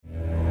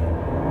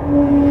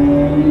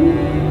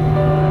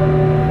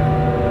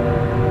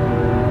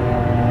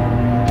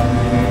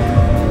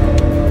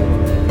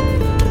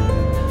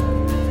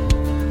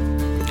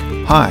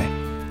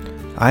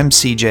I'm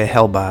CJ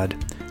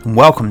Hellbard, and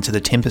welcome to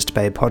the Tempest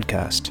Bay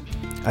podcast,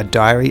 a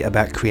diary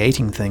about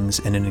creating things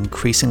in an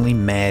increasingly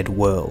mad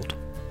world.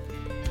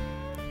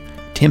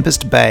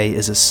 Tempest Bay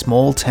is a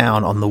small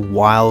town on the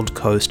wild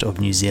coast of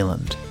New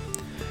Zealand.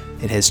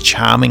 It has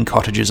charming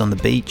cottages on the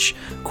beach,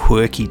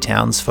 quirky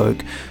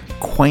townsfolk,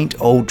 quaint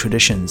old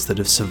traditions that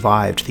have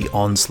survived the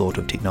onslaught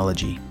of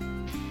technology.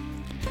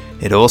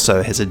 It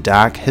also has a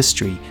dark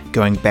history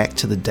going back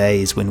to the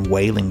days when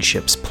whaling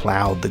ships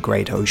ploughed the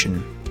great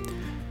ocean.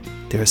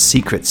 There are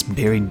secrets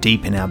buried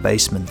deep in our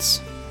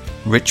basements,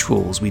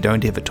 rituals we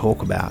don't ever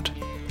talk about,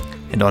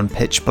 and on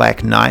pitch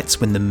black nights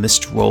when the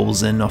mist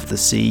rolls in off the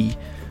sea,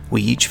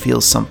 we each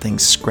feel something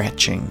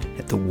scratching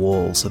at the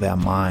walls of our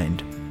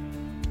mind.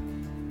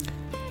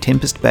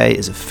 Tempest Bay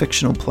is a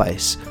fictional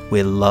place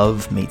where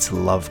love meets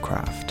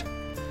Lovecraft,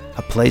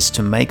 a place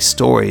to make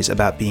stories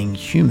about being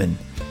human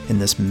in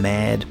this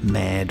mad,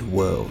 mad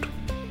world.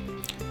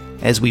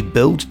 As we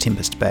build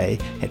Tempest Bay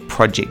at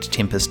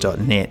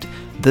projecttempest.net,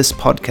 this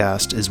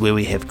podcast is where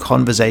we have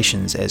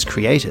conversations as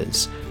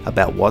creators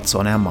about what's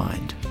on our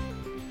mind.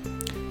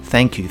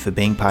 Thank you for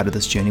being part of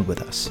this journey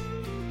with us.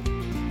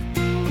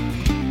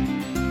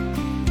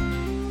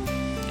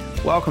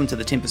 Welcome to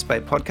the Tempest Bay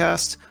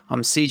podcast.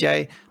 I'm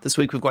CJ. This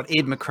week we've got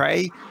Ed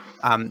McRae,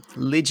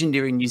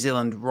 legendary New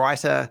Zealand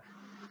writer,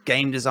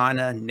 game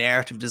designer,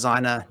 narrative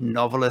designer,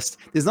 novelist.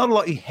 There's not a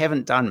lot you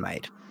haven't done,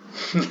 mate.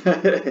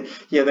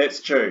 Yeah, that's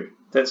true.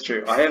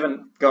 I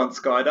haven't gone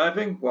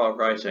skydiving while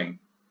writing.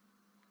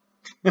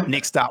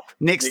 Next up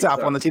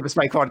on the Tempest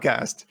Bay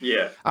podcast.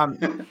 Yeah.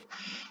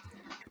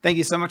 Thank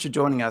you so much for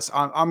joining us.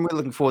 I'm really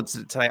looking forward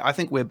to it today. I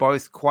think we're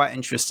both quite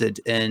interested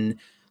in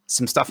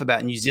some stuff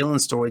about New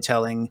Zealand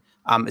storytelling,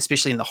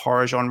 especially in the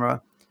horror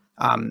genre,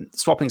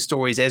 swapping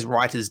stories as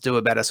writers do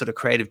about our sort of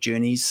creative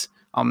journeys.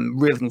 I'm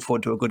really looking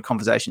forward to a good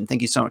conversation.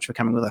 Thank you so much for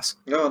coming with us.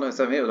 Oh, no,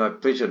 same here. No,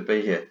 pleasure to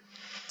be here.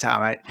 Ta,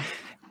 mate.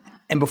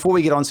 And before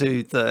we get on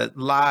to the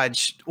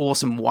large,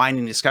 awesome,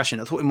 winding discussion,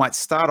 I thought we might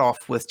start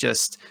off with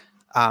just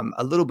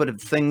a little bit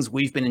of things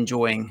we've been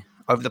enjoying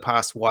over the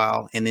past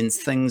while, and then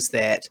things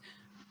that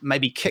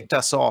maybe kicked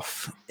us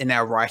off in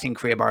our writing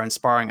career by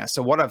inspiring us.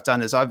 So what I've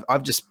done is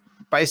I've just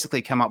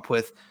basically come up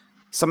with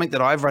something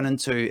that I've run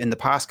into in the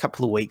past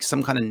couple of weeks,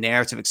 some kind of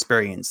narrative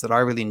experience that I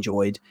really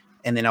enjoyed.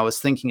 And then I was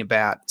thinking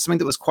about something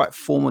that was quite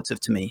formative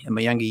to me in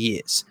my younger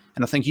years.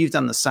 And I think you've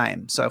done the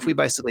same. So if we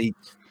basically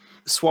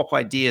swap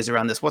ideas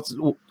around this, what's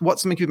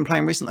something you've been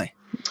playing recently?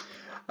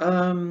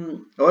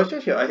 Well,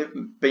 actually, I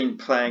haven't been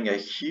playing a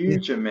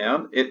huge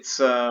amount. It's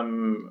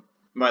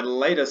my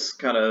latest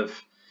kind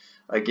of,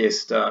 I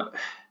guess, the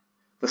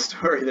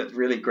story that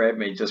really grabbed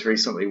me just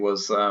recently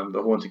was The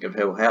Haunting of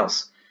Hill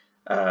House,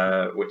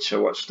 which I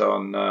watched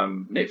on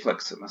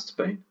Netflix, it must have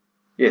been.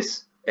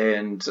 Yes.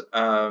 And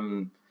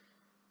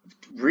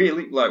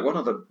really, like, one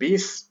of the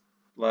best,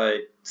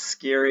 like,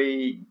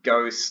 scary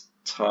ghost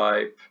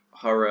type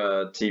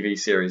horror TV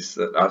series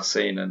that I've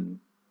seen,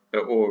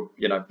 or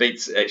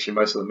beats actually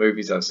most of the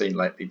movies I've seen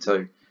lately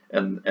too,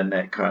 in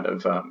that kind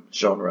of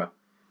genre.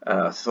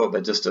 I thought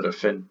they just did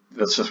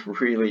that's just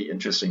really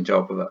interesting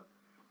job with it.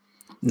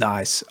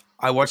 Nice.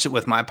 I watched it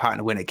with my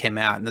partner when it came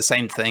out, and the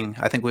same thing.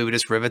 I think we were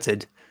just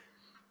riveted.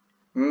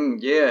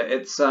 Yeah,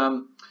 it's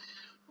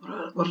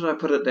what did I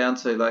put it down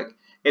to? Like,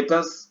 it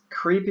does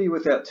creepy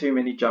without too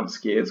many jump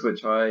scares,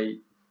 which I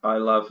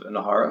love in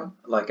horror.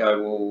 Like,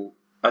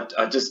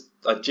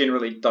 I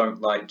generally don't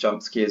like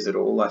jump scares at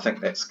all. I think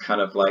that's kind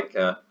of like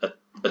a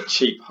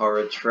cheap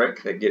horror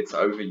trick that gets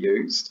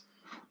overused.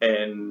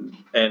 And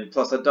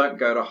plus, I don't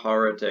go to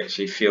horror to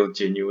actually feel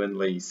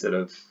genuinely sort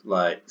of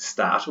like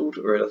startled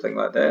or anything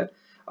like that.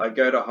 I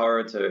go to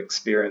horror to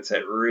experience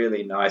that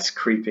really nice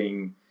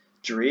creeping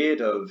dread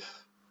of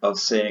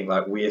seeing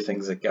like where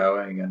things are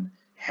going and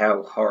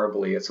how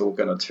horribly it's all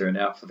going to turn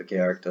out for the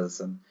characters.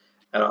 And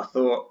I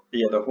thought,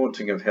 The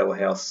Haunting of Hill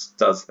House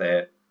does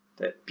that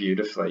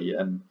beautifully,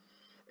 and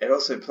it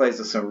also plays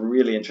with some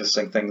really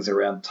interesting things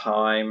around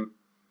time,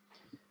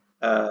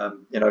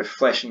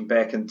 flashing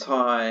back in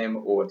time,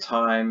 or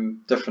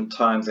different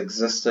times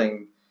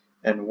existing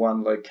in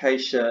one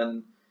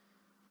location,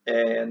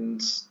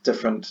 and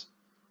different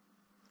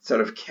sort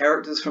of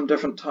characters from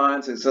different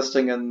times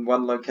existing in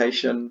one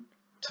location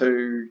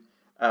too.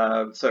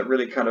 So it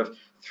really kind of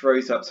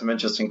throws up some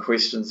interesting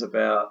questions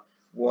about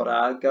what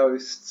are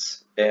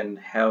ghosts and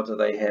how do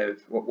they have,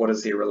 what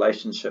is their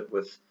relationship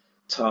with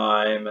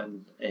time,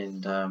 and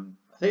I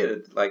think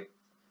it'd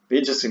be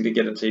interesting to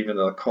get into even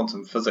the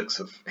quantum physics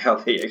of how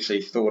they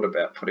actually thought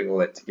about putting all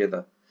that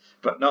together.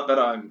 But not that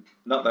I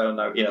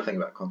know anything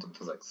about quantum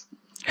physics.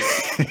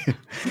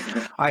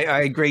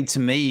 I agree.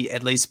 To me,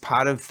 at least,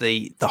 part of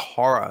the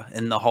horror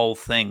in the whole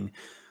thing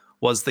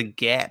was the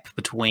gap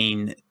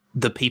between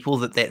the people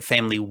that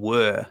family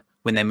were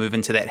when they move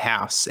into that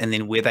house and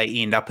then where they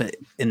end up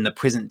in the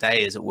present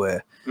day, as it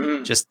were.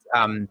 Just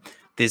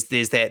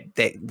there's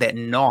that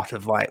knot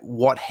of like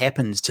what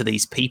happens to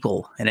these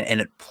people, and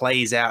it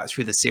plays out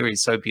through the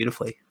series so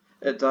beautifully.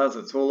 It does.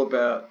 It's all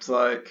about,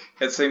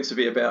 it seems to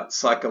be about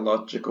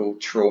psychological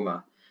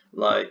trauma.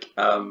 like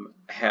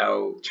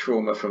how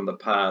trauma from the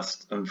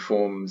past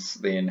informs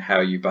then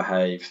how you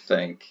behave,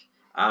 think,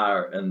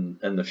 are in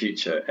the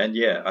future. And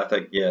yeah, I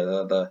think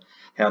the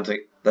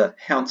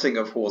haunting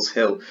of Horse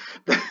Hill,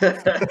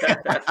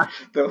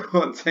 the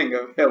haunting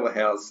of Hill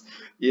House,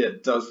 yeah,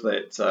 does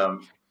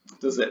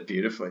that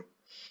beautifully.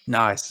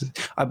 Nice.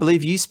 I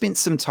believe you spent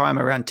some time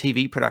around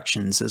TV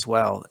productions as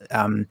well.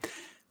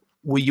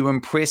 Were you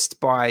impressed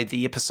by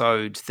the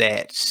episode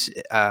that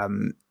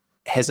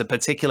has a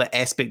particular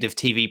aspect of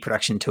TV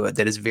production to it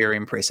that is very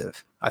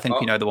impressive? I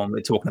think you know the one we're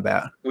talking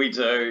about. We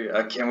do.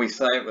 Can we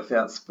say it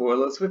without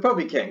spoilers? We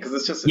probably can, because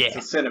it's a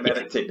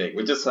cinematic technique.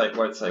 We just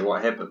won't say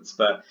what happens.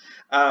 But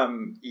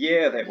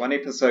that one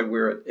episode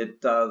where it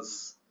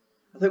does,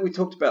 I think we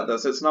talked about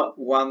this, it's not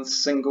one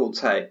single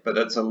take, but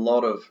it's a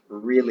lot of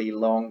really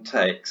long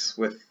takes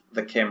with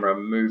the camera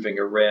moving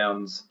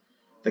around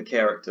the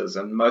characters,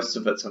 and most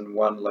of it's in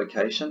one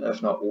location,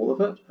 if not all of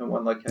it in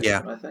one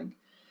location, I think.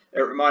 It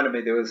reminded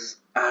me there was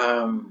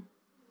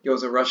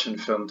a Russian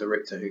film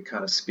director who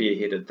kind of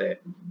spearheaded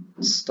that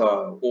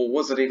style. Or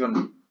was it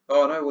even,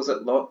 was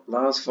it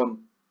Lars von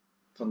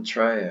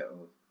Trier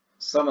or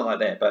something like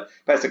that, but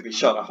basically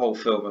shot a whole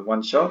film in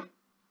one shot.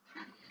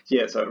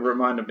 Yeah, so it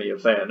reminded me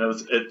of that. And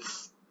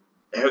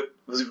it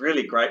was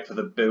really great for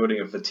the building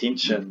of the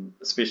tension,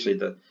 especially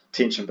the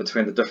tension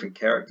between the different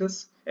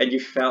characters. And you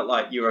felt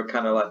like you were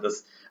kind of like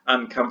this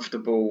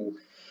uncomfortable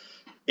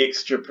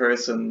extra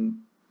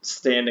person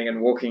standing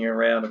and walking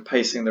around and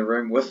pacing the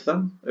room with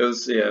them. It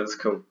was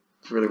cool.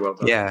 Really well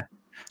done. Yeah,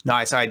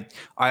 nice. I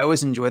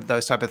always enjoyed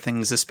those type of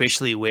things,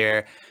 especially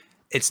where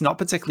it's not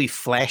particularly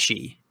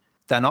flashy.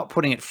 They're not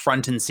putting it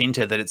front and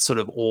center that it's sort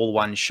of all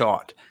one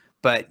shot.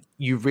 But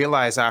you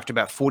realize after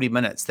about 40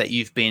 minutes that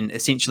you've been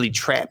essentially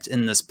trapped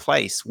in this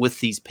place with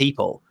these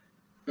people,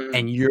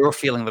 and you're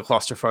feeling the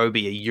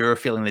claustrophobia, you're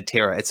feeling the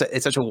terror. It's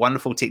such a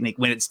wonderful technique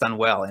when it's done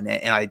well. And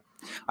I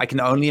can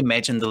only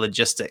imagine the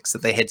logistics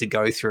that they had to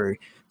go through.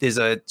 There's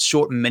a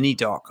short mini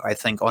doc, I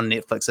think, on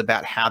Netflix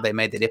about how they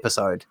made that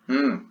episode.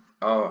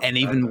 And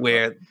even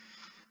where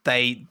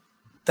they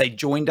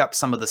joined up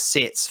some of the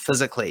sets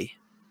physically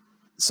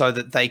so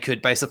that they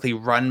could basically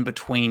run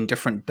between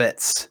different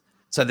bits.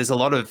 So there's a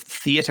lot of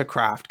theater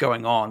craft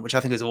going on, which I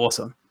think is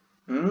awesome.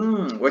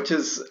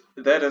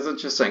 That is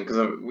interesting, because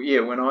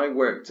when I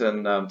worked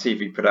in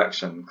TV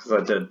production, because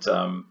I did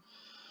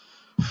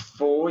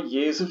 4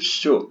 years of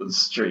Shortland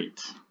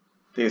Street.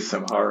 There's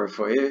some horror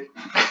for you.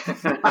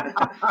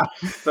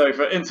 So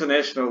for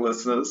international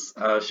listeners,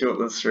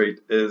 Shortland Street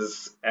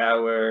is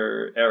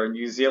our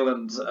New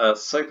Zealand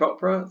soap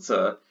opera. It's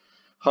a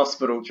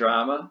hospital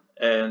drama,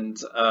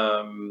 and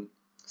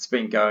it's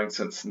been going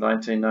since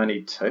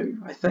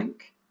 1992, I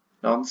think,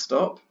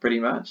 non-stop, pretty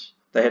much.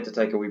 They had to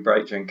take a wee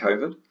break during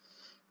COVID.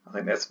 I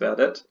think that's about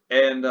it.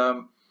 And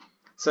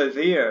so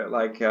there,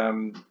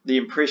 the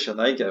impression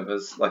they give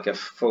is like a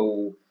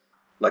full,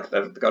 like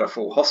they've got a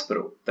full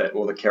hospital that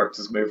all the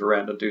characters move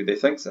around and do their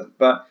things in.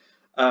 But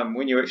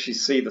when you actually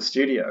see the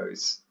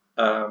studios,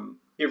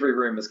 every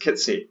room is kit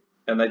set,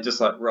 and they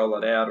just roll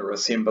it out or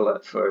assemble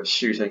it for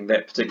shooting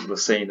that particular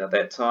scene at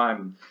that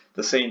time.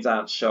 The scenes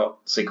aren't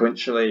shot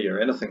sequentially or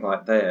anything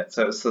like that.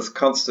 So it's this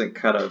constant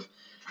kind of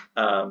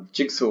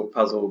jigsaw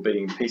puzzle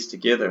being pieced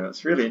together.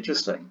 It's really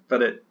interesting,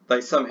 but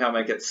they somehow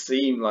make it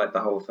seem like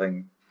the whole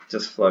thing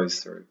just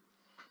flows through.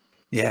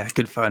 Yeah,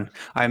 good fun.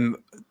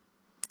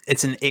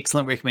 It's an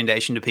excellent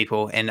recommendation to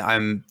people,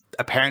 and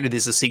apparently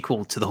there's a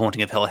sequel to The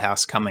Haunting of Hill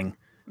House coming,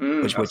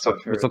 which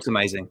looks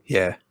amazing.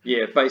 Yeah,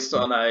 based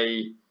on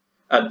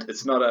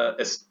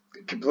it's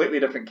completely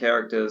different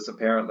characters.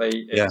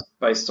 Apparently, it's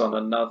based on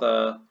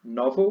another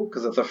novel,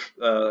 because of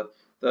the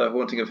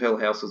Haunting of Hill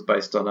House was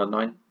based on a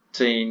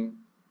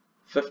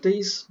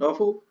 1950s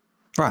novel,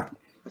 right?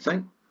 I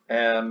think,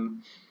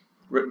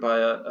 written by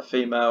a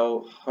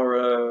female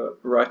horror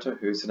writer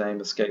whose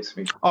name escapes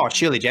me. Oh,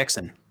 Shirley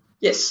Jackson.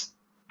 Yes.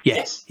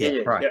 Yes.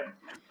 Yeah. Right. Yeah.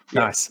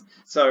 Nice.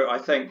 So I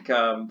think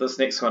this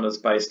next one is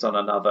based on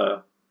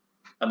another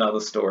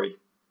story,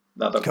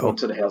 another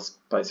haunted house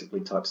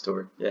basically type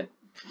story. Yeah.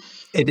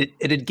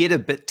 It'd get a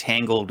bit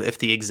tangled if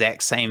the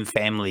exact same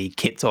family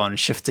kept on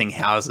shifting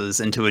houses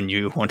into a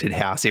new haunted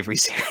house every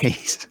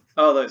series.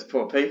 Oh, those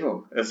poor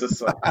people. It's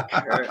just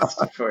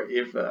cursed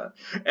forever.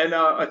 And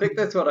I think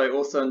that's what I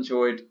also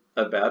enjoyed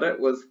about it,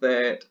 was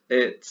that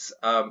it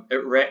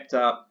wrapped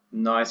up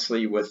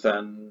nicely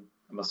within,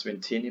 it must have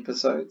been 10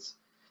 episodes.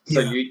 So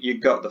you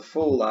got the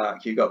full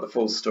arc, you got the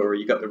full story,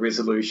 you got the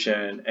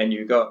resolution, and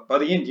by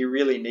the end you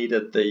really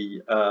needed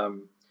the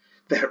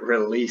that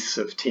release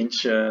of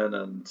tension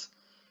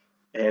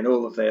and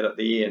all of that at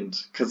the end,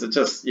 because it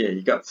just,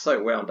 you got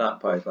so wound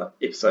up by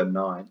episode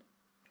 9.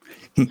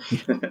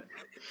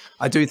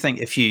 I do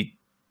think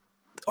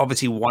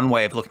obviously one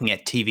way of looking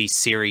at TV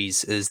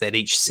series is that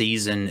each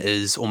season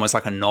is almost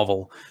like a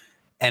novel.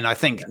 And I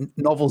think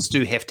novels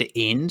do have to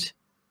end.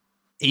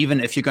 Even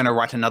if you're going to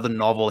write another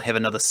novel, have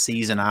another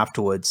season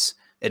afterwards,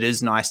 it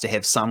is nice to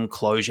have some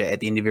closure at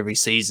the end of every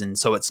season.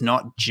 So it's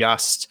not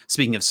just,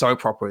 speaking of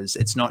soap operas,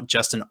 it's not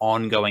just an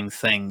ongoing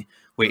thing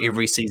where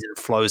every season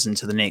flows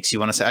into the next. You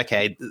want to say,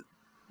 okay,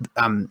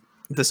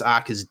 this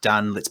arc is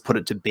done. Let's put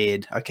it to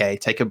bed. Okay,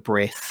 take a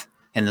breath,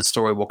 and the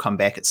story will come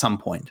back at some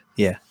point.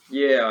 Yeah.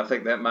 Yeah, I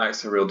think that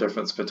makes a real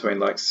difference between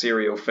like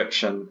serial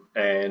fiction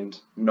and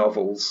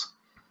novels,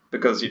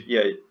 because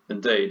yeah,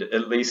 indeed,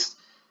 at least.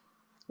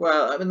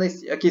 Well, I mean,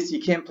 I guess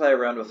you can play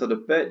around with it a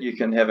bit. You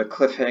can have a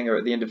cliffhanger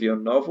at the end of your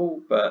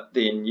novel, but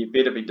then you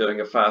better be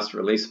doing a fast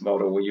release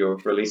model where you're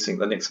releasing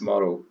the next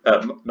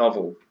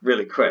novel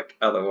really quick.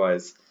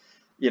 Otherwise,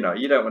 you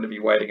don't want to be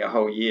waiting a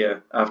whole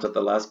year after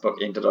the last book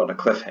ended on a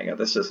cliffhanger.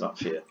 That's just not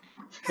fair.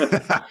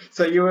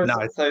 So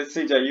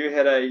CJ, you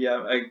had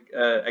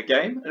a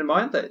game in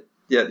mind that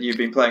you've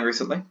been playing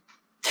recently?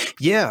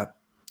 Yeah,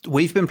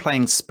 we've been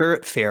playing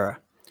Spiritfarer,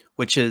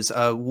 which is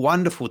a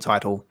wonderful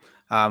title.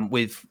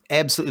 We've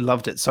absolutely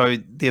loved it. So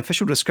the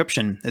official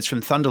description is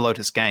from Thunder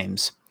Lotus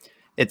Games.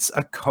 It's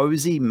a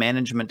cozy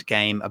management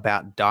game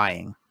about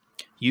dying.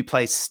 You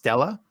play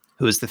Stella,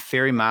 who is the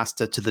ferry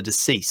master to the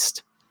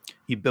deceased.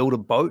 You build a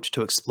boat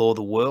to explore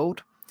the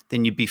world.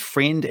 Then you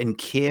befriend and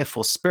care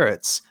for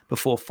spirits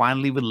before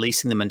finally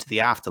releasing them into the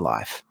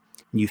afterlife.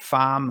 You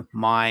farm,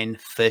 mine,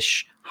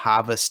 fish,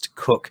 harvest,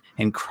 cook,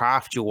 and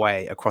craft your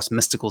way across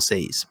mystical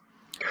seas.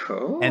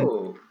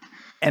 Cool.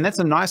 And that's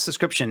a nice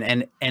description,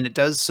 and it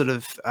does sort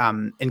of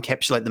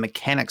encapsulate the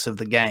mechanics of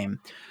the game.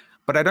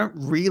 But I don't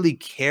really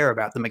care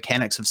about the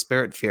mechanics of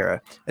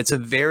Spiritfarer. It's a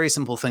very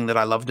simple thing that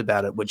I loved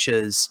about it, which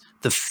is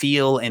the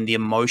feel and the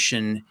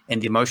emotion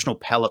and the emotional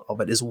palette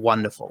of it is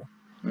wonderful.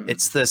 Mm.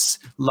 It's this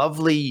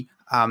lovely,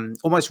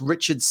 almost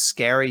Richard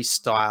Scarry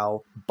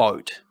style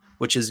boat,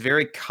 which is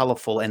very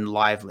colorful and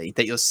lively,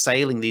 that you're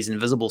sailing these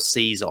invisible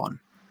seas on.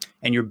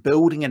 And you're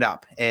building it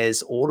up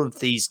as all of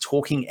these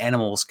talking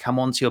animals come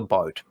onto your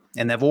boat.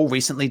 And they've all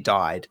recently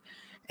died.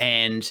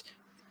 And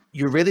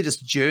you're really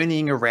just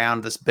journeying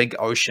around this big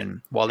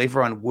ocean while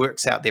everyone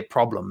works out their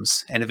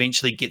problems and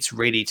eventually gets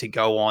ready to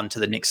go on to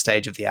the next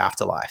stage of the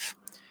afterlife.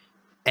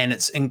 And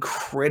it's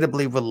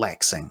incredibly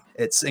relaxing.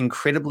 It's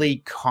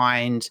incredibly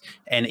kind.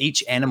 And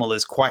each animal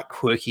is quite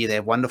quirky. They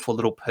have wonderful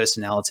little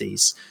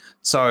personalities.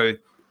 So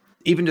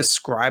even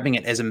describing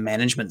it as a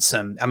management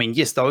sim, I mean,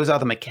 yes, those are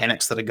the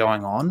mechanics that are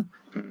going on,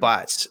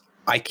 but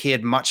I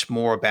cared much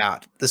more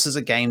about, this is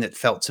a game that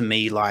felt to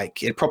me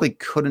like it probably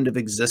couldn't have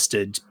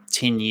existed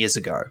 10 years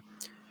ago.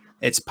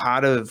 It's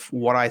part of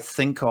what I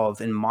think of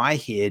in my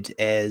head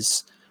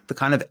as the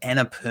kind of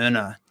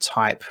Annapurna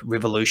type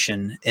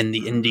revolution in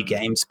the indie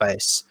game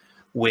space,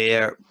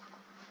 where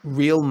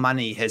real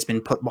money has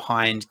been put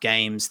behind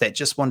games that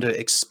just want to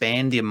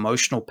expand the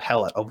emotional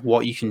palette of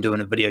what you can do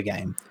in a video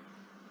game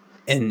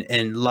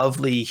in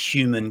lovely,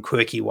 human,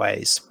 quirky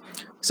ways.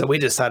 So we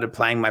just started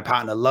playing. My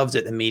partner loved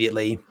it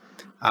immediately.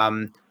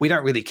 We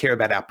don't really care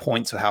about our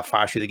points or how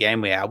far through the game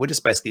we are. We're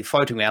just basically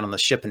floating around on the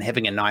ship and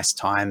having a nice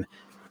time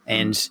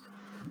and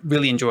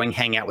really enjoying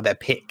hanging out with our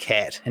pet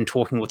cat and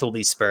talking with all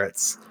these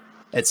spirits.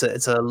 It's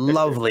a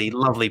lovely,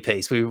 lovely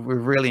piece. We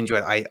really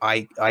enjoyed it.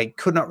 I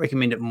could not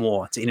recommend it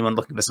more to anyone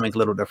looking for something a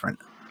little different.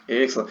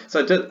 Excellent.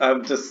 So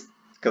just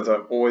because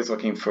I'm always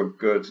looking for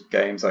good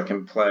games I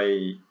can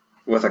play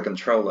with a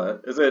controller.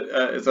 Is it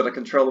a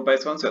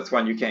controller-based one? So it's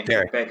one you can't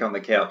get back on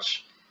the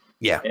couch.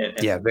 Yeah,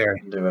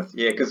 very. Do with.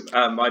 Yeah, because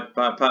my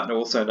partner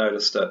also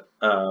noticed it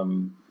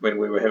when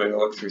we were having a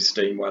look through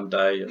Steam one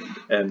day,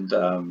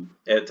 and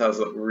it does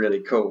look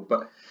really cool.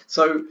 But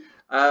so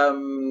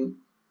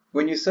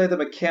when you say the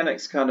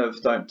mechanics kind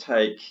of don't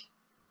take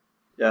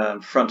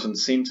front and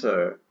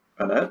center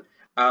in it,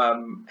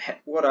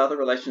 what are the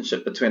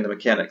relationship between the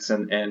mechanics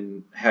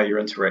and how you're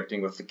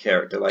interacting with the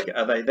character? Like,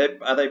 are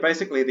they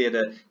basically there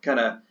to kind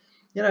of,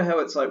 you know how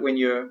it's like when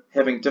you're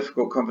having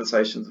difficult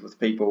conversations with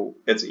people,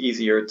 it's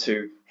easier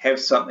to have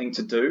something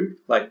to do,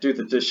 like do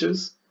the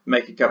dishes,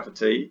 make a cup of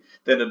tea,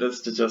 than it is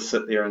to just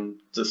sit there and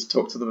just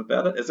talk to them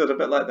about it? Is it a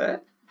bit like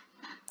that?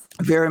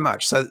 Very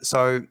much.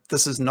 So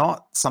this is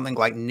not something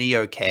like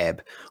NeoCab,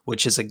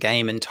 which is a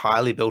game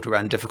entirely built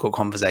around difficult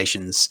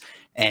conversations,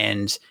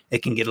 and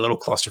it can get a little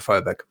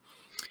claustrophobic.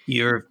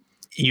 You've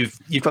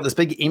got this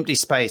big empty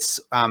space.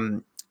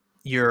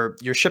 Your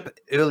ship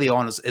early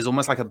on is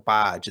almost like a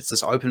barge. It's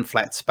this open,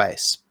 flat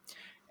space.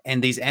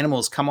 And these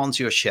animals come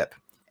onto your ship,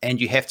 and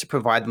you have to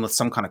provide them with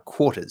some kind of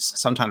quarters,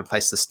 some kind of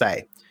place to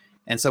stay.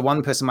 And so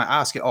one person might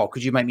ask you,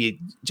 could you make me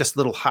just a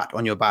little hut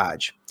on your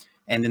barge?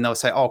 And then they'll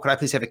say, could I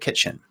please have a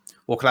kitchen?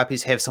 Or could I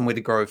please have somewhere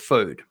to grow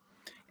food?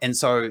 And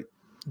so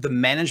the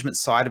management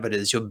side of it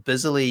is you're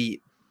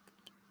busily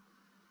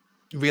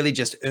really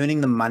just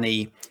earning the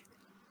money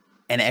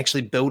and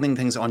actually building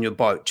things on your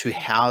boat to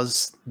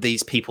house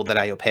these people that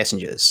are your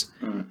passengers.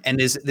 Mm. And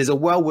there's a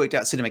well worked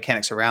out set of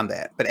mechanics around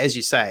that. But as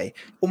you say,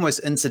 almost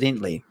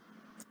incidentally,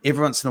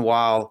 every once in a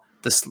while,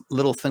 this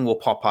little thing will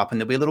pop up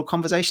and there'll be a little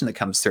conversation that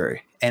comes through.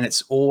 And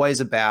it's always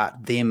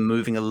about them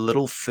moving a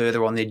little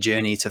further on their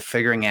journey to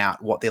figuring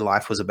out what their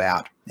life was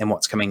about and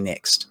what's coming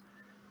next.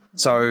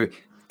 So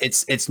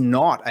it's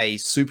not a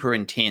super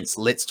intense,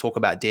 let's talk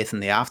about death in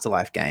the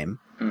afterlife game.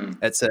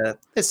 It's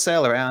let's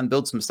sail around,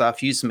 build some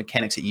stuff, use some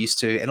mechanics it used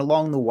to, and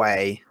along the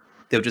way,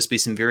 there'll just be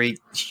some very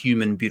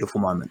human, beautiful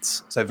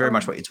moments. So very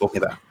much what you're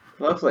talking about.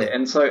 Lovely. Yeah.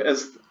 And so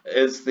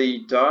is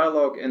the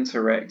dialogue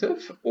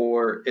interactive,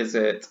 or is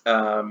it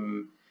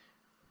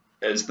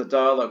is the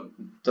dialogue,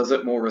 does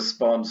it more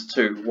respond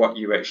to what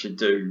you actually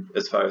do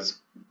as far as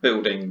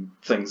building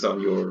things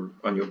on your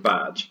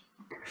barge?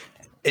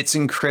 It's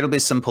incredibly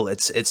simple.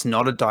 It's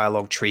not a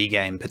dialogue tree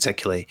game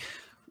particularly.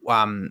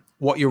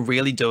 What you're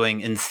really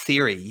doing in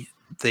theory,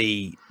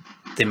 the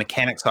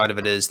mechanic side of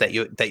it is that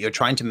you're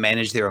trying to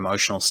manage their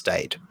emotional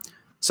state.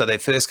 So they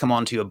first come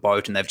onto your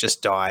boat and they've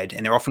just died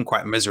and they're often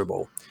quite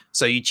miserable.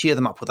 So you cheer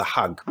them up with a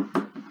hug.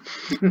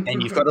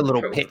 And you've got a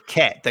little Cool. pet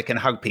cat that can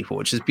hug people,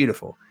 which is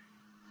beautiful.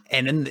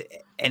 And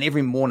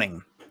every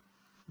morning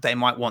they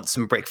might want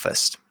some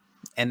breakfast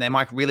and they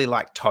might really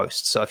like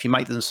toast. So if you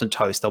make them some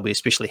toast, they'll be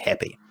especially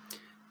happy.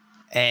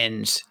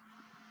 And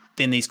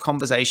then these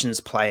conversations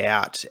play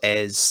out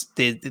as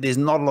there's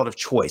not a lot of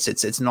choice.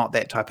 It's not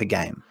that type of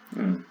game.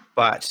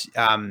 But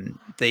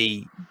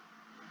the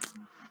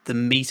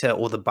meter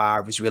or the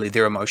bar is really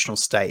their emotional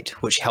state,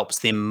 which helps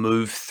them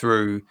move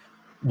through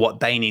what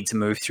they need to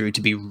move through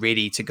to be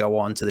ready to go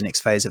on to the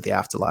next phase of the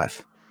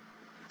afterlife.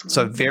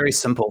 So very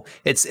simple.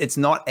 It's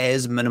not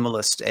as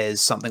minimalist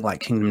as something like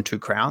Kingdom Two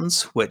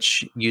Crowns,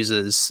 which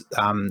uses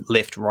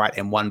left, right,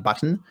 and one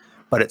button,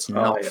 but it's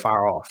not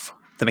far off.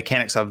 The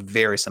mechanics are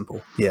very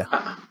simple.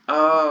 Yeah.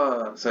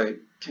 So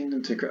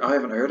Kingdom Two Crowns. I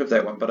haven't heard of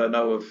that one, but I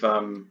know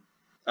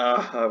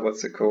of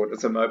what's it called?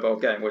 It's a mobile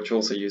game which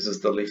also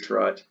uses the left,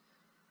 right.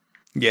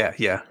 Yeah.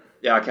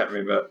 Yeah, I can't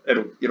remember.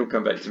 It'll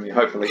come back to me,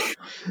 hopefully.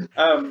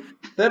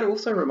 That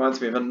also reminds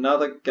me of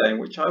another game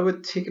which I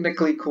would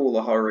technically call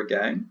a horror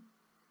game.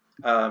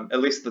 At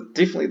least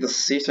definitely the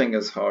setting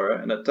is horror,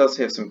 and it does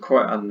have some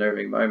quite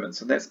unnerving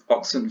moments, and that's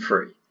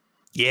Oxenfree.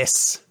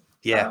 Yes.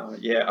 Yeah.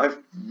 I've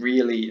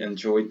really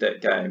enjoyed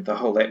that game, the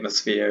whole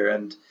atmosphere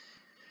and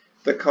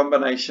the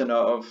combination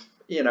of,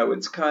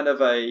 it's kind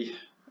of I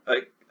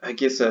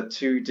guess a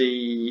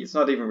 2D, it's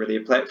not even really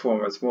a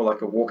platformer, it's more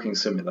like a walking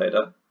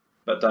simulator,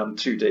 but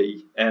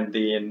 2D. And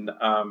then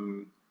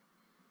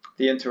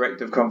the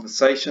interactive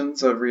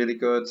conversations are really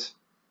good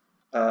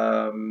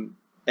and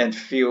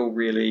feel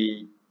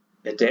really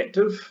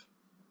adaptive.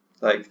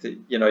 Like,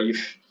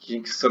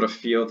 you sort of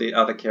feel the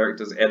other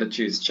characters'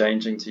 attitudes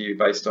changing to you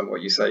based on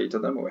what you say to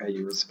them or how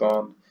you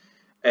respond.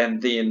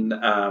 And then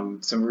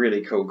some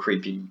really cool,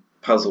 creepy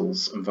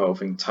puzzles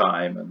involving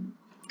time and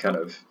kind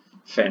of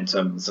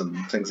phantoms and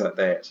things like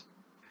that.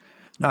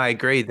 No, I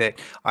agree that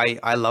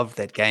I love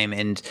that game.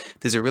 And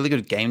there's a really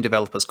good game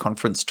developers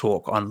conference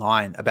talk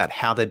online about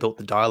how they built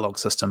the dialogue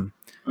system.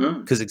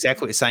 Because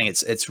exactly what you're saying,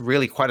 it's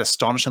really quite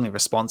astonishingly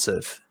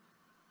responsive.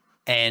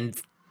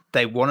 And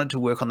they wanted to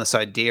work on this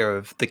idea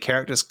of the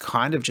characters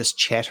kind of just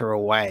chatter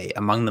away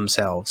among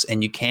themselves,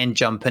 and you can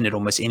jump in at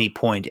almost any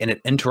point, and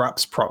it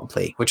interrupts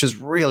properly, which is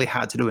really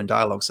hard to do in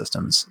dialogue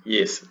systems.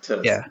 Yes, it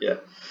is.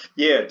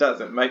 Yeah, it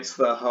does. It makes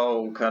the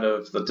whole kind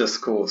of the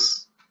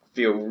discourse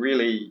feel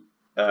really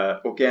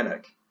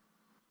organic.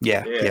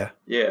 Yeah.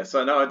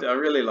 So no,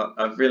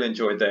 I've really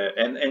enjoyed that,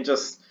 and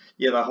just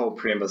the whole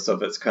premise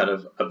of it's kind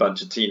of a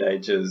bunch of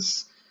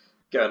teenagers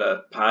going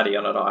to party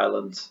on an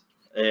island,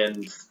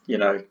 and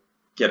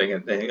getting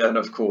it, and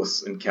of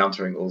course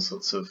encountering all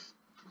sorts of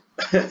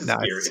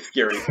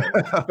scary things.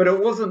 But it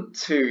wasn't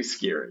too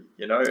scary,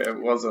 It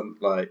wasn't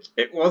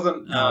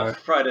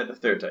Friday the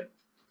 13th.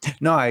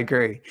 No, I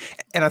agree.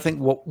 And I think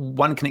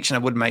one connection I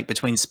would make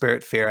between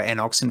Spiritfarer and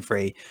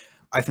Oxenfree,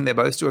 I think they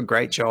both do a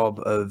great job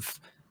of,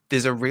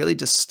 there's a really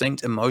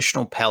distinct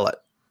emotional palette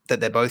that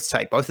they both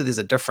take. Both of these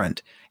are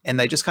different, and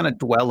they just kind of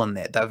dwell in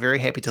that. They're very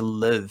happy to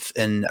live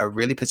in a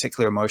really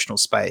particular emotional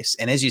space.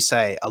 And as you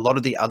say, a lot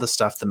of the other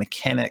stuff, the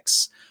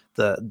mechanics,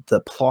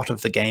 the plot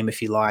of the game,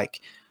 if you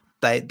like,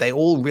 they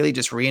all really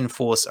just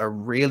reinforce a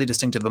really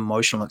distinctive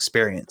emotional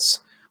experience,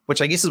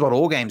 which I guess is what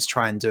all games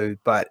try and do.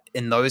 But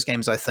in those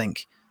games, I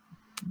think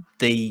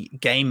the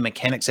game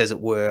mechanics, as it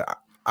were,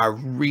 are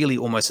really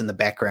almost in the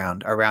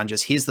background around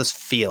just, here's this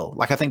feel.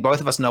 Like, I think both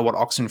of us know what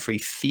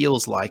Oxenfree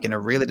feels like in a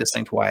really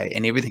distinct way,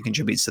 and everything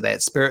contributes to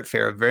that.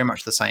 Spiritfarer, very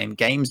much the same.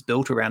 Games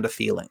built around a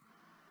feeling,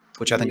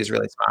 which I think is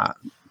really smart.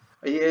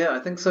 Yeah, I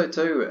think so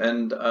too.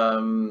 And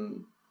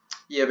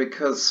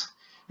because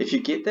if you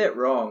get that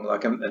wrong,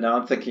 now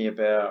I'm thinking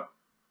about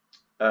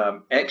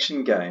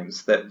action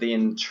games that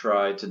then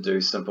try to do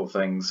simple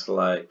things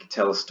like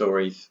tell a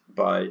story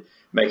by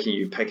making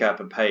you pick up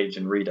a page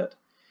and read it.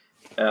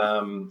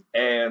 And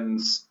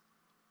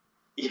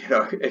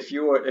if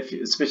you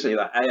especially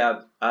like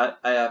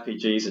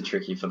ARPGs are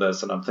tricky for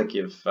this, and I'm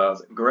thinking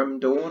of Grim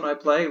Dawn I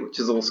play, which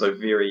is also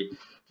very,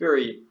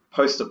 very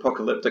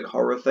post-apocalyptic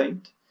horror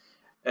themed,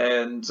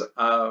 and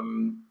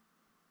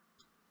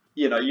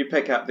you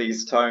pick up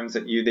these tomes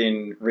that you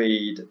then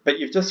read, but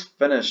you've just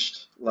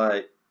finished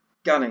like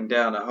gunning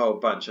down a whole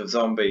bunch of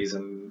zombies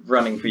and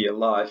running for your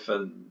life,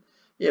 and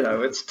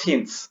it's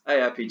tense.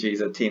 ARPGs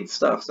are tense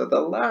stuff. So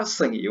the last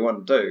thing you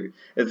want to do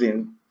is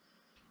then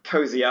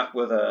cozy up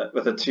with a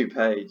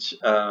 2-page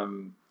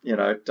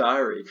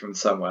diary from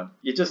someone.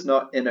 You're just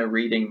not in a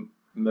reading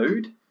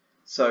mood.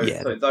 So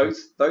Yeah, so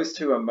those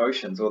two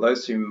emotions or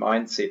those two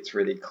mindsets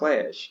really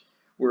clash.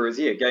 Whereas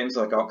games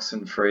like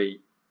Oxenfree,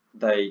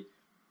 they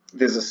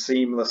there's a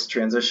seamless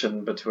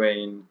transition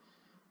between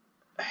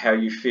how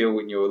you feel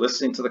when you're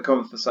listening to the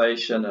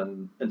conversation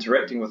and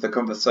interacting with the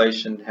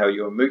conversation, how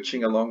you're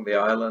mooching along the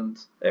island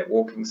at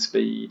walking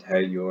speed, how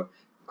you're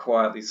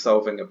quietly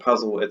solving a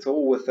puzzle. It's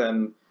all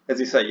within, as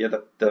you say,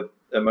 the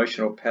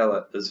emotional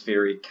palette is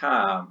very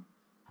calm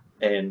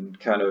and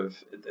kind of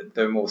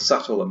they're more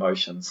subtle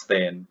emotions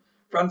than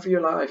run for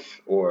your life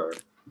or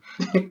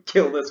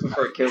kill this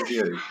before it kills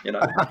you.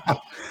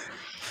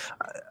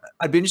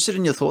 I'd be interested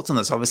in your thoughts on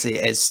this. Obviously,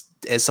 as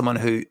someone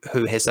who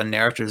has done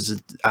narratives,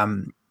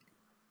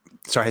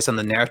 has done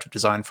the narrative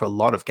design for a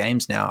lot of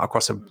games now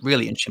across a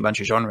really interesting bunch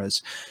of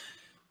genres.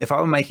 If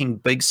I were making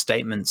big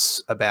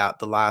statements about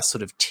the last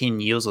sort of 10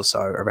 years or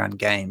so around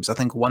games, I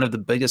think one of the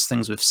biggest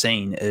things we've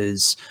seen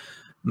is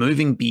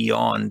moving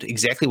beyond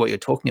exactly what you're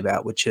talking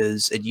about, which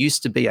is it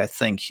used to be, I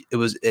think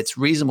it's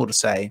reasonable to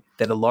say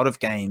that a lot of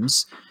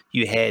games,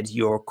 you had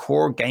your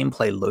core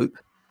gameplay loop,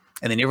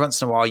 and then every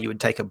once in a while you would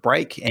take a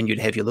break and you'd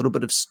have your little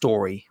bit of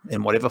story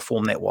in whatever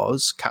form that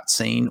was,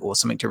 cutscene or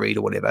something to read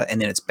or whatever,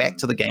 and then it's back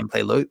to the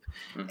gameplay loop.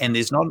 And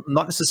there's not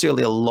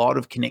necessarily a lot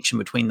of connection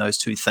between those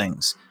two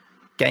things.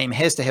 Game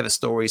has to have a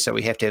story, so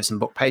we have to have some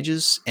book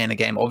pages, and a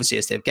game obviously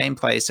has to have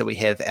gameplay, so we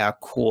have our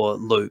core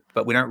loop,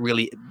 but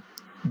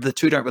the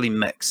two don't really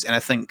mix. And I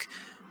think,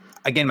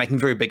 again, making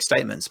very big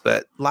statements,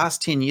 but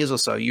last 10 years or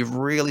so, you've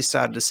really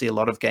started to see a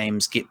lot of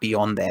games get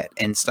beyond that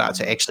and start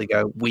to actually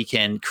go, we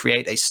can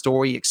create a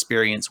story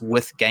experience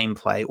with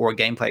gameplay or a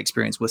gameplay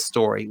experience with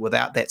story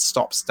without that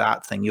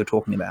stop-start thing you're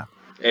talking about.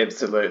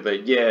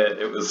 Absolutely. Yeah,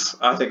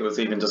 I think it was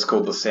even just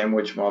called the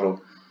sandwich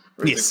model.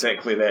 Yes.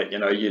 Exactly that.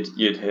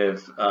 You'd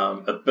have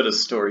a bit of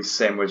story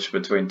sandwiched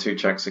between two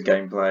chunks of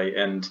gameplay,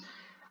 and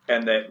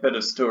that bit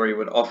of story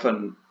would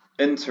often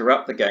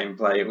interrupt the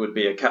gameplay. It would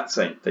be a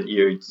cutscene that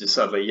you just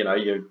suddenly,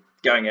 you're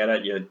going at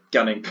it, you're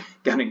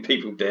gunning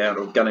people down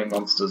or gunning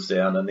monsters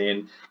down, and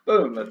then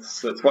boom,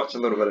 let's watch a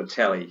little bit of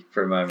tally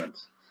for a moment,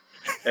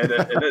 and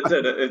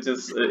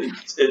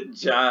it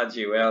jarred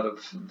you out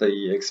of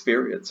the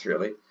experience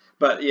really.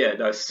 But yeah,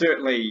 no,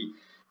 certainly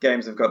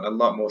games have gotten a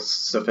lot more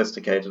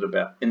sophisticated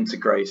about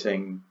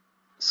integrating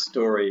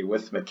story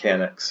with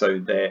mechanics, so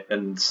that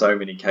in so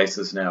many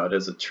cases now it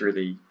is a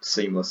truly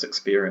seamless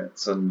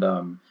experience.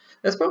 And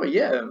that's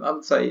probably, I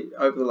would say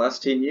over the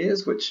last 10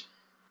 years, which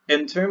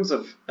in terms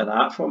of an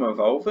art form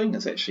evolving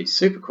is actually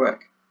super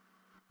quick.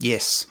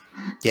 Yes.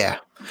 Yeah.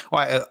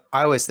 Well,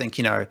 I always think,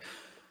 the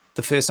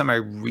first time I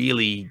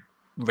really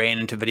ran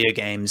into video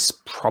games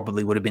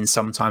probably would have been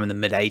sometime in the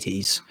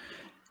mid-'80s.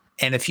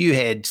 And if you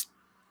had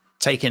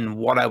taken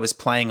what I was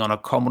playing on a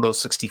Commodore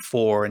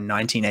 64 in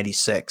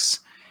 1986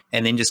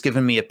 and then just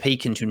given me a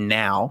peek into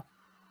now,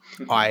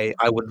 I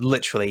would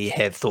literally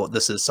have thought,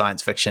 this is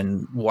science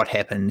fiction. What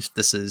happened?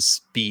 This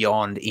is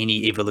beyond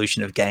any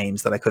evolution of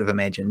games that I could have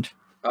imagined.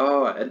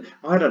 Oh, and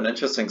I had an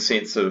interesting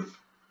sense of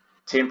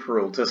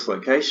temporal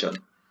dislocation.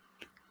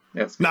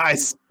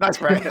 Nice,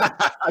 Brad.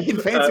 I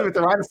get fancy with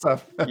the right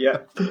stuff.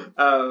 Yeah.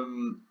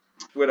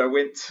 When I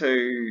went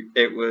to,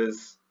 it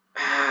was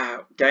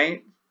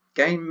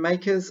Game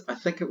Makers, I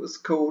think it was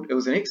called. It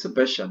was an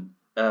exhibition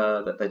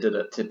that they did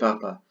at Te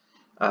Papa.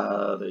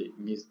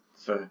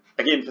 For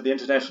the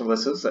international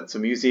listeners, that's a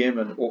museum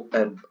in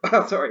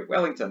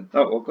Wellington,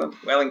 not Auckland,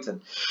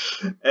 Wellington,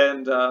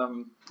 and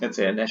it's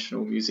our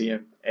national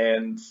museum.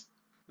 And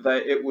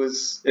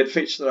it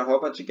featured a whole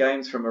bunch of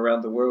games from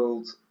around the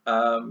world,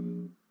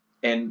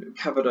 and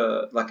covered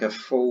a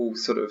full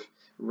sort of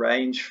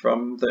range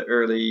from the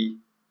early,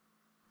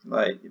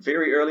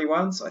 very early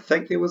ones. I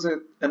think there was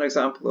an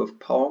example of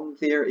Pong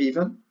there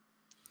even,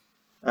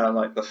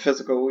 like the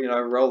physical,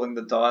 rolling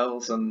the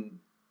dials and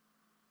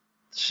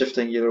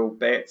shifting your little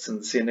bats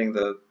and sending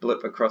the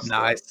blip across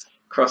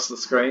the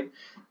screen,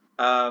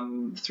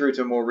 through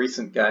to more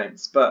recent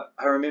games. But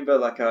I remember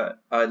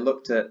I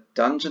looked at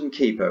Dungeon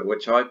Keeper,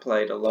 which I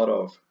played a lot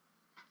of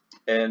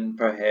in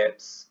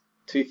perhaps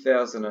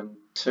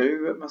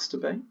 2002 it must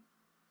have been.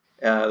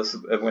 This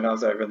is when I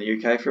was over in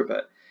the UK for a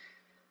bit.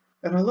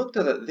 And I looked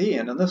at it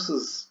then, and this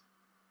was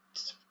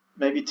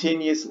maybe 10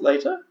 years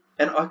later,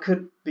 and I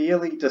could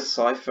barely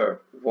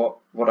decipher what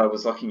I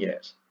was looking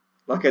at.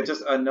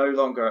 I no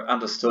longer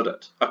understood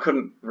it. I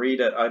couldn't read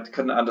it. I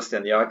couldn't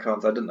understand the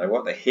icons. I didn't know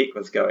what the heck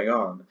was going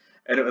on.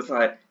 And it was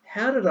like,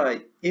 how did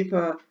I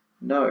ever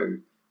know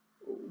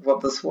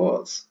what this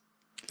was?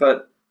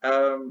 But,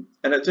 and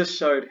it just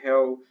showed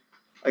how,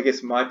 I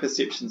guess, my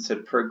perceptions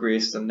had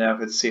progressed and now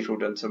had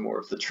settled into more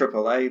of the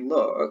AAA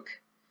look,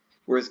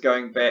 whereas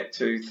going back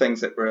to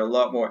things that were a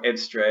lot more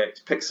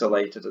abstract,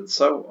 pixelated, and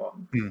so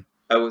on,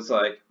 I was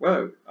like,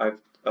 whoa, I've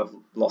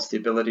lost the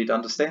ability to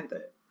understand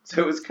that.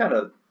 So it was kind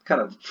of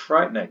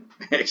frightening,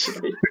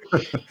 actually.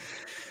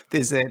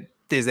 There's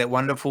that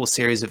wonderful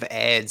series of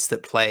ads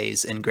that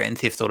plays in Grand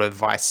Theft Auto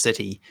Vice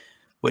City,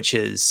 which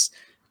is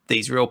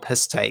these real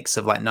piss takes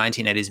of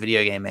 1980s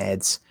video game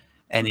ads,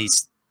 and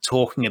he's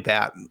talking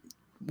about,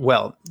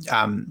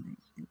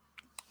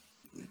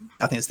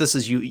 I think it's this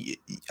is you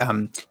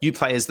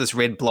play as this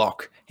red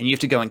block, and you have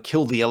to go and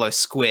kill the yellow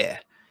square.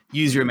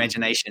 Use your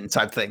imagination,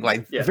 type thing.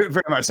 Like very,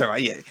 very much so.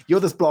 Right? Yeah, you're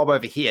this blob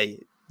over here.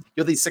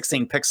 You're these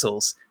 16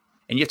 pixels,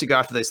 and you have to go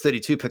after those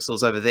 32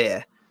 pixels over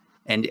there,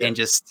 and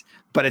just.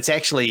 But it's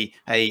actually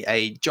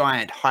a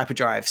giant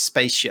hyperdrive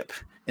spaceship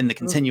in the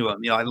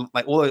continuum. You know,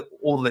 like all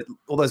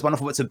those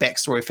wonderful bits of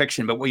backstory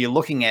fiction. But what you're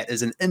looking at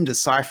is an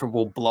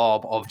indecipherable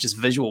blob of just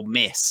visual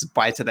mess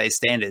by today's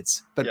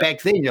standards. But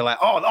back then, you're like,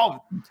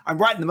 oh, I'm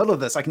right in the middle of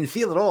this. I can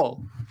feel it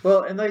all.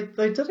 Well, and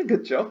they did a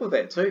good job of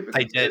that too.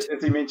 They did.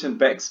 As you mentioned,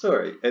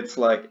 backstory. It's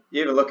like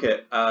you ever look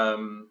at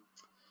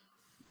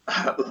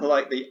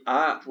like the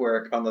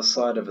artwork on the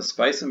side of a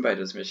Space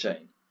Invaders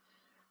machine,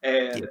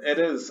 and it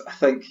is, I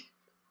think.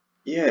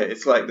 Yeah,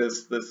 it's like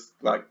this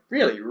like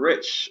really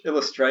rich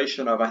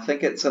illustration of, I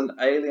think it's an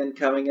alien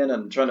coming in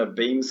and trying to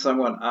beam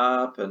someone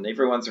up, and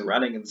everyone's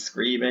running and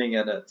screaming,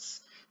 and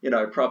it's, you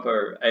know,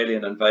 proper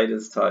Alien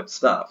Invaders type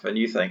stuff, and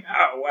you think,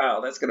 oh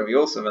wow, that's going to be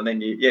awesome, and then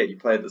you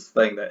play this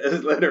thing that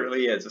is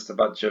literally just a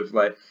bunch of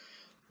like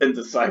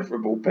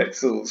indecipherable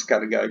pixels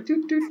kind of going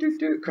do do do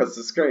do across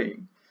the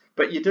screen,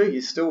 but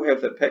you still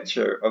have the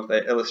picture of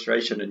that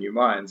illustration in your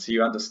mind, so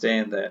you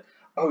understand that,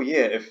 oh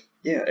yeah,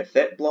 if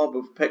that blob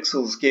of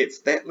pixels gets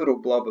that little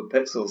blob of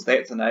pixels,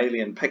 that's an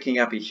alien picking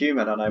up a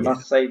human, and I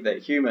must save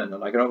that human.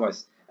 And I can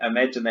almost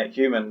imagine that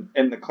human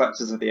in the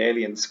clutches of the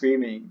alien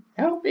screaming,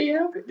 help me,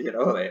 help me, you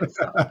know, all that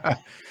stuff.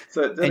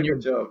 So it did a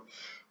good job.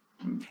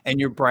 And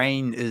your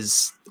brain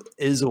is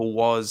or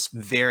was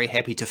very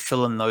happy to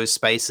fill in those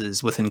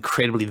spaces with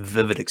incredibly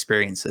vivid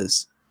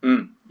experiences.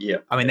 Yeah.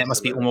 I mean, that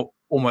must be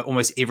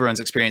almost everyone's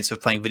experience of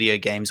playing video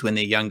games when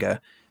they're younger.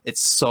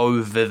 It's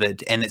so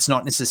vivid, and it's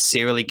not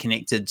necessarily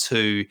connected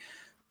to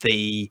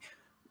the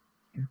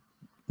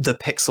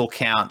pixel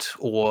count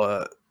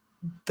or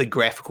the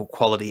graphical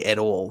quality at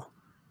all.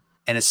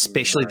 And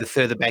especially the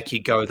further back you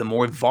go, the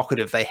more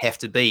evocative they have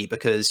to be,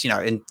 because, you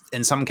know,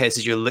 in some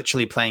cases you're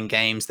literally playing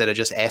games that are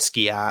just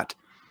ASCII art,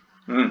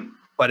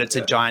 but it's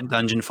a giant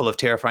dungeon full of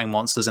terrifying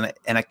monsters and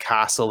a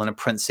castle and a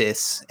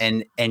princess,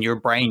 and your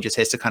brain just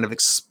has to kind of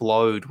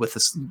explode with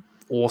this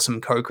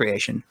awesome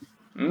co-creation.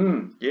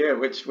 Yeah,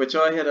 which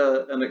I had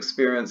an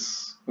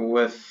experience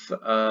with.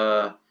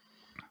 I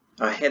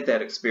had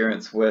that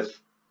experience with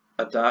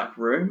A Dark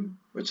Room,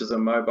 which is a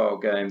mobile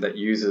game that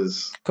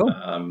uses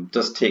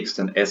just text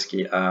and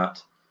ASCII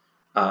art.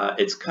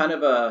 It's kind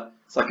of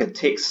it's like a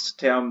text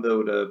town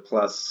builder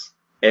plus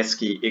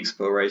ASCII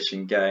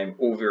exploration game,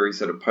 all very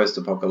sort of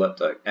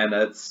post-apocalyptic, and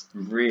it's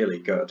really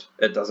good.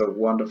 It does a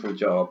wonderful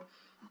job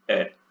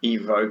at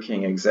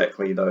evoking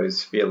exactly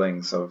those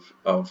feelings of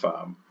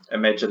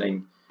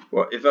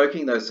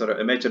evoking those sort of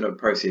imaginative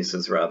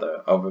processes,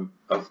 rather, of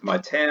my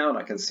town.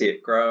 I can see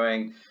it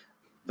growing.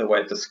 The way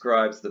it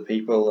describes the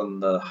people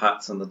and the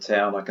huts in the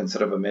town, I can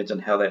sort of imagine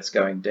how that's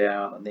going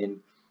down. And then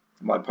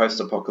my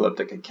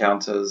post-apocalyptic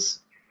encounters,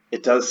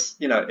 it does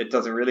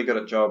a really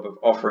good job of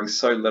offering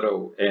so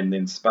little and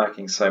then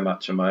sparking so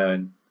much in my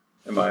own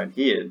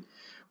head.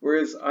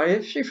 Whereas I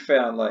actually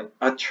found, like,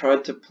 I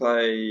tried to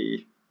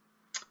play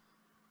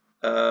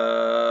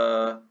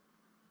Dead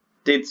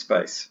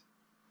Space.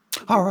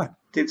 All right.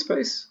 Dead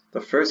Space, the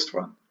first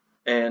one,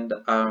 and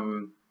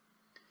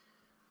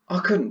I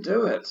couldn't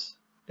do it.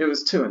 It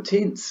was too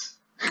intense.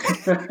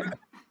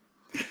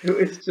 It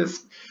was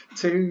just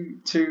too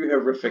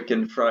horrific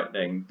and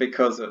frightening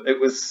because it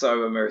was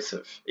so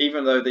immersive.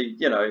 Even though the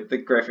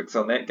graphics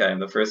on that game,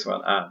 the first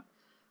one, aren't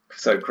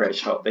so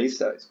crash hot these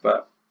days,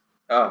 but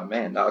oh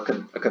man, no, I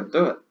couldn't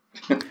do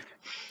it.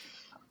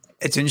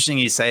 It's interesting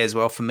you say as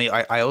well. For me,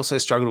 I also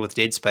struggled with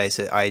Dead Space.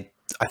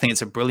 I think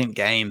it's a brilliant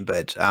game,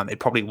 but it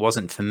probably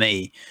wasn't for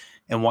me.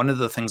 And one of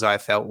the things I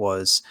felt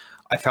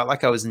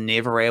like I was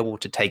never able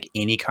to take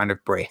any kind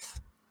of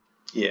breath.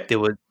 Yeah. There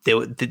was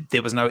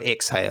no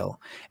exhale.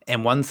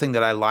 And one thing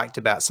that I liked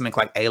about something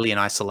like Alien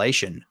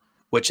Isolation,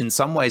 which in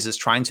some ways is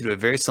trying to do a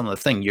very similar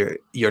thing.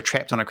 You're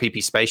trapped on a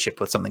creepy spaceship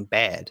with something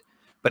bad,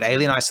 but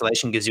Alien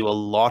Isolation gives you a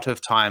lot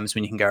of times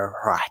when you can go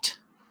right,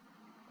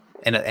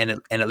 and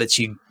it lets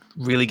you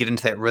really get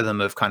into that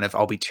rhythm of kind of,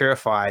 I'll be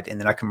terrified and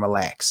then I can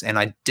relax. And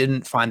I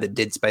didn't find that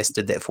Dead Space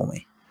did that for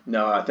me.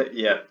 No, I think,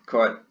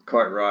 quite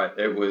right.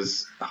 It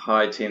was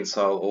high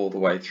tensile all the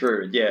way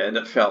through. Yeah, and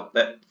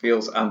that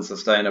feels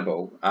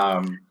unsustainable.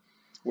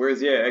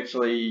 Whereas,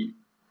 actually,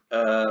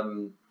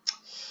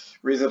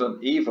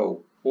 Resident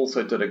Evil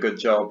also did a good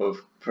job of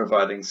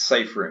providing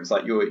safe rooms,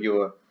 like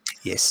your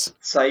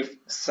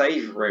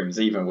safe rooms,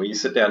 even where you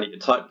sit down at your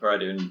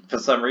typewriter, and for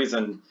some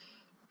reason,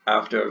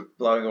 after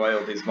blowing away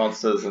all these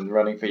monsters and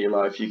running for your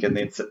life, you can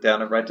then sit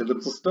down and write a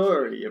little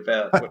story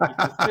about what you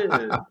just did.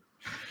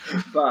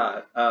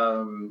 But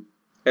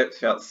it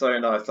felt so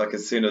nice, like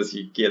as soon as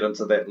you get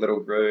into that little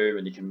room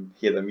and you can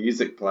hear the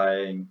music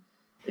playing,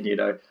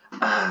 and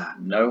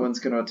no one's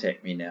going to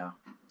attack me now.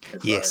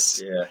 It's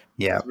yes.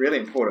 It's really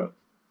important.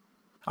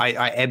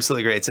 I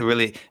absolutely agree. It's a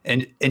really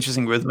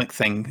interesting rhythmic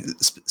thing.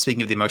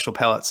 Speaking of the emotional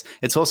palettes,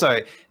 it's also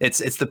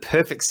it's the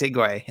perfect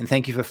segue. And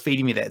thank you for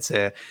feeding me that,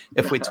 sir.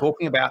 If we're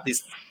talking about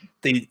these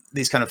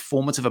kind of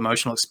formative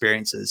emotional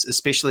experiences,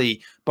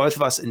 especially both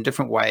of us in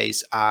different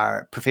ways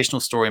are professional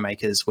story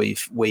makers.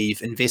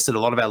 We've invested a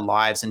lot of our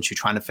lives into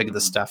trying to figure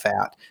this stuff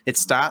out. It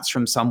starts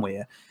from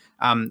somewhere.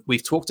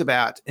 We've talked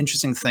about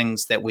interesting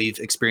things that we've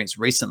experienced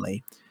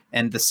recently,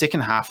 and the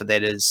second half of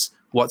that is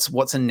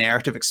what's a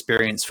narrative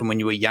experience from when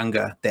you were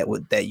younger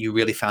that you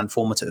really found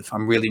formative.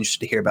 I'm really interested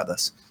to hear about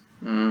this.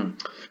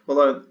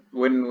 Well,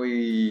 when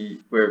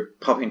we were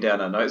popping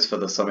down our notes for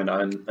this, I mean,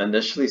 I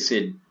initially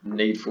said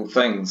Needful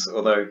Things,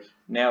 although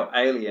now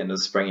Alien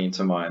is springing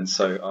to mind.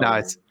 So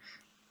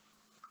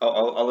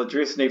I'll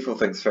address Needful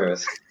Things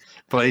first.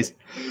 Please.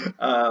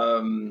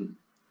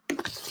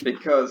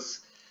 Because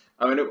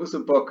I mean, it was a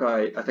book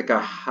I think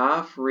I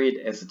half read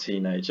as a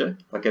teenager.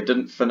 Like I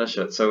didn't finish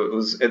it, so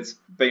it's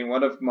been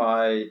one of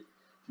my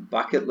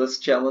bucket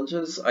list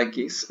challenges, I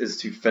guess, is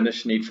to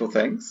finish Needful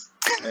Things,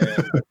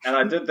 and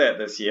I did that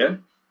this year.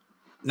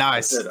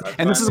 Nice.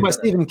 And this is by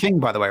Stephen King,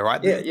 by the way,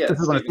 right? Yeah. This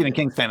is one of Stephen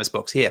King's famous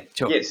books. Yeah,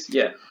 sure. Yes,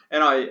 yeah.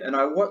 And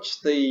I watched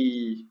I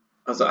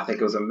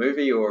think it was a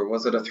movie, or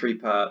was it a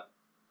 3-part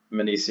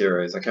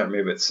miniseries? I can't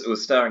remember. It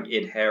was starring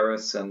Ed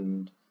Harris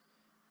and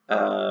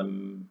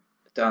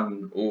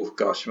done,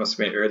 must have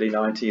been early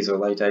 90s or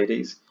late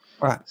 80s.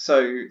 Right.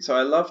 So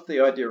I loved the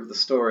idea of the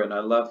story, and I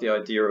love the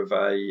idea of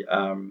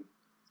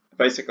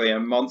basically a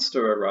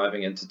monster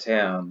arriving into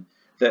town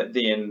that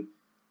then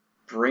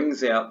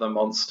brings out the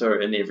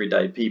monster in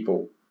everyday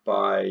people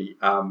by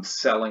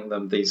selling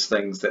them these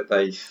things that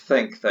they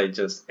think they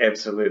just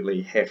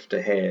absolutely have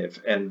to have,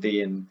 and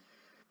then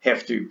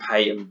have to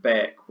pay him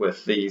back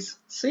with these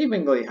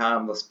seemingly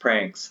harmless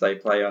pranks they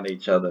play on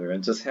each other,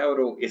 and just how it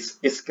all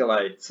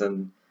escalates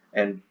and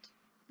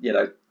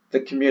the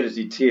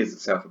community tears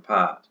itself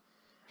apart.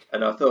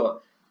 And I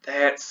thought,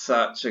 that's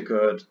such a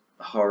good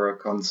horror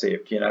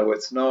concept.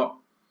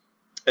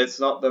 It's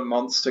not the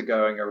monster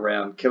going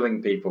around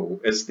killing people.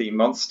 It's the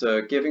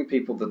monster giving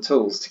people the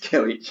tools to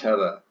kill each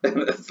other.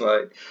 And it's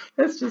like,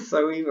 that's just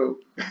so evil.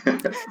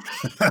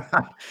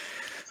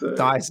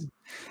 Nice.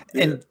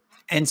 Yeah.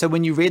 And so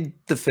when you read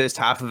the first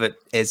half of it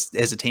as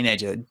a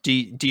teenager, do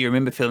you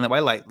remember feeling that way?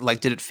 Like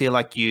did it feel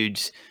like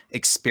you'd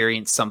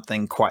experienced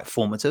something quite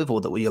formative,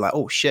 or that you're like,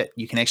 oh shit,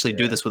 you can actually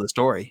do this with a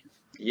story?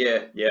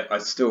 Yeah. I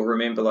still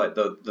remember like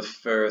the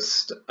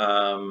first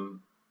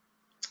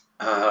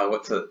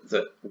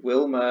the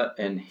Wilma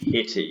and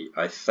Hetty,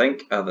 I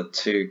think, are the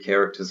two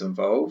characters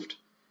involved,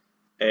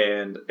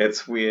 and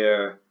it's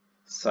where,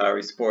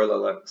 sorry, spoiler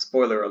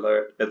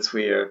alert, it's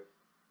where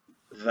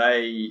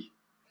they,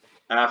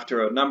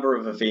 after a number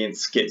of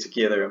events, get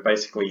together and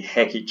basically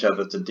hack each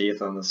other to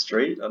death on the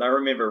street. And I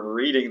remember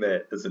reading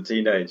that as a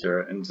teenager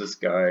and just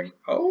going,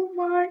 oh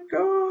my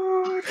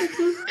god,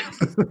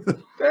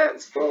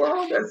 that's full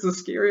on. That's the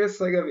scariest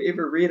thing I've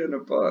ever read in a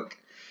book.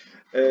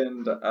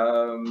 And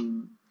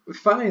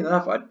funny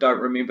enough, I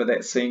don't remember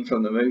that scene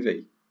from the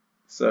movie.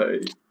 So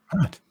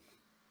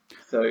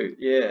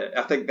yeah,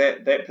 I think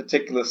that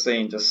particular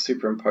scene just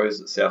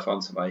superimposed itself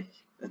onto my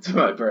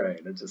brain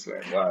and just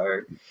went,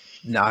 whoa.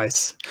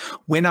 Nice.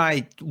 When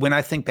I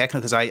think back,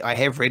 because I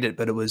have read it,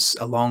 but it was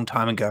a long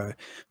time ago,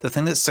 the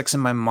thing that sticks in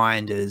my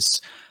mind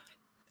is,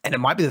 and it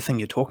might be the thing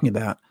you're talking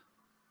about,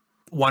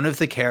 one of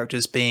the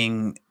characters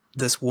being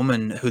this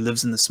woman who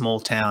lives in the small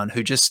town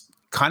who just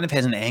kind of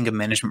has an anger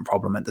management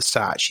problem at the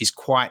start. She's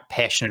quite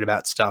passionate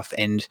about stuff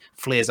and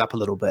flares up a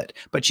little bit,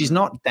 but she's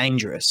not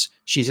dangerous.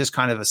 She's just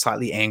kind of a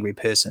slightly angry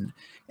person.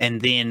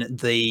 And then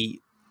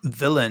the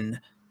villain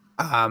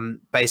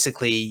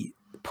basically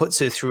puts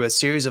her through a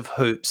series of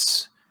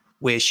hoops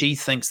where she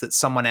thinks that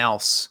someone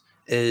else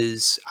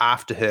is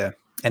after her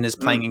and is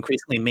playing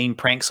increasingly mean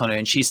pranks on her,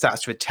 and she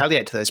starts to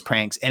retaliate to those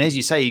pranks. And as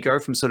you say, you go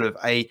from sort of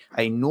a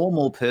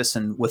normal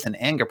person with an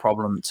anger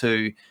problem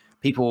to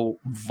people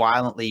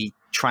violently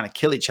trying to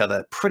kill each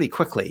other pretty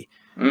quickly.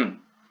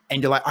 And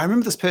you're like, I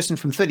remember this person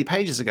from 30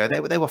 pages ago.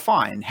 They were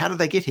fine. How did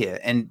they get here?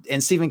 And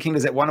Stephen King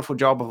does that wonderful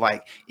job of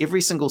like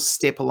every single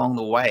step along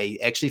the way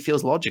actually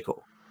feels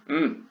logical.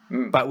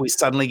 But we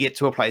suddenly get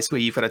to a place where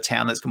you've got a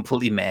town that's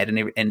completely mad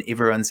and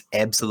everyone's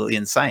absolutely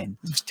insane.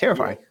 It's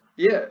terrifying.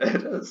 Yeah,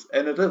 it is.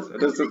 And it is.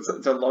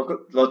 It's a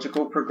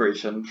logical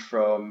progression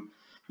from,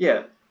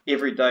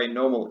 everyday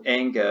normal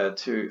anger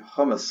to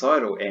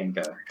homicidal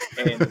anger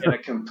and a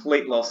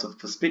complete loss of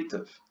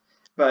perspective.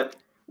 But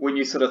when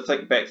you sort of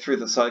think back through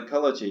the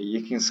psychology,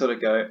 you can sort of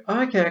go,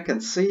 okay, I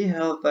can see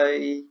how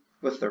they,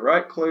 with the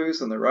right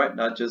clues and the right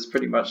nudges,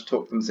 pretty much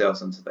talk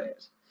themselves into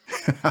that.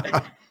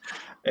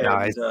 And,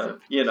 nice. And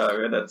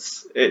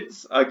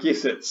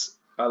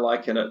I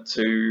liken it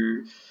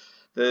to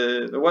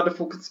the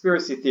wonderful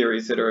conspiracy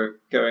theories that are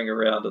going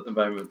around at the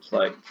moment,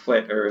 like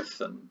flat Earth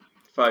and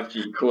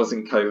 5G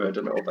causing COVID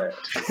and all that.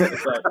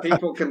 Like,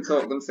 people can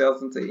talk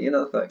themselves into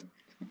anything.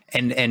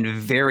 and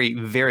very,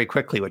 very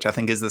quickly, which I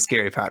think is the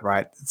scary part,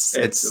 right?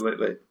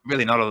 Absolutely. It's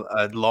really not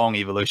a long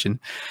evolution.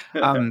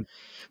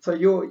 So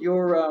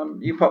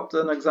you popped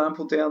an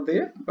example down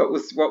there. What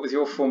was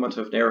your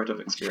formative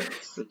narrative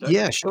experience?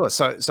 Yeah, sure.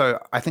 So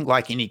I think,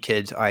 like any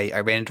kid, I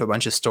ran into a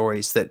bunch of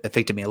stories that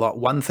affected me a lot.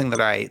 One thing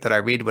that I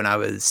read when I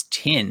was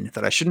 10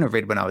 that I shouldn't have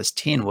read when I was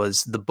 10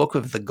 was the book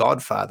of The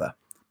Godfather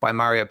by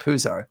Mario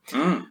Puzo,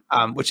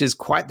 which is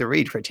quite the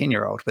read for a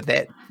 10-year-old, but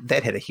that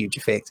had a huge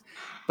effect.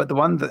 But the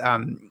one that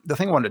the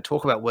thing I wanted to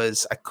talk about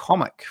was a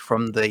comic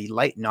from the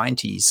late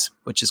 90s,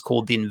 which is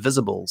called The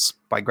Invisibles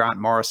by Grant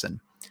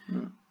Morrison.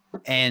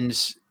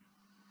 And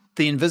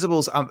The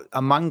Invisibles,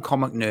 among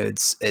comic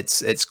nerds,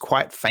 it's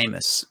quite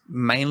famous,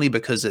 mainly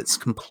because it's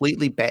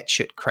completely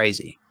batshit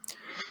crazy.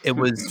 It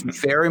was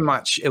very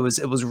much it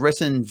was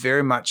written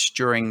very much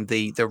during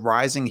the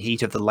rising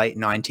heat of the late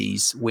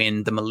 90s,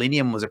 when the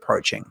millennium was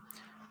approaching,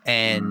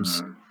 and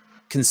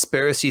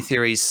conspiracy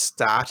theories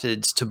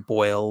started to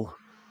boil,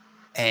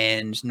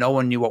 and no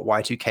one knew what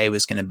Y2K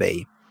was going to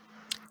be.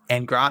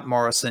 And Grant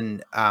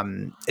Morrison,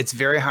 it's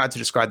very hard to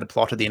describe the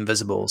plot of The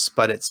Invisibles,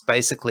 but it's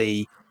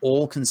basically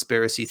all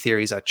conspiracy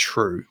theories are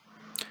true.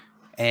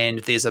 And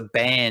there's a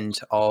band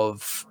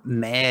of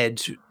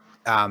mad,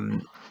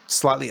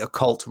 slightly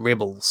occult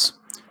rebels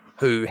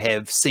who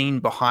have seen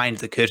behind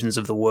the curtains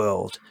of the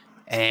world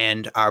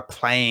and are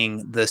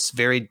playing this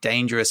very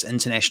dangerous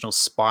international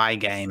spy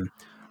game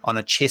on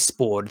a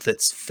chessboard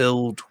that's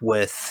filled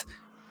with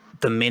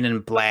the Men in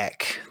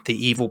Black, the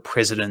evil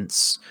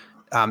presidents,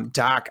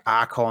 dark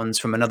archons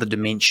from another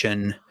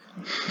dimension,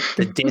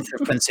 the death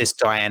of Princess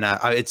Diana.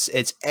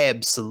 It's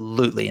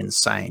absolutely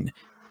insane.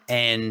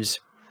 And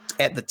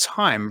at the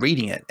time,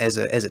 reading it as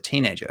a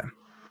teenager,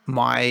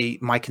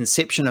 my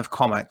conception of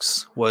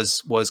comics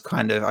was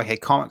kind of, okay,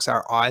 comics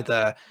are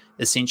either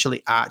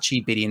essentially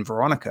Archie, Betty, and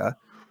Veronica,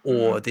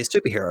 or they're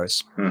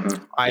superheroes.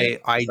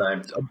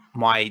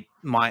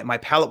 My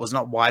palette was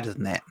not wider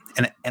than that,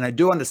 and I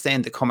do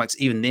understand that comics,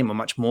 even then, were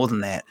much more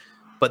than that.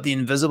 But The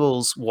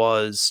Invisibles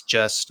was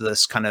just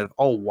this kind of,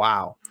 oh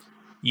wow,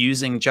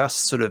 using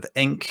just sort of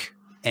ink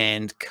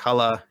and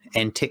color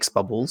and text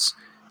bubbles,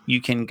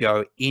 you can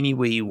go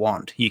anywhere you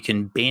want. You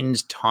can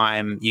bend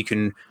time, you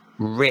can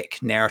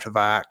wreck narrative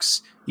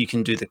arcs, you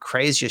can do the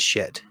craziest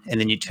shit,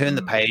 and then you turn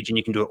the page and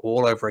you can do it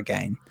all over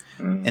again.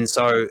 And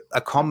so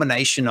a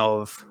combination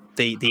of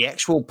the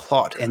actual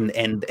plot and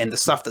the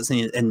stuff that's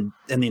in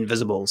The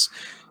Invisibles,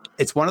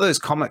 it's one of those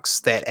comics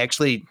that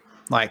actually,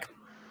 like,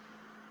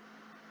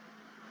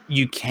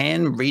 you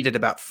can read it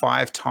about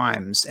 5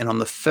 times, and on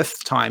the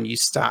 5th time you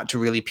start to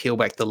really peel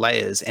back the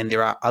layers, and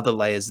there are other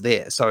layers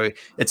there. So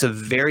it's a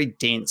very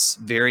dense,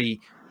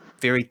 very,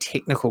 very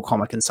technical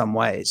comic in some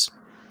ways.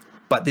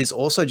 But there's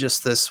also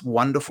just this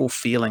wonderful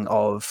feeling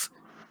of,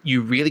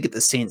 you really get the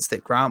sense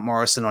that Grant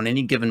Morrison, on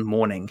any given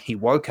morning, he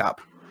woke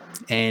up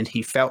and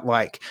he felt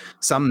like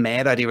some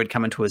mad idea had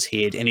come into his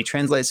head, and he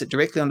translates it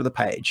directly onto the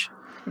page.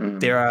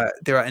 There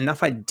are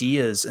enough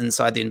ideas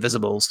inside The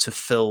Invisibles to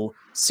fill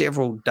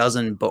several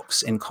dozen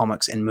books and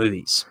comics and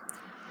movies.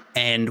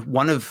 And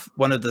one of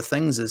the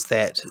things is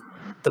that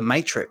The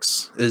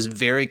Matrix is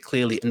very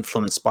clearly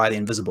influenced by The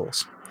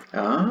Invisibles.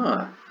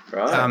 Ah,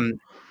 right.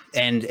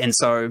 And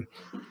so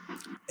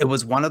it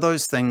was one of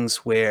those things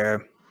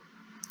where,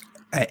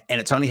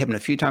 and it's only happened a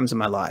few times in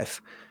my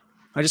life,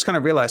 I just kind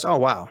of realized, oh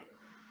wow,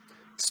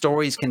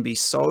 stories can be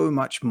so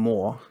much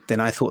more than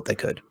I thought they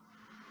could.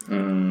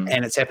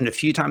 And it's happened a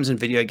few times in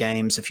video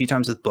games, a few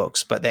times with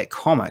books, but that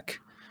comic,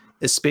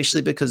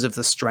 especially because of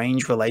the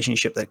strange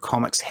relationship that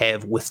comics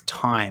have with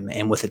time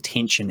and with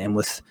attention and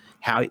with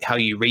how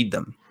you read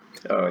them.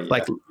 Oh,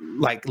 yeah.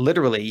 Like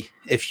literally,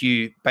 if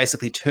you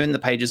basically turn the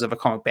pages of a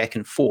comic back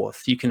and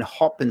forth, you can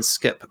hop and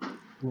skip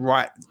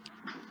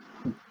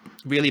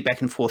really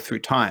back and forth through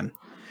time.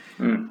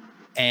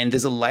 And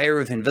there's a layer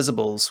of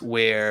Invisibles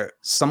where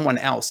someone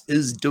else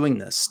is doing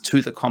this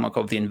to the comic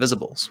of The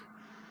Invisibles.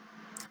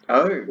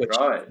 Oh,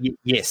 right.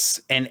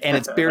 Yes, and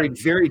it's buried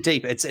very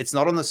deep. It's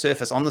not on the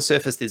surface. On the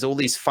surface, there's all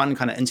these fun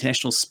kind of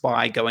international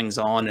spy goings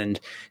on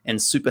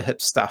and super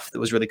hip stuff that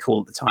was really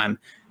cool at the time.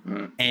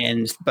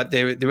 But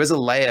there is a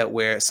layer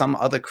where some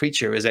other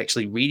creature is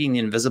actually reading The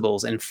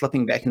Invisibles and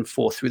flipping back and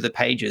forth through the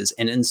pages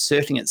and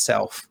inserting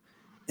itself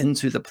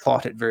into the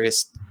plot at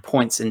various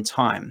points in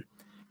time.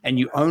 And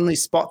you only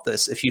spot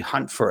this if you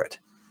hunt for it.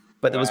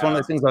 But there was one of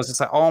those things I was just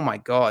like, oh my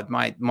God,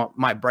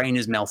 my brain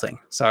is melting.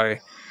 So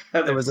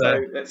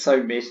that's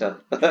so meta.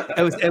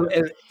 it was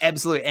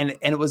absolutely, and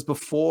it was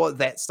before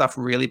that stuff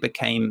really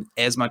became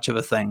as much of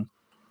a thing.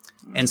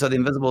 And so The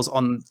Invisibles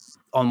on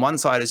one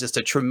side is just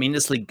a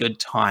tremendously good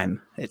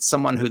time. It's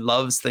someone who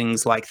loves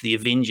things like the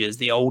Avengers,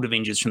 the old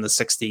Avengers from the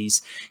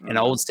 60s and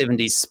old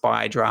 70s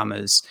spy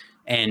dramas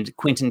and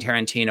Quentin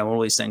Tarantino,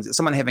 all these things. It's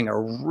someone having a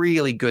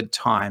really good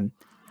time,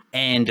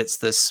 and it's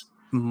this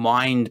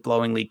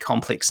mind-blowingly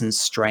complex and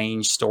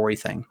strange story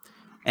thing.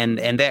 And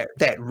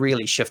that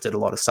really shifted a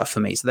lot of stuff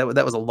for me. So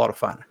that was a lot of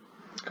fun.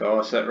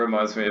 Gosh, that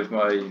reminds me of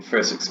my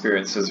first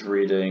experiences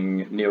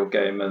reading Neil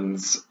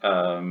Gaiman's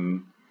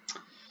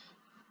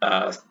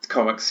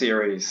comic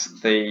series.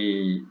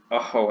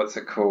 What's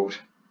it called?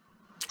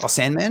 Oh,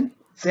 Sandman?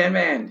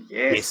 Sandman,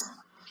 yes.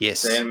 Yes.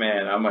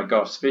 Sandman, oh my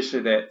gosh,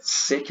 especially that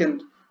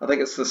second, I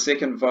think it's the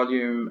second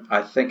volume,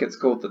 I think it's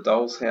called The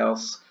Doll's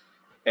House,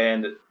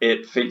 and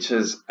it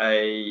features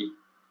a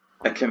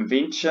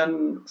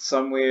convention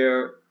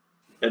somewhere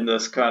in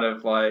this kind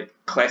of like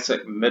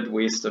classic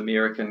Midwest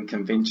American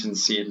convention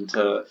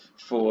center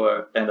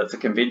and it's a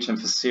convention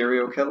for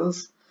serial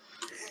killers.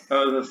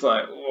 I was just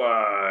like,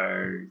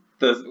 whoa.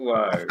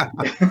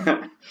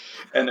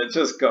 And it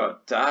just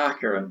got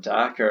darker and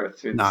darker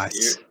through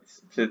Nice.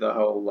 through the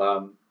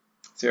whole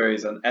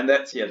series, and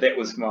that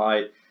was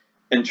my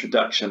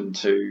introduction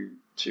to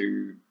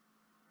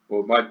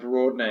my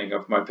broadening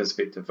of my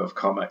perspective of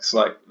comics,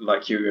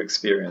 like you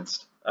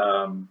experienced.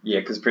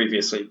 Because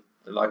previously,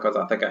 likewise,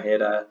 I think I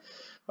had a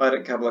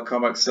couple of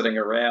comics sitting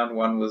around.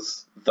 One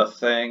was The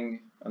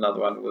Thing, another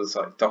one was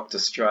like Doctor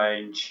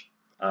Strange,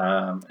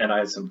 and I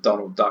had some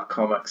Donald Duck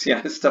comics,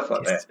 stuff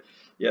like that.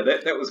 Yeah,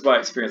 that was my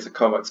experience of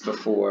comics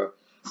before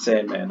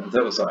Sandman, and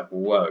that was like,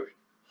 whoa.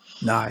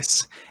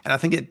 Nice. And I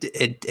think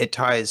it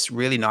ties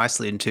really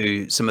nicely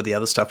into some of the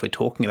other stuff we're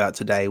talking about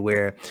today,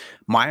 where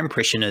my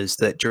impression is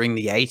that during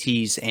the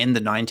 80s and the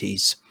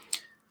 90s,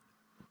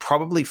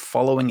 probably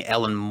following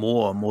Alan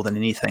Moore more than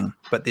anything,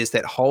 but there's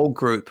that whole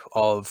group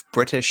of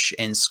British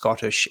and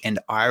Scottish and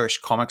Irish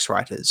comics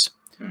writers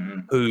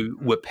who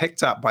were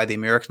picked up by the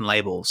American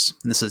labels.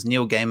 And this is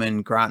Neil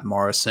Gaiman, Grant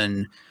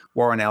Morrison,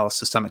 Warren Ellis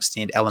to some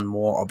extent, Alan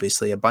Moore,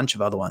 obviously, a bunch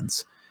of other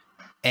ones.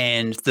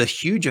 And the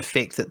huge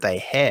effect that they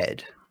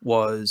had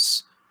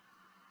was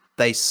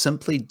they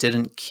simply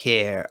didn't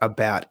care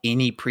about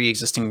any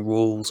pre-existing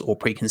rules or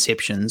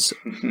preconceptions,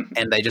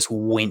 and they just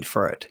went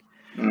for it.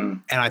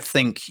 And I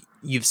think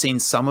you've seen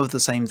some of the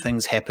same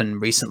things happen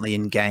recently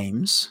in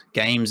games.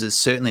 Games is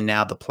certainly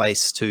now the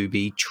place to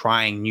be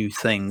trying new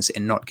things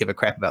and not give a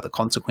crap about the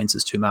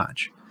consequences too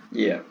much.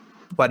 Yeah.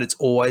 But it's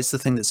always the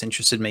thing that's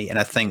interested me, and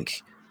I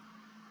think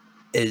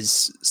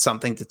is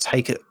something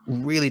to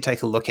really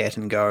take a look at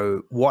and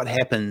go, what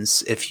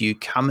happens if you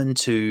come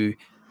into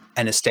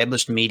an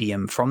established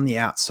medium from the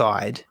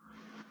outside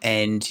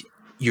and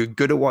you're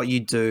good at what you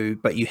do,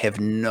 but you have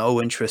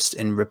no interest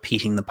in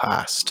repeating the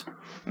past?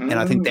 And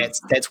I think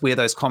that's where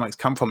those comics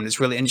come from. And it's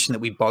really interesting that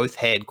we both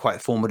had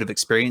quite formative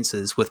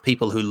experiences with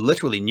people who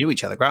literally knew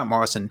each other. Grant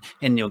Morrison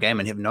and Neil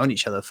Gaiman have known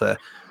each other for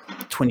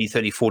 20,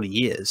 30, 40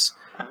 years.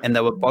 And they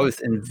were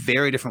both in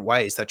very different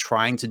ways. They're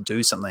trying to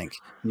do something.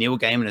 Neil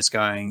Gaiman is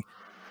going,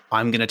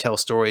 I'm going to tell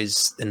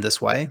stories in this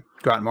way.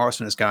 Grant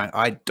Morrison is going,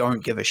 I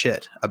don't give a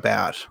shit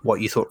about what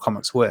you thought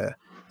comics were.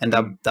 And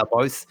they're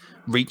both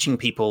reaching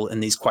people in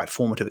these quite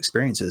formative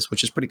experiences,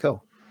 which is pretty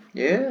cool.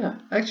 Yeah,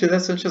 actually,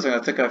 that's interesting. I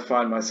think I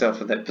find myself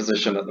in that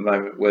position at the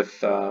moment with,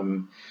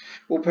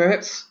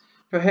 perhaps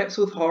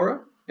with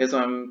horror, as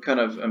I'm kind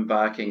of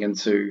embarking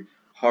into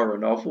horror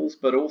novels,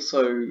 but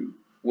also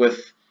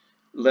with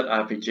lit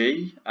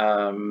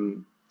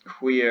RPG,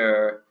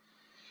 where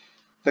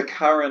the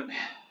current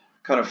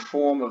kind of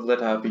form of lit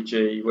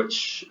RPG,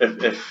 which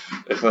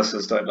if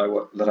listeners don't know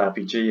what lit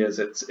RPG is,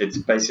 it's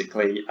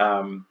basically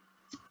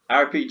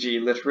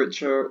RPG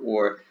literature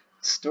or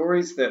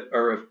stories that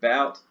are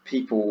about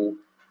people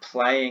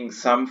playing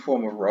some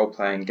form of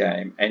role-playing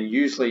game, and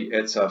usually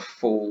it's a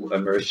full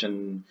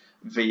immersion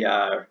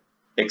VR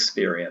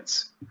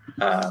experience.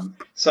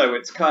 So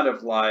it's kind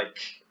of like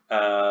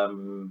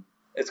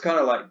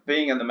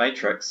being in the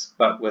Matrix,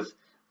 but with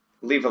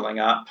leveling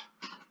up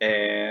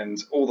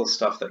and all the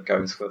stuff that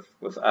goes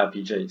with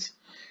RPGs.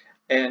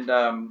 And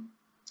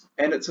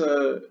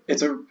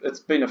it's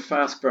been a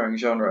fast-growing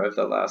genre over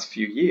the last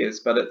few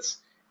years, but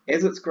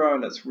as it's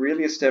grown, it's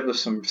really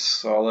established some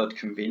solid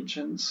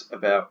conventions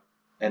about,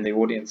 and the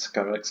audience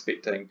kind of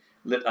expecting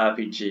lit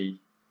RPG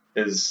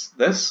is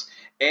this.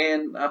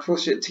 And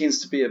unfortunately, it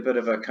tends to be a bit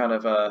of a kind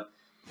of a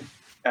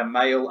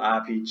male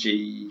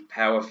RPG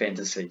power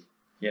fantasy,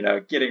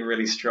 getting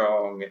really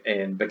strong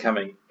and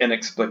becoming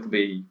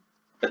inexplicably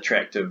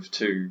attractive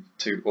to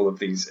all of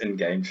these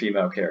in-game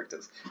female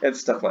characters and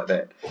stuff like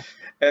that.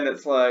 And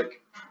it's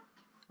like,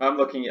 I'm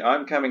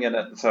coming in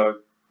at, so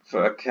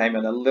I came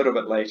in a little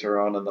bit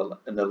later on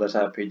in the lit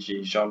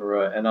RPG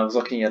genre, and I was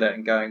looking at it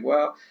and going,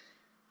 well,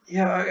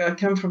 yeah, I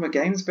come from a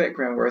games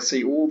background where I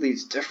see all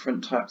these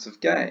different types of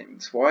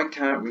games. Why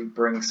can't we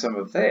bring some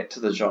of that to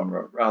the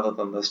genre rather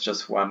than this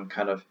just one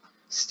kind of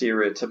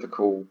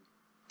stereotypical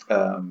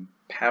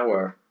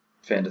power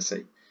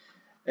fantasy?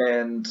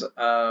 And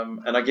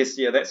I guess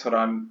that's what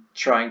I'm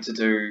trying to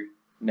do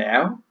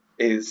now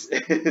is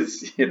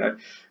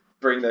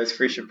bring those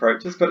fresh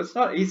approaches, but it's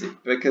not easy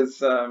because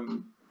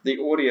the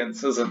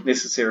audience isn't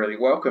necessarily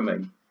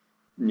welcoming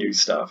new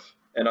stuff.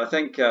 And I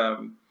think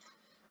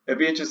it'd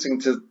be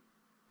interesting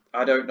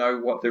I don't know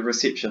what the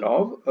reception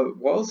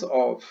was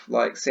of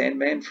like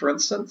Sandman, for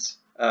instance,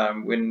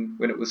 when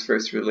it was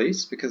first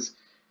released, because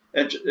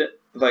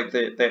like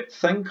that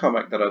Thing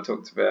comic that I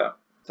talked about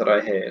that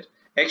I had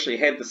actually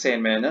had the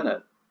Sandman in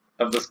it.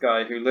 of this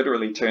guy who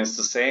literally turns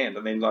to sand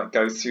and then like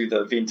goes through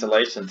the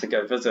ventilation to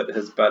go visit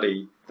his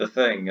buddy, the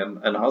Thing,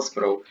 in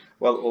hospital,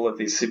 while all of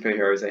these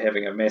superheroes are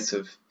having a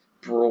massive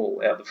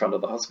brawl out the front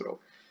of the hospital.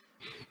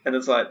 And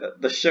it's like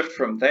the shift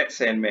from that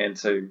Sandman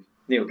to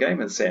Neil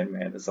Gaiman's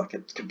Sandman is like a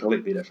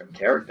completely different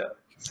character.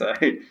 So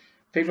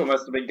people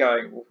must have been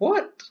going,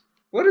 what?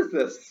 What is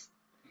this?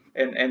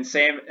 And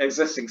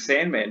existing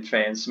Sandman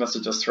fans must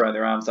have just thrown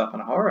their arms up in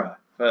horror.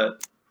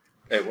 But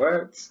it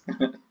works.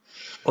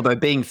 Although,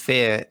 being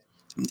fair,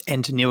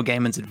 and to Neil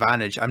Gaiman's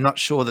advantage, I'm not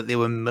sure that there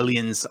were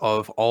millions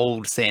of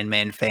old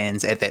Sandman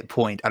fans at that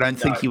point. I don't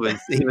think he was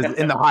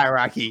in the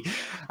hierarchy.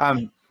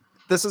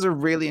 This is a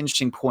really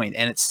interesting point,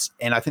 and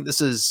I think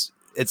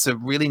it's a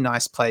really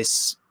nice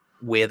place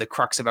where the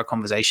crux of our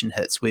conversation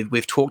hits.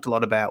 We've talked a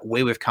lot about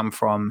where we've come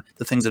from,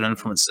 the things that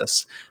influenced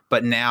us,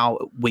 but now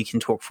we can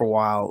talk for a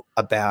while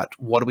about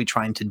what are we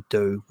trying to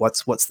do?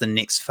 What's the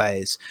next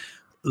phase?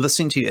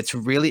 Listening to you, it's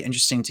really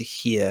interesting to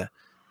hear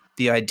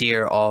the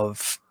idea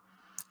of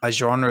a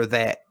genre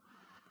that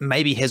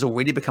maybe has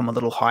already become a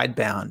little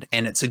hidebound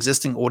and its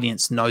existing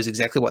audience knows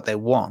exactly what they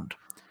want.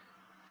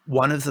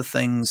 One of the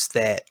things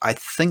that I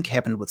think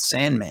happened with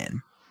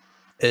Sandman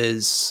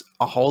is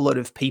a whole lot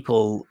of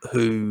people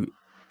who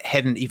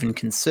hadn't even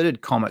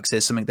considered comics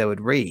as something they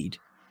would read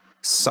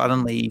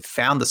suddenly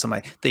found this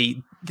somewhere.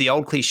 The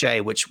old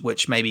cliche,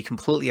 which may be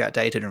completely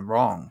outdated and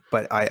wrong,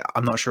 but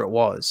I'm not sure it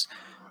was,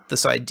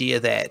 this idea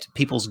that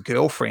people's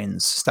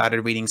girlfriends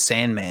started reading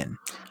Sandman.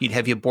 You'd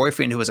have your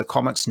boyfriend who was a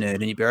comics nerd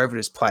and you'd be over at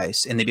his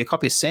place and there'd be a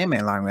copy of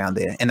Sandman lying around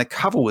there and the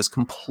cover was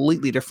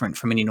completely different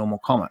from any normal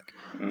comic.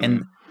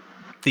 And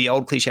the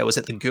old cliche was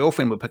that the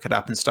girlfriend would pick it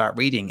up and start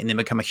reading and then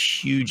become a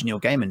huge Neil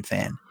Gaiman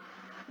fan.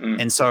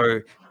 And so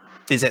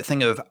there's that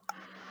thing of,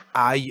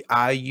 are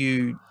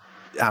you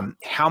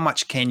how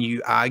much can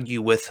you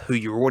argue with who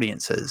your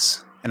audience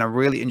is? And I'm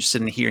really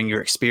interested in hearing your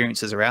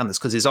experiences around this,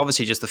 because there's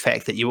obviously just the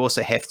fact that you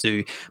also have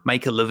to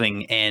make a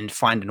living and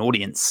find an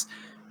audience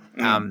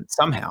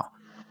somehow.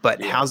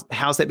 But how's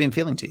that been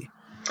feeling to you?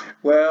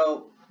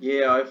 Well,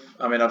 yeah,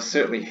 I've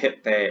certainly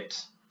hit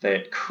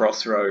that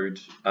crossroad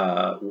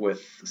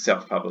with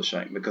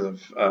self-publishing, because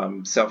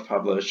I've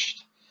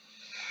self-published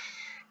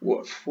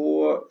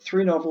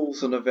three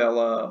novels, a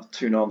novella,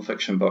 2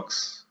 non-fiction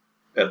books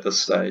at this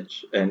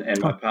stage,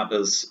 and my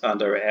partner's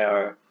under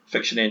our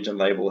Fiction Engine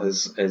label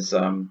has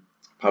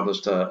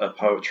published a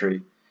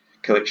poetry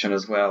collection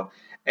as well.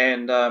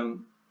 And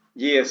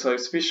so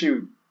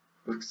especially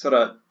sort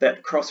of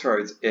that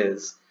crossroads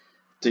is,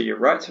 do you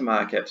write to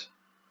market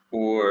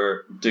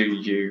or do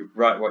you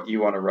write what you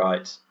want to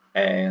write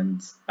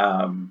and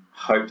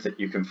hope that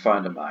you can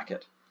find a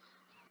market?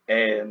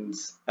 And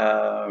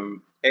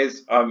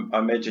as I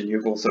imagine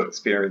you've also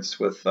experienced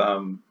with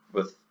the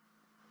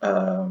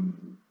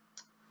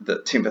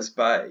Tempest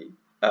Bay,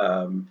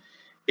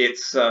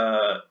 it's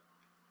a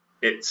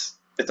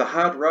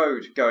hard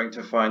road going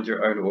to find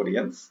your own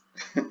audience.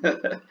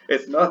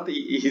 It's not the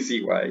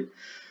easy way.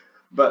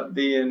 But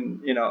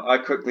then, I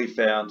quickly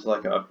found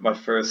my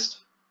first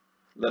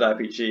lit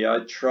RPG,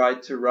 I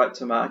tried to write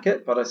to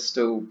market, but I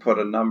still put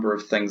a number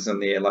of things in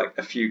there, like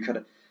a few kind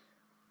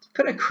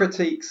of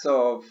critiques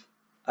of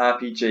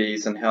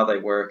RPGs and how they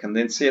work. And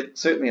then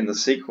certainly in the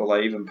sequel,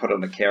 I even put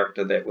in a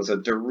character that was a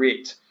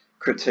direct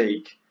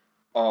critique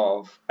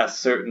of a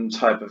certain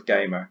type of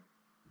gamer.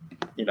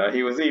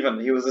 He was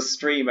a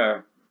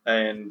streamer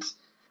and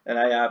an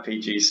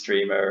ARPG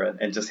streamer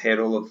and just had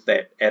all of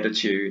that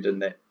attitude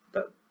and that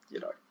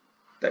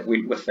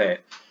went with that.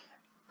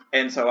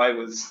 And so I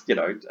was,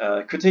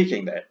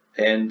 critiquing that,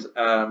 and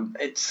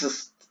it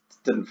just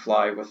didn't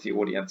fly with the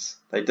audience.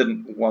 They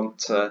didn't want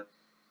to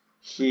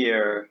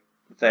hear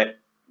that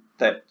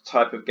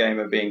type of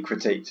gamer being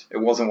critiqued. It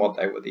wasn't what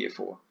they were there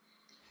for.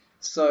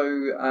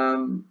 So,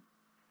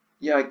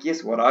 I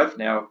guess what I've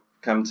now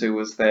come to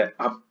is that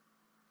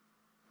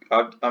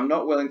I'm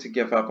not willing to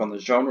give up on the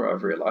genre,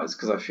 I've realized,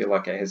 because I feel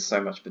like it has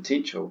so much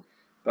potential.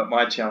 But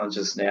my challenge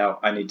is now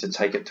I need to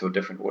take it to a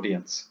different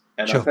audience.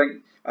 And sure.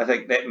 I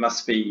think that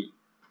must be,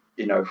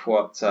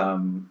 what,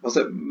 was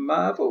it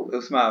Marvel? It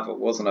was Marvel,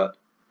 wasn't it?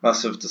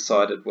 Must have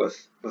decided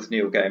with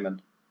Neil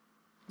Gaiman.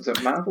 Was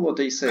it Marvel or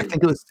DC? I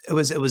think it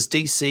was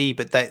DC,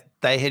 but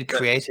they had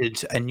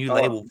created a new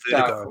label,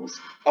 Vertigo.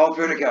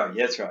 Vertigo,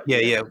 yeah, that's right.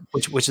 Yeah,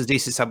 which is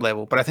DC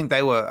sub-label. But I think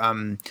they were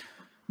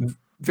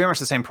very much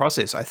the same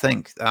process. I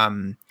think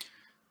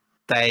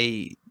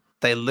they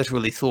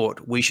literally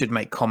thought we should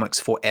make comics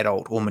for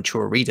adult or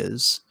mature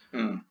readers,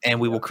 and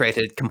we will create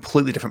a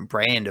completely different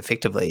brand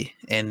effectively,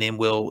 and then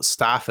we'll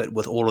staff it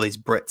with all of these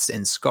Brits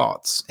and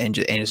Scots and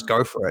just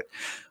go for it.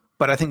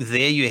 But I think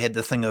there you had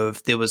the thing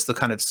of, there was the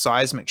kind of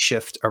seismic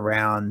shift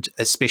around,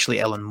 especially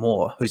Alan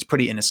Moore, who's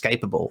pretty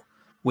inescapable,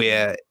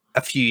 where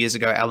a few years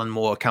ago, Alan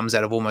Moore comes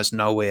out of almost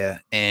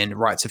nowhere and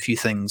writes a few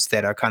things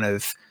that are kind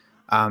of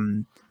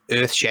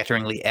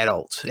earth-shatteringly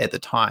adult at the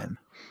time.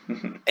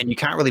 And you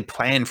can't really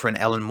plan for an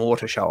Alan Moore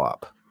to show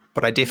up.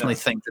 But I definitely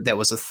think that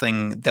was a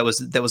thing, that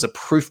was a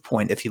proof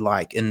point, if you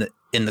like, in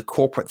the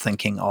corporate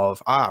thinking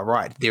of,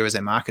 right, there is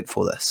a market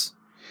for this.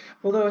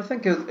 Although I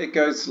think it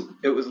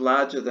was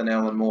larger than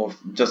Alan Moore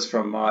just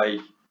from my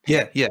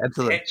Yeah, yeah,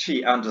 absolutely.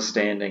 patchy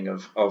understanding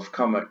of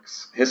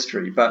comics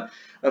history. But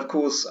of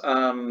course,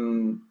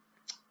 20,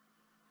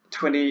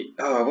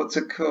 oh, what's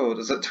it called?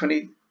 Is it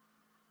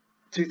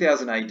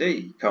 2000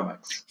 AD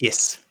comics?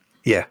 Yes.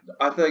 Yeah.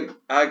 I think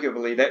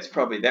arguably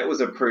that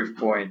was a proof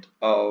point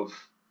of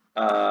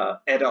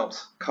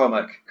adult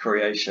comic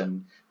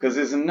creation because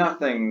there's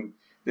nothing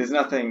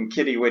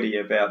kitty witty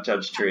about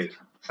Judge Dredd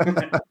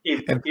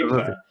Absolutely.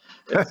 ever.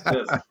 It's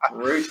just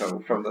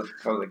brutal from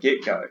the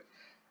get go,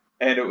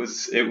 and it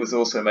was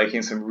also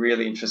making some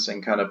really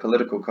interesting kind of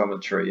political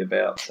commentary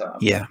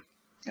Yeah.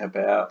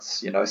 about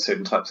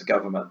certain types of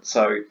government.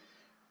 So,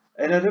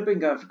 and it had been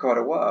going for quite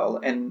a while,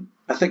 and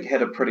I think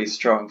had a pretty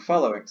strong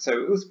following. So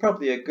it was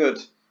probably a good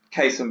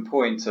case in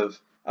point of,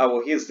 oh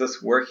well, here's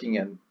this working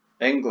in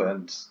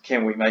England.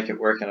 Can we make it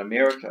work in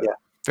America? Yeah.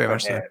 Very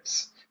much so.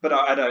 Perhaps, but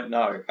I don't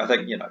know. I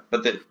think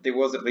but there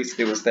was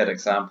that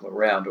example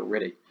around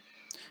already.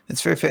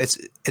 It's very fair.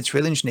 It's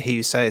really interesting to hear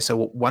you say.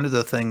 So one of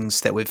the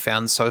things that we've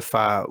found so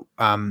far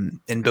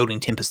in building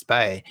Tempest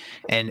Bay,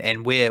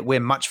 and we're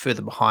much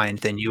further behind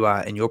than you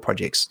are in your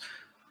projects.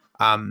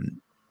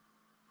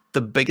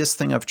 The biggest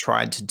thing I've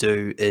tried to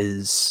do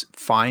is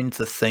find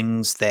the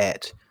things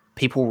that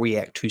people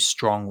react to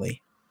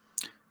strongly.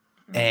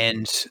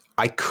 And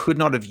I could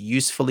not have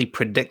usefully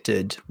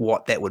predicted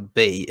what that would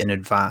be in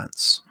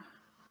advance.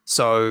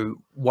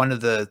 So one of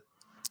the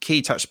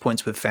key touch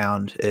points we've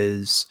found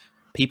is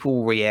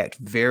people react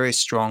very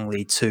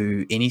strongly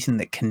to anything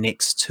that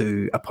connects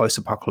to a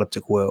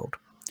post-apocalyptic world.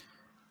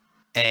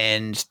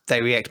 And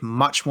they react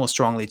much more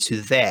strongly to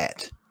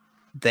that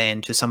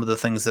than to some of the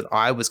things that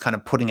I was kind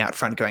of putting out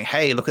front going,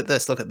 hey, look at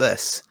this, look at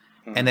this.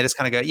 And they just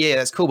kind of go, yeah,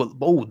 that's cool, but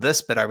oh,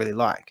 this bit I really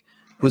like.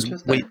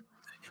 Because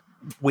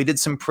we did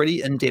some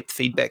pretty in-depth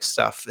feedback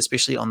stuff,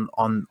 especially on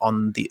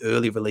the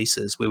early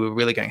releases, where we were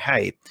really going,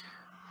 hey,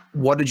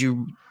 what did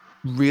you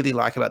really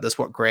like about this?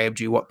 What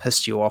grabbed you? What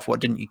pissed you off? What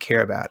didn't you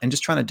care about? And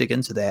just trying to dig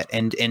into that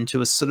and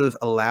to sort of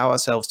allow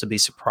ourselves to be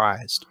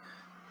surprised.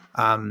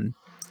 And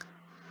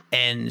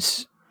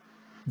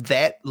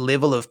that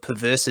level of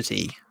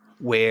perversity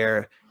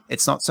where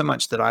it's not so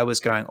much that I was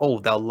going, oh,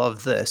 they'll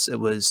love this. It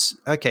was,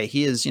 okay,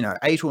 here's,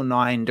 8 or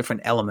 9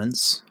 different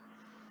elements.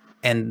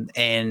 And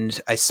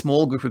a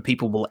small group of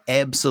people will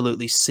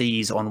absolutely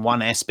seize on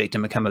one aspect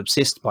and become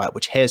obsessed by it,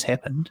 which has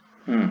happened.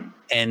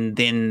 And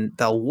then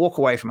they'll walk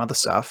away from other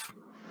stuff.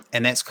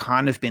 And that's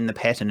kind of been the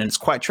pattern. And it's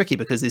quite tricky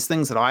because there's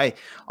things that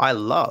I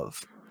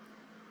love.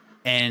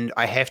 And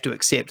I have to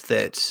accept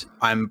that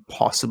I'm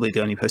possibly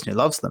the only person who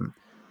loves them.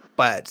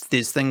 But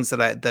there's things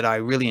that I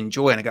really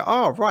enjoy, and I go,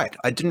 oh, right,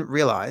 I didn't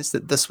realize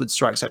that this would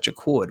strike such a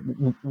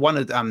chord. One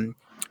of to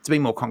be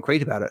more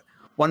concrete about it,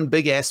 one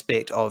big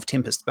aspect of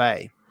Tempest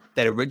Bay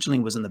that originally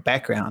was in the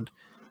background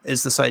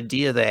is this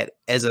idea that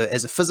as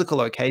a physical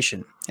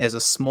location, as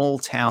a small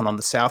town on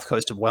the south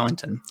coast of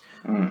Wellington,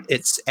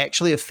 it's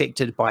actually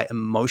affected by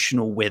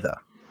emotional weather.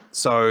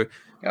 So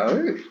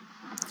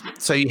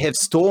you have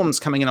storms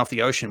coming in off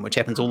the ocean, which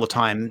happens all the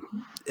time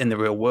in the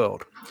real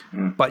world.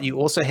 But you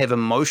also have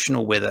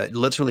emotional weather, it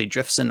literally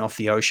drifts in off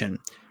the ocean.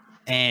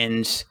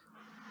 And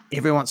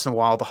every once in a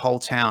while, the whole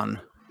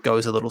town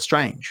goes a little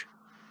strange,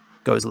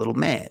 goes a little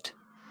mad.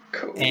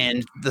 Cool.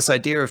 And this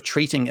idea of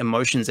treating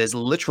emotions as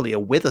literally a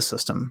weather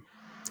system,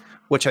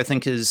 which I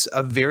think is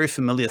a very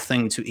familiar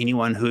thing to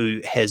anyone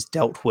who has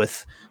dealt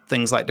with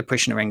things like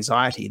depression or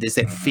anxiety. There's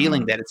that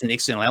feeling that it's an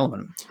external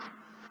element.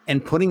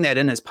 And putting that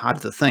in as part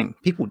of the thing,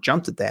 people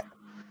jumped at that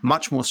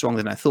much more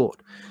strongly than I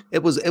thought.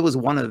 It was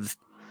one of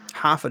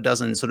half a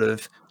dozen sort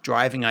of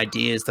driving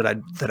ideas that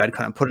I'd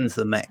kind of put into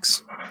the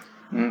mix.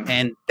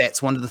 And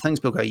that's one of the things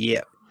people go,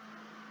 yeah,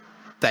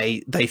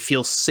 they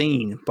feel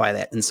seen by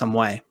that in some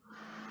way.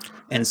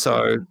 And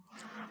so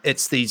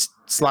it's these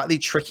slightly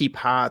tricky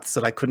paths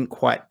that I couldn't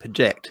quite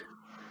predict.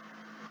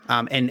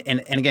 And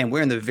again,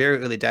 we're in the very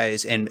early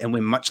days and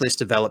we're much less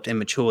developed and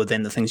mature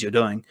than the things you're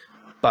doing.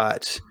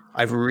 But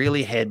I've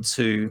really had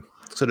to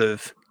sort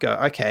of go,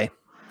 okay,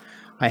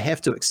 I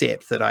have to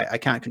accept that I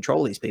can't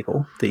control these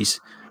people, these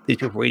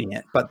people reading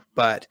it.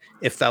 But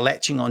if they're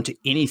latching onto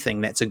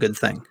anything, that's a good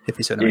thing, if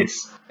you see what I mean.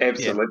 Yes,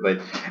 absolutely.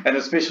 Yeah. And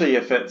especially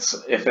if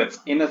it's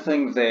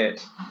anything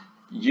that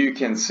you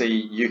can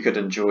see you could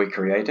enjoy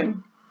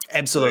creating.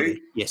 Absolutely,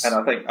 yes. And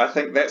I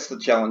think that's the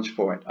challenge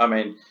point. I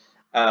mean,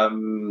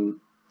 and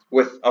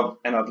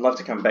I'd love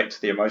to come back to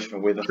the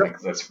emotional weather thing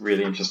because that's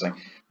really interesting.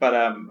 But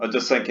I'm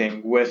just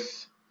thinking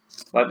with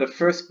like the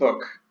first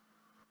book,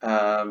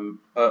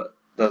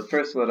 the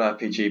first little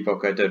RPG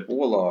book I did,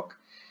 Warlock,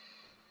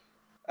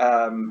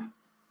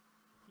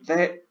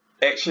 that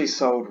actually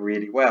sold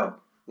really well.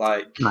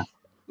 We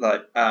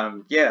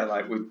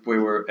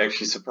were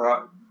actually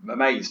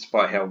amazed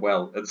by how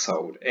well it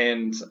sold,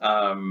 and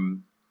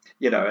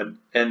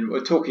and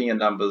we're talking in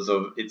numbers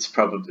of it's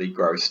probably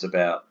grossed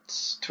about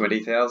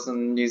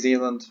 20,000 New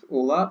Zealand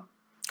all up.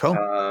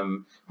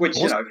 Cool. Which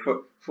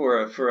awesome.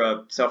 For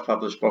a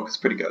self-published book is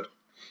pretty good.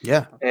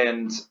 Yeah.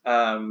 And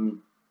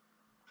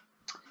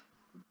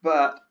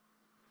but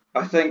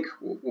I think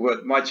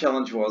what my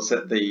challenge was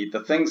that the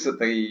things that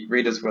the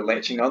readers were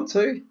latching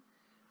onto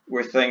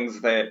were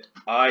things that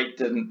I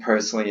didn't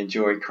personally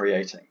enjoy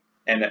creating.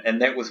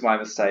 And that was my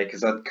mistake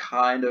because I'd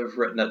kind of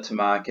written it to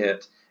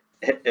market.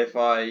 If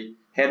I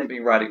hadn't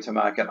been writing to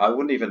market, I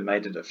wouldn't even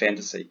made it a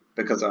fantasy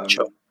because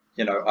Sure.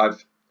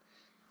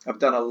 I've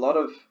done a lot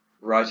of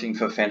writing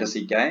for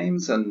fantasy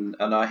games and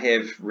I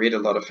have read a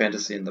lot of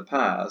fantasy in the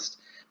past,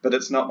 but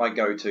it's not my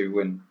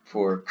go-to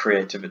for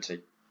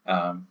creativity.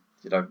 Um,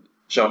 you know,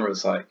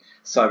 Genres like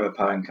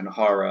cyberpunk and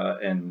horror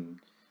and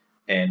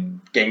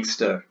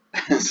gangster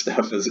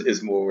stuff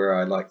is more where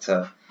I like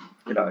to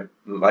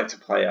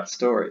play out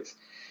stories.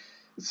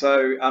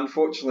 So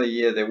unfortunately,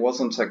 yeah, there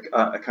wasn't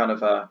a kind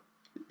of a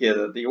yeah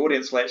the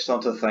audience latched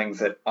onto things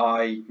that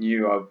I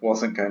knew I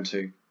wasn't going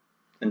to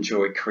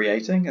enjoy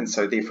creating, and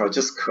so therefore I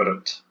just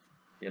couldn't.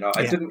 Yeah.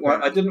 I didn't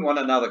want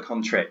another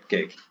contract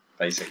gig,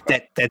 basically.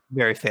 That's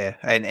very fair,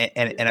 and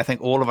I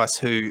think all of us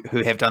who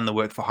have done the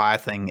work for hire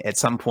thing at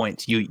some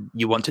point, you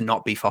want to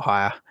not be for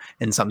hire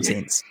in some Yeah,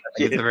 sense. I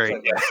yeah, think it's a very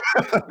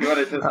totally. You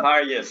want to just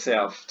hire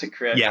yourself to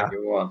create yeah, what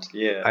you want.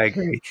 Yeah, I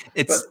agree.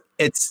 but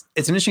It's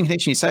an interesting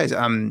connection you say.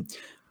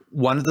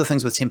 One of the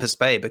things with Tempest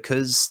Bay,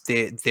 because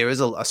there is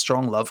a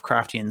strong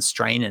Lovecraftian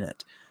strain in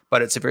it,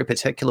 but it's a very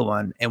particular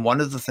one. And one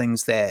of the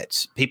things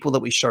that people that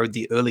we showed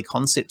the early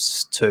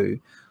concepts to,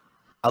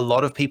 a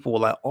lot of people were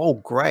like, "Oh,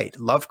 great,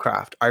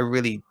 Lovecraft! I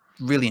really,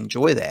 really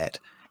enjoy that."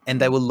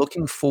 And they were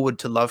looking forward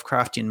to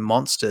Lovecraftian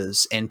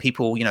monsters and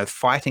people,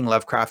 fighting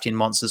Lovecraftian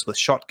monsters with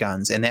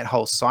shotguns and that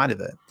whole side of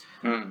it.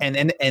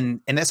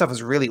 mm, And that stuff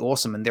is really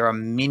awesome. And there are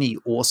many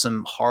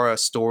awesome horror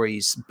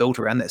stories built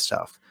around that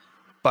stuff.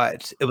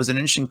 But it was an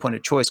interesting point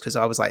of choice because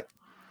I was like,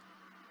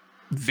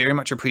 very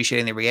much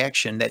appreciating the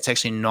reaction. That's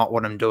actually not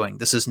what I'm doing.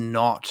 This is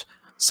not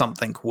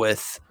something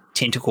with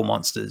tentacle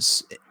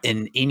monsters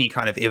in any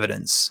kind of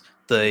evidence.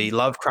 The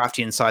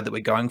Lovecraftian side that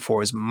we're going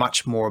for is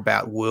much more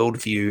about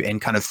worldview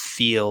and kind of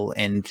feel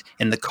and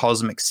the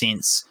cosmic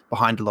sense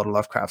behind a lot of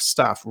Lovecraft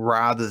stuff,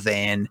 rather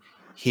than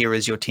here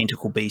is your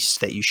tentacle beast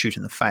that you shoot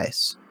in the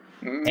face.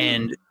 mm,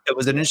 And it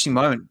was an interesting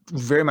moment,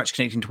 very much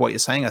connecting to what you're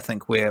saying, I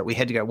think, where we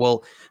had to go,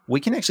 well, we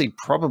can actually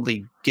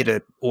probably get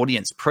an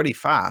audience pretty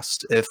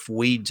fast if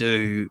we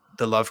do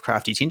the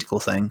Lovecrafty tentacle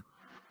thing,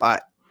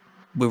 but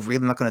we're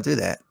really not going to do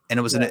that. And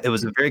yeah, it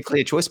was a very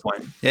clear choice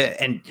point. Yeah.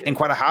 And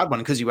quite a hard one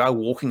because you are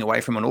walking away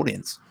from an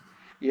audience.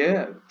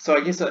 yeah. So I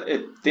guess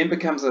it then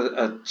becomes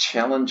a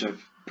challenge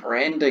of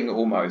branding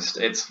almost.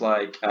 It's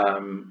like,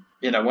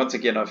 once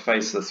again, I've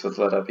faced this with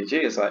Lit RPG.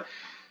 It's like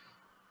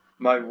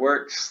my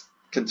work's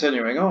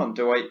continuing on.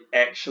 Do I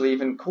actually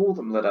even call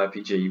them Lit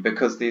RPG?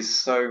 Because there's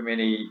so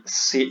many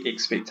set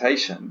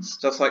expectations,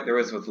 just like there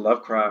is with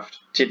Lovecraft,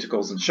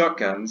 tentacles, and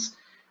shotguns.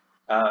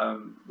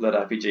 Lit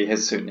RPG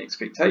has certain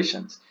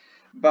expectations,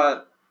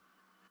 but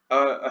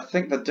I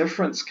think the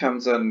difference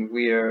comes in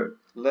where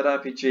Lit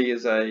RPG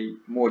is a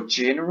more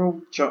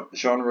general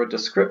genre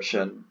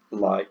description,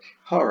 like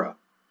horror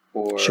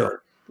Sure.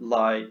 or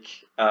like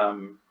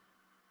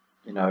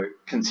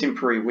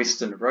contemporary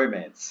Western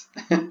romance,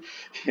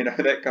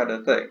 that kind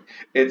of thing.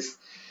 It's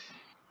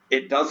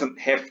it doesn't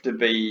have to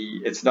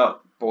be. It's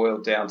not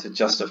boiled down to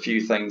just a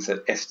few things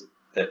that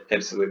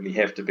absolutely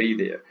have to be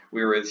there.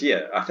 Whereas,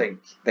 yeah, I think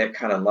that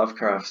kind of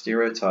Lovecraft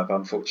stereotype,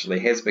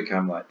 unfortunately, has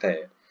become like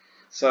that.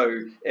 So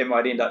it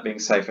might end up being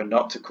safer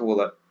not to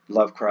call it Yeah.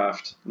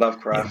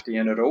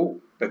 Lovecraftian at all,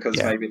 because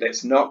Yeah. maybe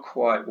that's not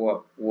quite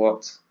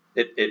what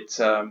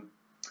it's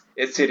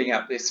setting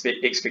up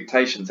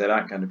expectations that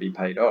aren't going to be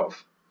paid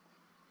off.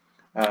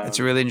 It's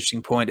a Um, really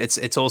interesting point.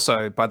 It's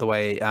also, by the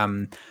way,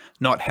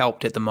 not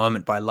helped at the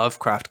moment by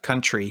Lovecraft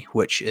Country,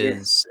 which yeah,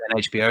 is an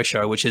HBO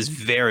show, which is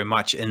very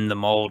much in the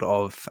mold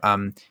of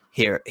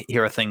here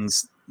are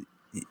things,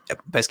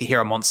 basically here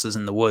are monsters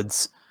in the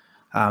woods,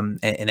 and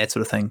that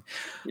sort of thing.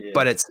 yeah,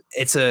 But it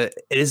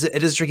is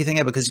a tricky thing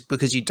here because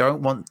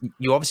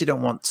you obviously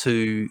don't want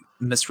to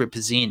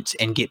misrepresent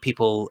and get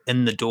people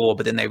in the door,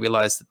 but then they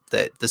realize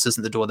that this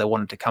isn't the door they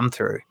wanted to come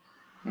through.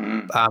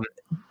 mm. Um,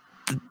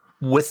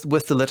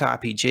 with the Lit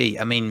RPG,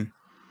 I mean,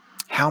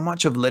 how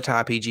much of Lit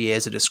RPG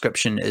as a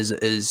description is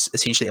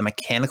essentially a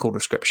mechanical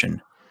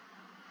description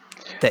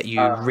that you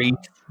read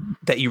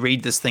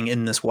Uh, this thing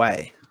in this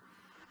way?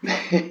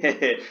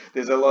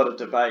 There's a lot of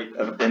debate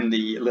in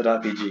the lit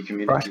RPG Right.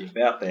 community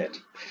about that.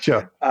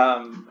 Sure.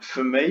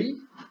 For me,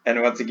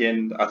 and once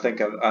again, I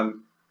think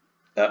I'm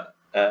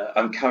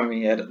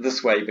coming at it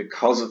this way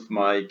because of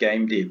my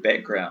game dev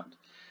background.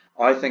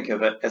 I think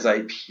of it as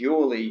a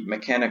purely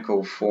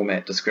mechanical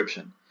format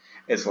description.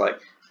 It's like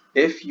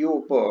if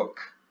your book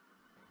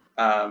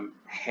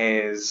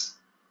has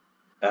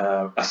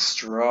a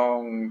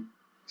strong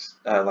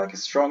a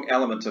strong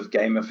element of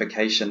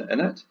gamification in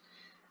it,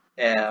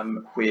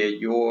 where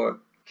your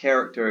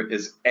character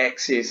is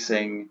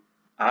accessing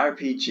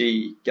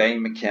RPG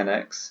game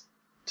mechanics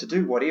to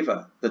do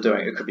whatever they're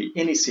doing. It could be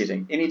any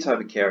setting, any type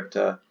of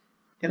character,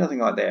 anything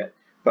like that.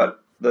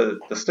 But the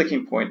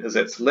sticking point is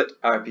it's lit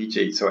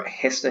RPG, so it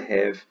has to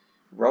have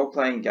role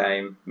playing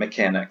game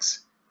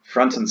mechanics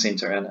front and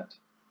center in it.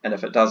 and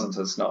if it doesn't,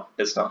 it's not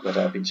lit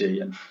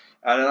RPG. And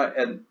I don't know,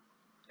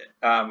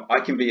 and I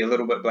can be a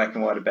little bit black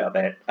and white about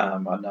that. I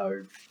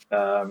know,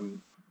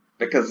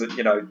 because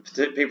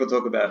people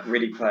talk about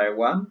Ready Player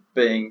One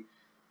being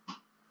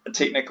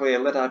technically a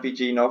lit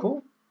RPG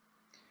novel,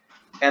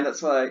 and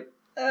it's like,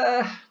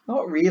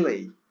 not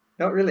really,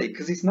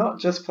 because he's not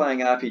just playing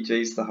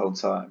RPGs the whole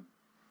time.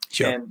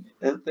 Sure. And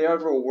the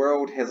overall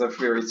world has a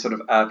very sort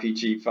of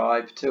RPG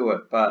vibe to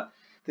it, but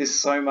there's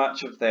so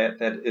much of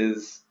that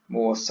is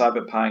more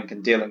cyberpunk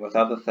and dealing with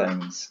other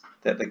things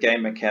that the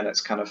game mechanics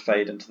kind of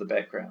fade into the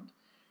background.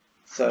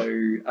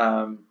 So,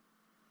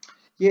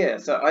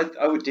 so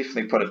I would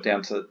definitely put it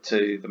down to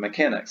the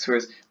mechanics.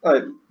 Whereas,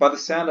 by the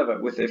sound of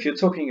it, if you're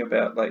talking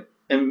about like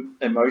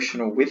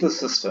emotional weather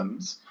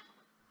systems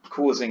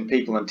causing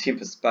people in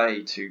Tempest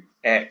Bay to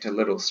act a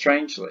little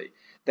strangely,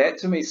 that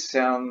to me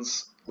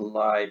sounds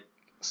like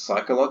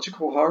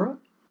psychological horror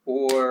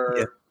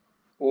or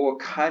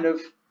kind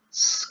of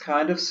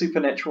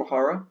supernatural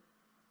horror,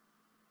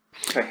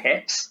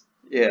 perhaps.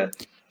 Yeah,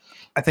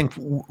 I think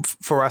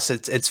for us,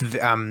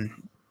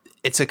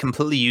 it's a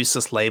completely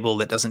useless label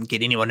that doesn't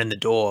get anyone in the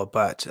door.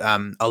 But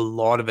a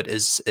lot of it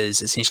is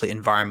essentially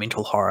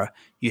environmental horror.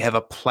 You have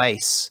a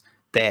place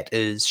that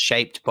is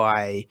shaped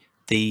by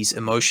these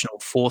emotional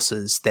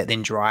forces that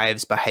then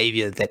drives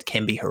behavior that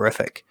can be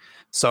horrific.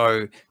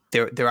 So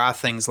there are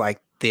things like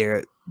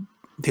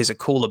there's a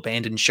cool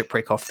abandoned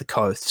shipwreck off the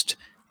coast,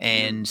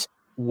 and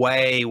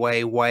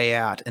way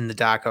out in the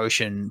dark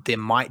ocean there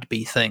might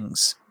be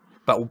things,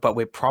 but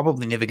we're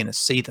probably never going to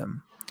see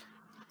them.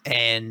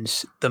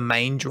 And the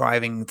main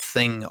driving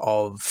thing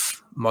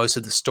of most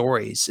of the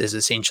stories is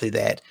essentially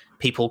that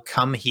people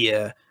come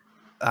here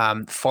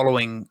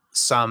following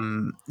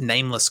some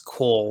nameless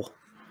call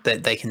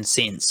that they can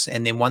sense,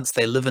 and then once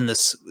they live in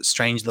this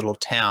strange little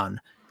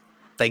town,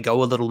 they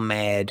go a little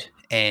mad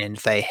and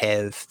they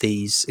have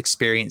these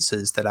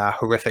experiences that are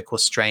horrific or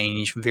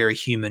strange, very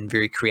human,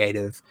 very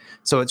creative.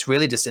 So it's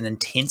really just an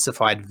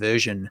intensified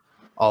version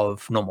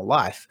of normal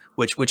life,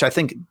 which I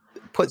think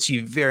puts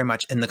you very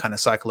much in the kind of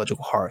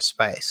psychological horror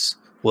space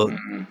with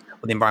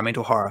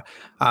environmental horror.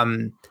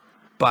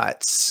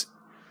 But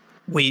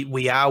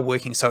we are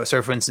working. So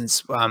for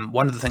instance,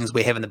 one of the things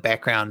we have in the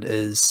background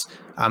is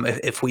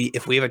if we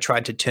ever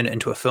tried to turn it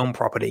into a film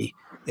property,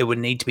 it would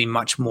need to be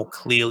much more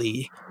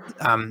clearly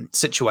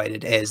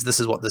situated as this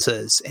is what this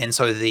is. And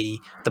so the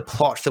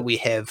plot that we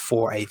have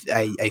for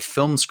a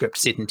film script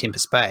set in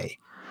Tempest Bay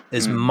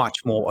is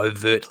much more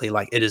overtly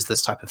like it is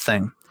this type of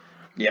thing.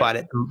 Yeah.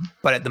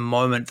 But at the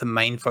moment, the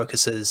main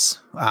focus is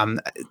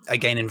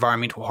again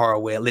environmental horror,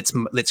 where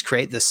let's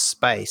create this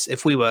space.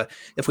 If we were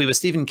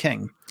Stephen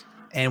King,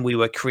 and we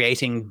were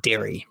creating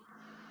Derry,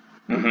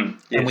 yes.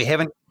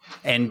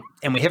 and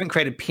we haven't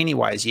created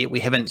Pennywise yet.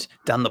 We haven't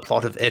done the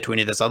plot of it or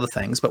any of those other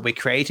things, but we're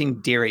creating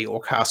Derry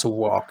or Castle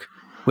Rock.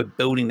 We're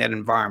building that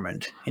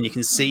environment, and you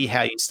can see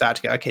how you start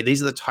to go, okay,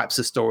 these are the types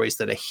of stories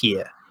that are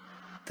here.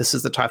 This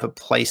is the type of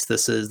place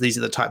this is. This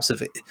is the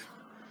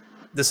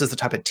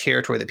type of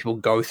territory that people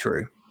go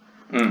through.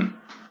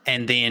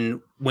 And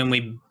then when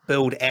we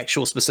build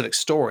actual specific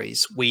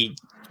stories, we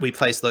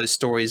place those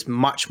stories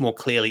much more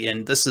clearly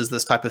in this is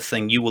this type of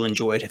thing. You will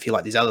enjoy it if you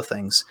like these other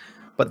things.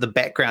 But the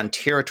background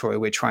territory,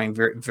 we're trying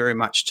very, very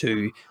much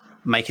to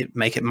make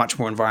it much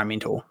more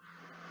environmental.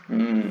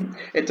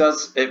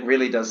 It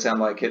really does sound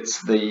like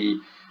it's the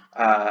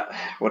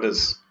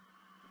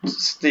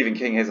Stephen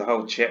King has a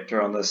whole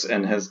chapter on this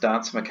in his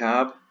Danse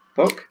Macabre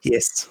book.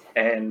 Yes.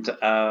 And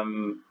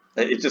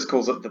it just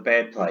calls it the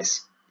bad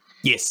place.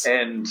 Yes.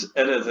 And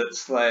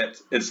it's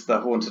the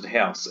haunted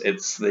house.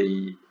 It's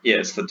the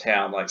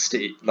town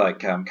like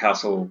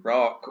Castle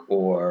Rock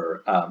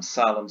or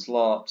Salem's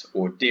Lot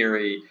or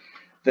Derry,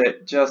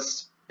 that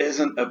just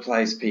isn't a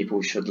place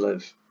people should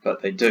live,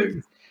 but they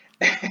do.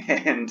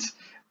 And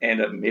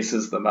it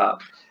messes them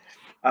up.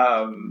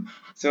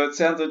 So it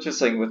sounds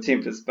interesting with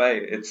Tempest Bay.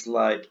 It's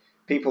like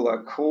people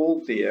are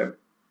called there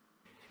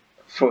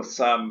for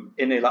some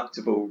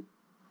ineluctable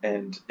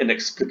and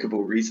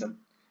inexplicable reason,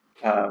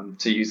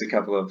 to use a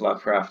couple of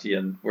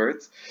Lovecraftian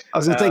words. I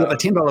was going to think of the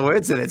 $10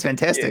 words in it. It's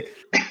fantastic.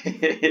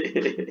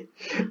 Yeah.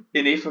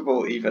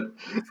 Ineffable even.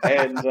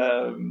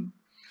 And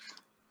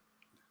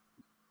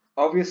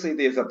obviously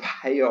there's a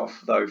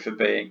payoff, though, for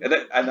being...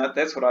 And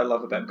that's what I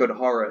love about good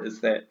horror,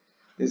 is that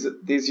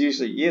there's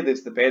usually...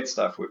 there's the bad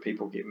stuff where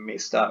people get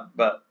messed up,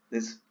 but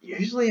there's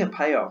usually a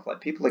payoff. Like,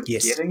 people are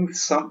getting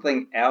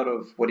something out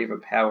of whatever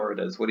power it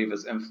is,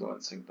 whatever's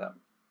influencing them,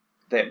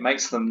 that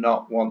makes them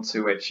not want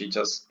to actually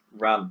just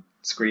run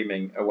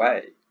screaming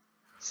away.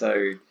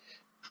 So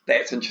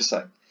that's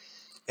interesting.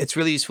 It's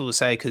really useful to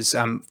say because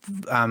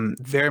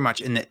very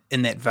much in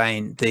that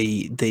vein,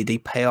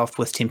 the payoff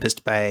with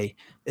Tempest Bay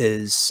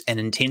is an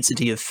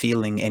intensity of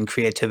feeling and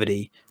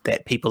creativity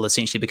that people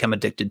essentially become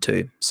addicted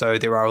to. So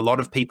there are a lot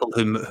of people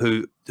who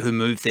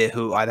move there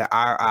who either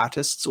are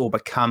artists or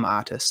become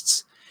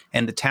artists.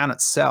 And the town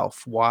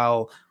itself,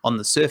 while on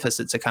the surface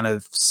it's a kind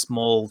of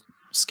small,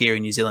 scary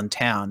New Zealand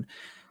town,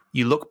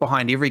 you look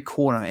behind every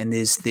corner and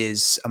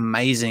there's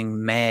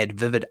amazing, mad,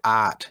 vivid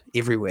art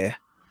everywhere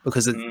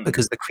because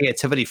the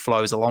creativity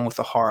flows along with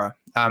the horror.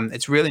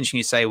 It's really interesting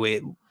you say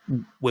we're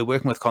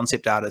working with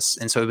concept artists,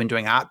 and so we've been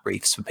doing art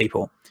briefs for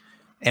people.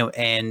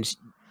 And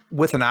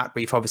with an art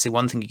brief, obviously,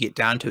 one thing you get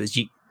down to is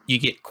you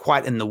get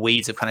quite in the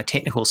weeds of kind of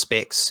technical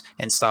specs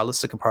and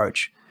stylistic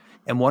approach.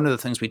 And one of the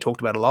things we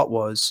talked about a lot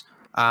was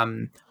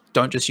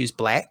don't just use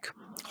black.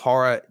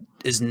 Horror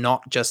is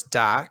not just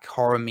dark.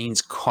 Horror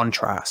means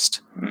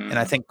contrast. And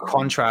I think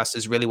contrast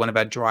is really one of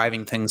our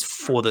driving things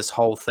for this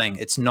whole thing.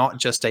 It's not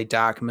just a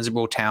dark,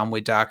 miserable town where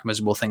dark,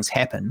 miserable things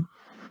happen.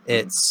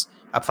 It's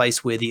a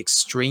place where the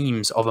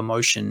extremes of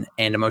emotion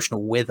and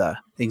emotional weather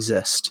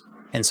exist.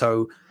 And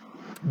so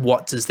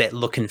what does that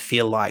look and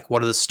feel like?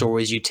 What are the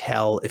stories you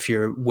tell if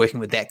you're working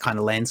with that kind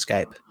of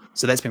landscape?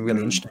 So that's been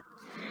really interesting.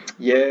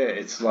 Yeah,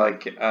 it's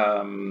like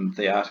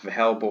the art of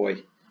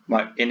Hellboy,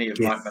 any of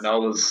Mike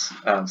Mignola's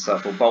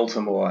stuff, or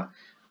Baltimore.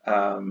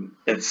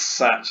 It's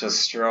such a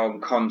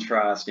strong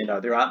contrast.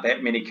 There aren't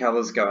that many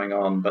colors going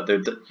on, but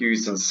they're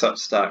used in such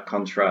stark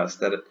contrast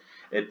that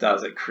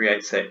it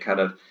creates that kind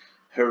of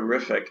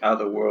horrific,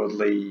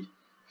 otherworldly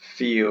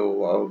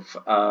feel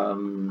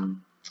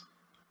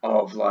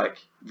of like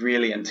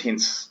really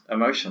intense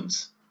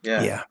emotions.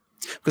 Yeah.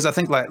 Because I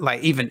think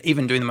like even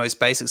doing the most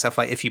basic stuff,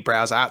 like if you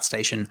browse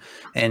ArtStation,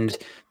 and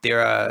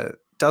there are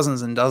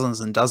dozens and dozens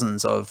and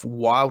dozens of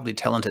wildly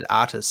talented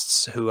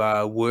artists who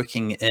are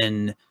working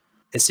in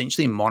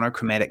essentially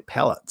monochromatic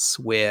palettes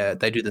where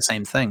they do the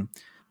same thing.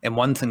 And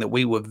one thing that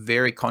we were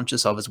very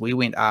conscious of is we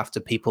went after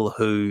people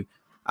who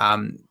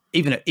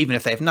even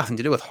if they have nothing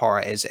to do with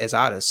horror as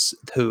artists,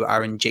 who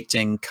are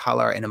injecting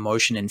color and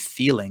emotion and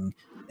feeling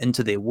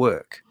into their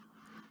work,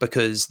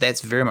 because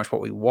that's very much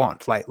what we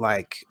want.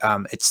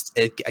 It's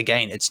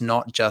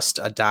not just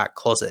a dark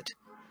closet.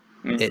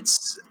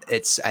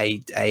 It's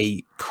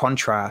a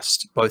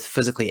contrast, both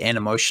physically and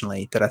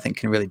emotionally, that I think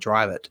can really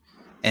drive it.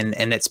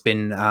 And it's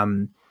been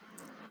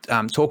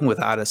talking with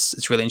artists.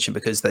 It's really interesting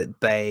because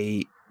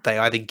they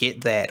either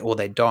get that or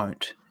they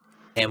don't.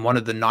 And one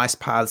of the nice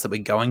paths that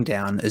we're going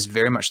down is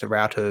very much the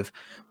route of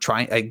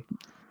trying to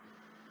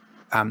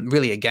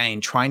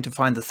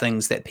find the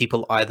things that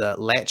people either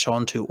latch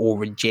onto or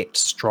reject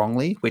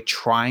strongly. We're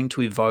trying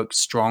to evoke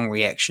strong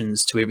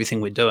reactions to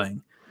everything we're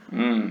doing,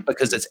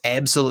 because it's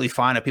absolutely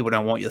fine if people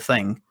don't want your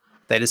thing.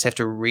 They just have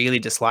to really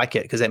dislike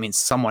it, because that means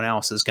someone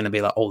else is going to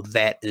be like, oh,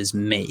 that is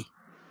me.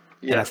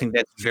 Yeah. And I think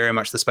that's very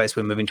much the space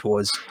we're moving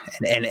towards.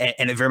 And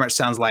it very much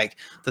sounds like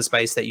the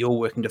space that you're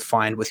working to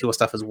find with your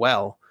stuff as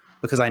well,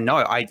 because I know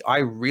I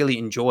really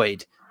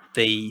enjoyed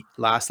the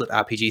last lit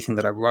RPG thing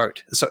that I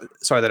wrote,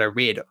 that I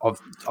read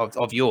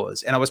of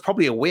yours, and I was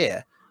probably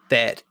aware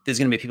that there's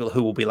going to be people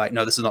who will be like,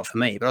 no, this is not for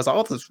me. But I was like,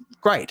 oh, this is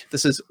great.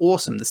 This is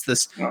awesome.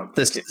 This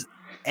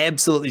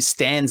absolutely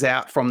stands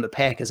out from the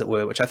pack, as it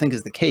were, which I think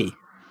is the key.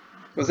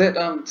 Was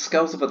that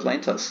Skulls of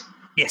Atlantis?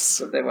 Yes.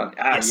 That one.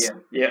 Yes.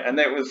 Yeah. And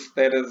that was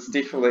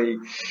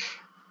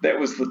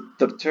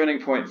the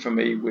turning point for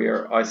me,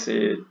 where I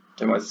said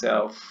to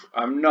myself,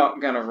 I'm not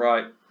going to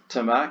write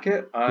to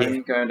market.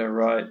 I'm going to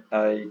write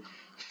a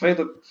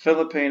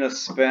Filipino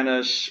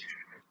Spanish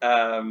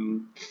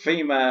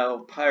female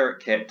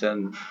pirate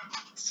captain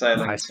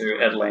sailing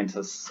to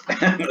Atlantis.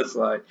 It's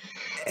like,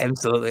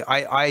 absolutely.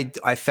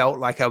 I felt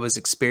like I was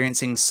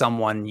experiencing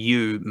someone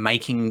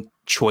making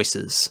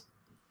choices,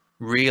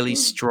 really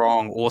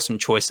strong, awesome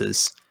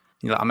choices.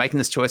 I'm making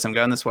this choice. I'm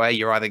going this way.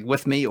 You're either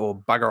with me or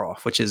bugger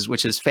off, which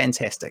is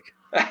fantastic.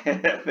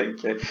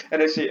 Thank you.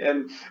 And actually,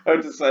 I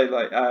would just say,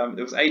 like,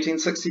 it was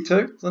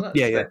 1862, isn't it?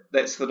 Yeah.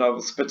 That's the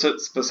novel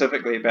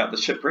specifically about the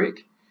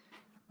shipwreck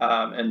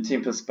in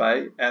Tempest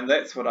Bay, and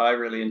that's what I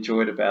really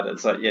enjoyed about it.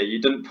 It's like, you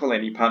didn't pull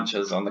any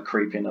punches on the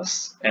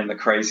creepiness and the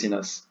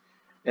craziness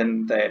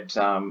in that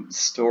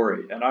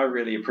story, and I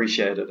really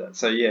appreciated it.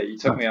 So you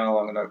took me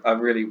along on a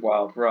really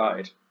wild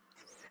ride,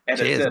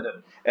 and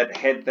it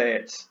had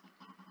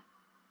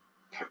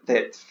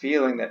that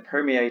feeling that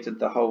permeated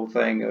the whole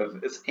thing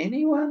of, is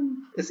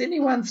anyone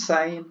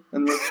sane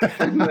in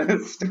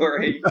this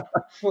story?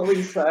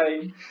 Fully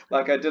sane?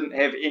 Like, I didn't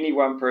have any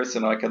one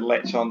person I could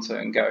latch onto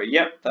and go,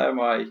 yep, they're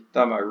my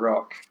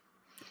rock.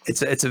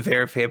 It's a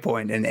very fair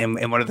point, and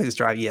one of the things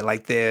drive in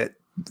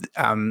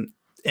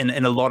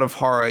a lot of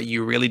horror,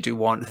 you really do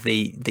want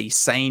the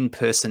sane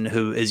person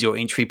who is your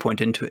entry point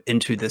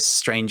into this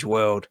strange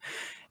world.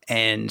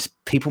 And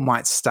people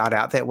might start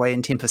out that way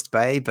in Tempest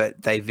Bay,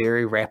 but they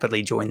very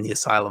rapidly join the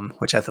asylum,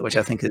 which I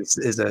think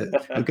is a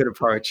good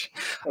approach.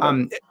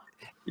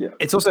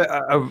 It's also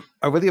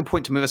a really good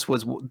point to move us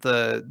towards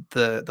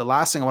the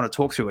last thing I want to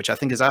talk through, which I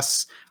think is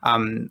us.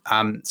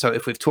 So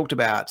if we've talked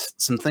about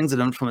some things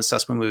that influenced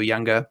us when we were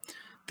younger,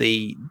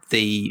 the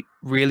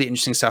really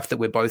interesting stuff that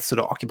we're both sort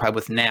of occupied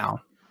with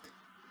now,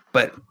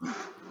 but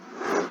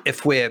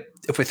if we're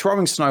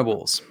throwing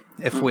snowballs,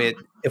 if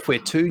we're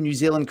two New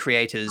Zealand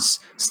creators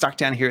stuck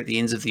down here at the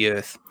ends of the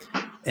earth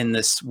in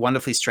this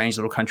wonderfully strange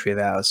little country of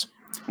ours,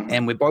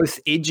 and we're both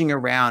edging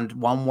around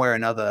one way or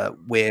another,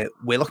 where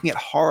we're looking at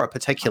horror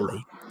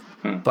particularly,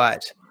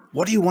 but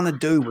what do you want to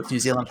do with New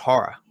Zealand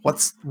horror?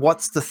 What's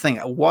the thing?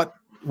 What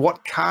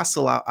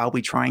castle are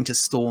we trying to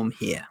storm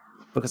here?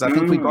 Because I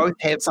think we both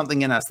have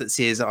something in us that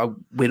says, oh,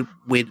 we'd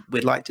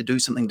like to do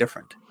something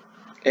different.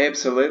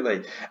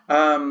 Absolutely.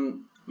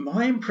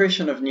 My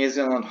impression of New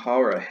Zealand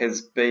horror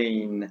has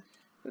been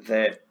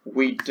that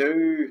we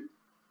do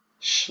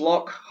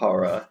schlock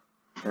horror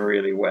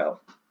really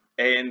well,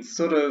 and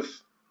sort of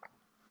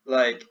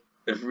like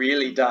a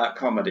really dark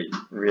comedy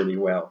really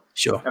well.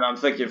 Sure. And I'm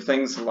thinking of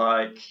things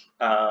like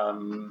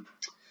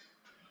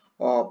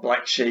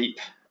Black Sheep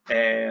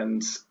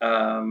and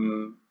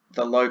The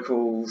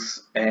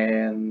Locals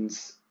and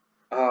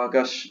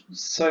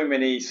so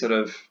many sort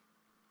of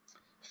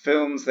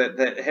films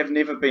that have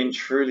never been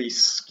truly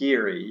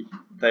scary.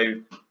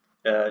 They've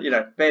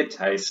bad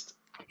taste.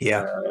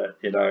 Yeah.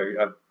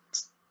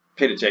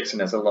 Peter Jackson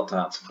has a lot to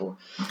answer for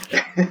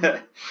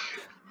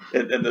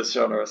in this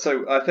genre.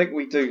 So I think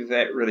we do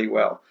that really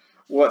well.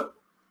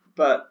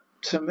 But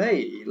to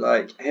me,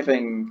 like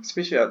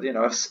especially,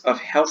 I've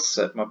house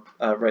sat,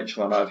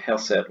 Rachel and I have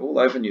house sat all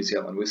over New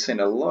Zealand. We've seen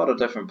a lot of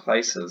different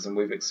places, and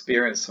we've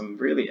experienced some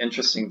really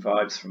interesting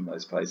vibes from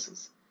those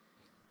places.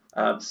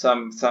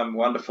 Some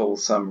wonderful,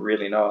 some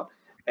really not.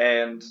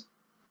 And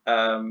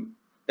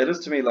it is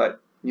to me like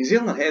New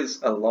Zealand has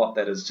a lot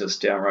that is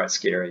just downright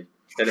scary.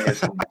 It has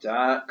some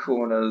dark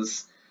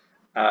corners,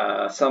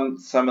 some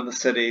in the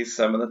cities,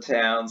 some in the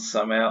towns,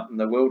 some out in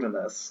the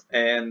wilderness.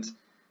 And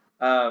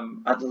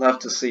I'd love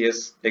to see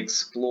us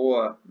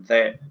explore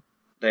that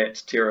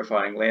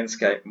terrifying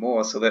landscape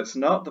more. So that's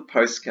not the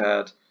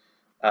postcard,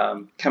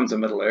 come to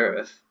Middle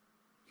Earth,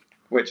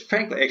 which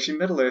frankly, actually,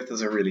 Middle Earth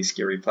is a really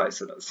scary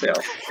place in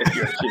itself if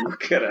you actually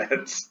look at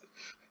it.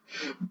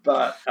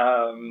 But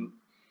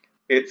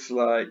it's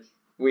like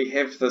we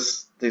have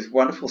these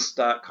wonderful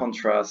stark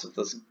contrasts of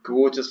this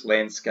gorgeous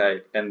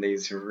landscape and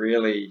these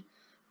really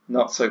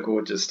not so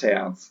gorgeous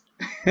towns,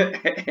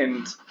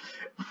 and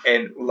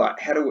like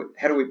how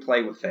do we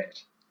play with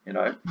that?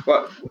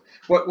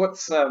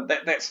 What's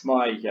that's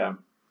my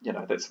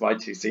that's my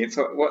 2 cents.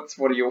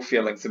 What are your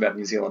feelings about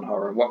New Zealand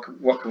horror, and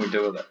what can we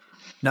do with it?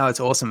 No, it's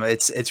awesome.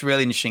 It's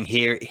really interesting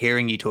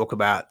hearing you talk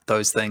about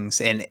those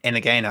things. And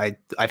again,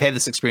 I've had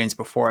this experience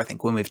before, I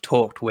think, when we've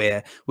talked,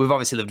 where we've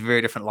obviously lived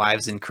very different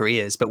lives and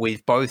careers, but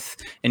we've both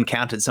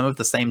encountered some of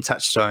the same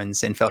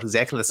touchstones and felt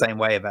exactly the same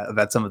way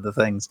about some of the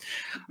things.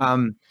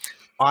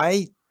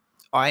 I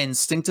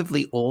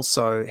instinctively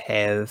also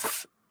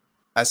have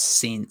a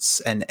sense,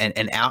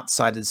 an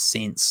outsider's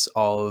sense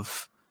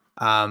of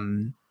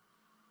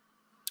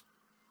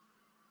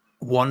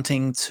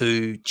wanting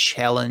to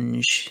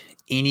challenge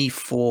any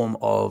form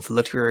of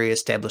literary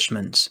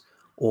establishment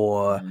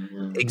or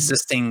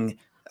existing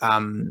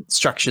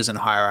structures and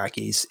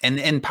hierarchies,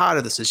 and part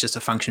of this is just a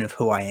function of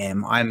who I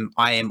am.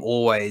 I am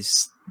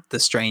always the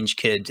strange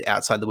kid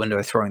outside the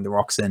window throwing the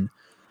rocks in.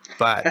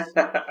 But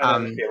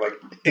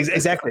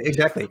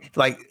exactly,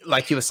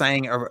 like you were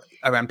saying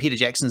around Peter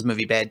Jackson's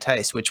movie Bad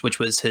Taste, which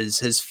was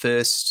his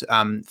first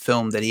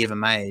film that he ever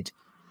made,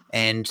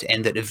 and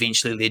that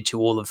eventually led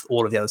to all of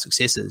the other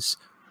successes.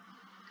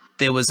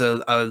 There was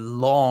a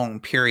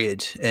long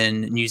period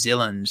in New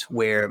Zealand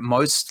where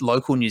most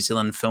local New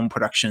Zealand film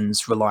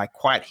productions rely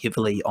quite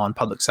heavily on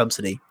public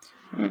subsidy.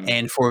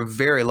 And for a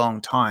very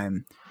long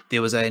time,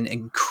 there was an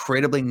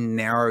incredibly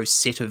narrow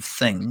set of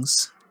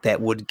things that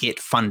would get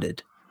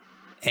funded.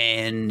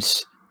 And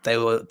they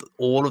were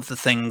all of the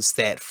things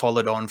that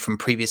followed on from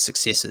previous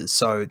successes.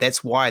 So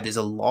that's why there's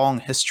a long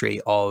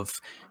history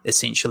of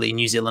essentially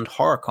New Zealand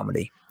horror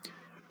comedy.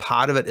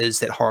 Part of it is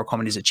that horror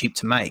comedies are cheap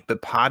to make,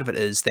 but part of it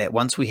is that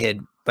once we had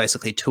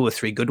basically 2 or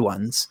 3 good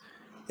ones,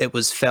 it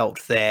was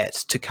felt that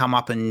to come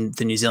up in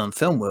the New Zealand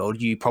film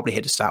world, you probably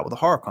had to start with a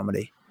horror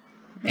comedy.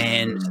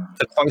 And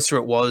the closer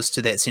it was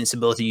to that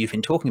sensibility you've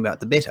been talking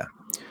about, the better.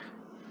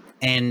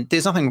 And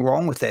there's nothing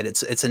wrong with that.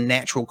 It's a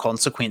natural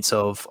consequence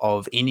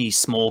of any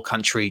small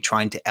country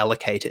trying to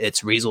allocate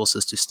its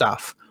resources to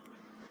stuff.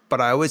 But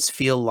I always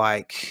feel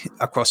like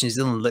across New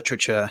Zealand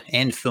literature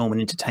and film and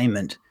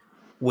entertainment,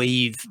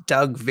 we've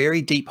dug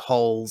very deep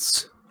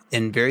holes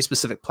in very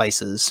specific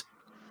places,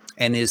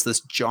 and there's this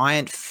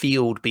giant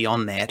field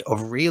beyond that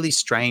of really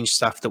strange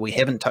stuff that we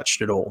haven't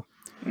touched at all.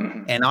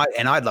 And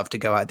I'd love to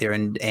go out there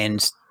and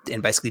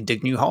basically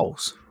dig new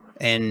holes.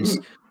 And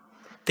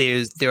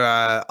there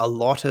are a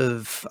lot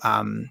of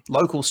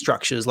local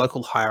structures,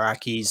 local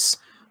hierarchies,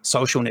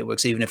 social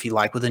networks, even if you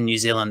like, within New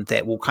Zealand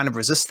that will kind of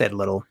resist that a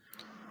little,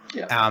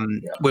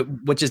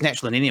 which is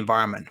natural in any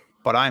environment.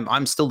 But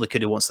I'm still the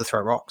kid who wants to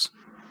throw rocks.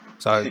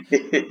 So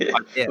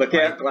look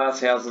out, glass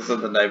houses in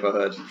the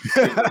neighborhood.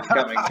 It's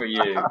coming for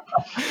you.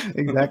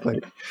 Exactly.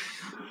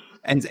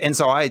 And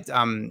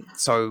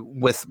so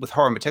with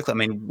horror in particular,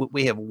 I mean,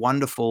 we have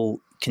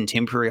wonderful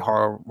contemporary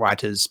horror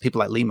writers, people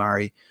like Lee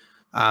Murray,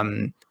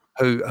 who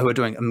are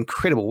doing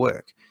incredible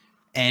work.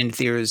 And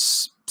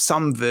there's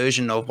some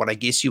version of what I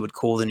guess you would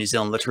call the New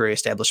Zealand literary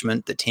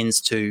establishment that tends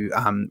to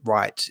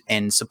write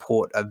and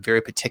support a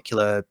very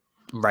particular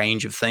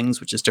range of things,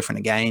 which is different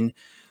again.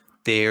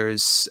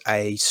 There's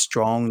a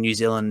strong New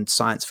Zealand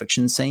science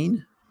fiction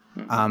scene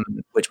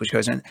which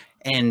goes in.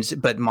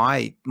 But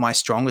my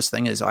strongest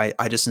thing is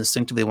I just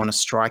instinctively want to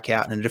strike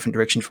out in a different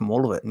direction from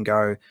all of it and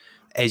go,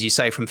 as you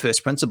say, from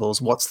first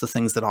principles, what's the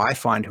things that I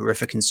find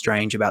horrific and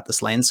strange about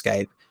this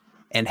landscape?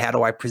 And how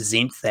do I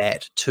present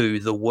that to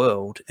the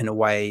world in a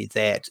way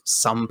that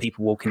some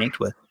people will connect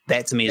with?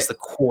 That to me is the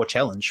core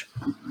challenge.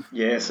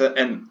 Yes,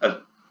 and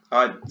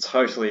I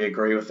totally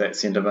agree with that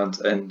sentiment,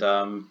 and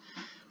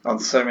on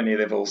so many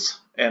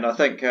levels. And I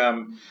think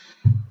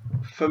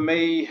for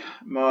me,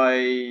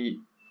 my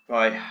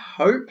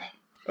hope,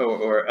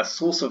 or a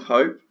source of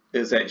hope,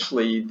 is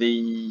actually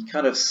the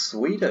kind of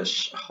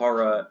Swedish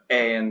horror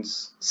and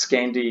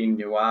Scandi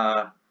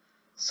noir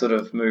sort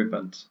of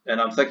movement.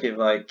 And I'm thinking of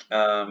like,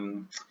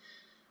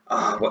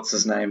 what's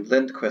his name?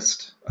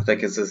 Lindquist, I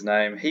think is his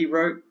name. He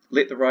wrote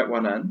Let the Right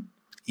One In,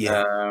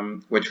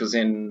 which was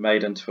then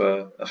made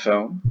into a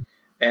film.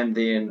 And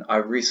then I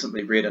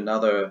recently read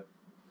another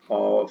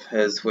of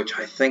his, which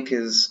I think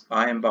is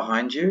I Am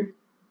Behind You.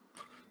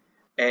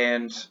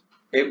 And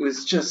it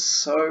was just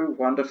so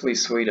wonderfully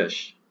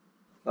Swedish.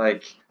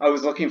 Like, I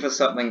was looking for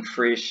something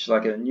fresh,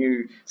 like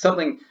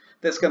something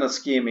that's going to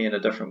scare me in a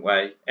different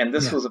way. And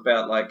this was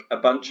about like a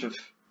bunch of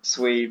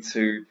Swedes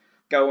who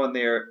go on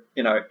their,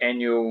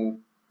 annual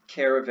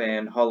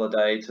caravan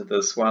holiday to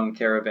this one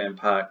caravan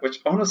park, which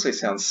honestly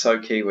sounds so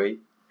Kiwi.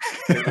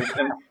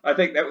 And I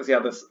think that was the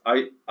other,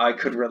 I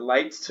could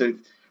relate to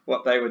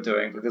what they were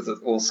doing because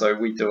it's also,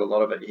 we do a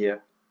lot of it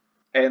here.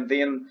 And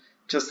then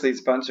just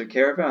these bunch of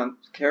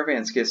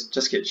caravans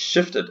just get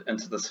shifted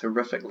into this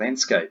horrific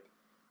landscape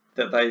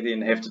that they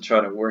then have to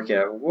try to work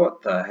out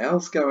what the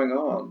hell's going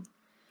on.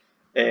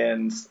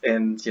 And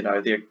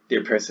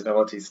their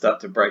personalities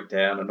start to break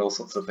down and all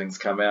sorts of things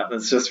come out.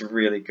 It's just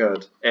really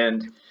good.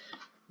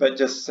 But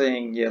just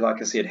seeing,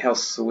 like I said, how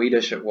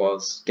Swedish it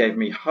was gave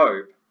me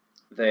hope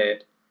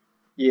that,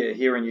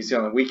 here in New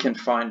Zealand, we can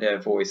find our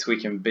voice. We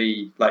can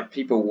be, like,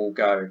 people will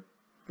go,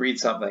 read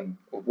something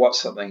or watch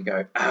something and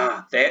go,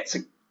 that's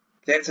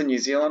a New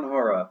Zealand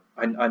horror.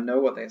 I know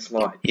what that's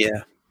like.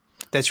 Yeah.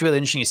 That's really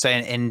interesting you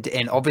say,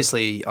 and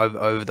obviously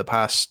over the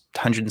past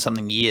 100 and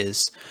something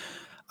years,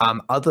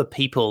 other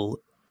people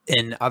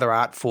in other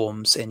art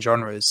forms and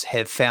genres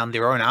have found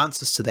their own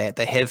answers to that.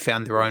 They have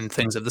found their own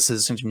things of this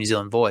is a New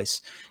Zealand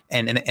voice,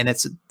 and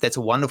that's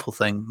a wonderful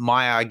thing.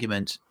 My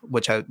argument,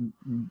 which I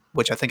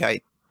think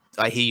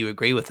I hear you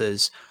agree with,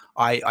 is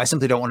I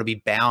simply don't want to be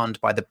bound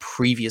by the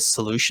previous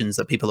solutions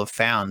that people have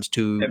found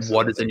to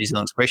what is a New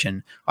Zealand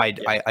expression.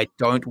 I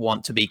don't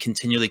want to be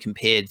continually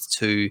compared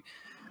to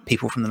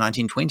people from the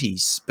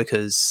 1920s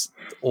because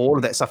all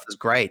of that stuff is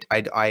great.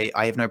 I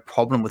have no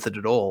problem with it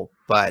at all,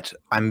 but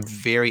I'm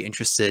very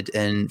interested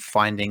in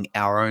finding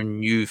our own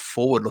new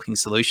forward-looking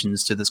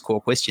solutions to this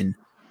core question.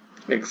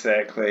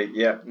 Exactly.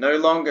 Yeah. No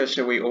longer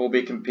shall we all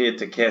be compared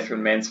to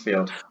Catherine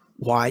Mansfield.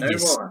 Why? No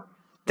Yes. more.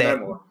 No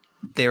more.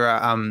 There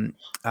are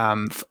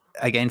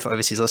again, for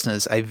overseas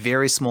listeners, a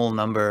very small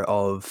number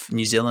of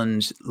New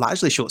Zealand,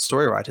 largely short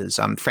story writers,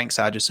 Frank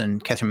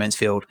Sargeson, Catherine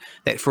Mansfield,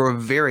 that for a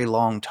very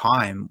long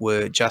time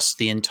were just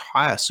the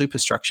entire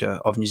superstructure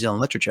of New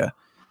Zealand literature.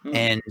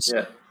 And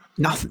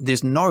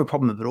there's no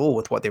problem at all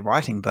with what they're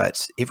writing,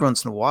 but every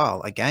once in a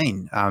while,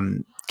 again,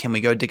 can we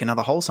go dig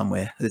another hole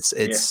somewhere?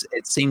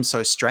 It seems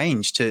so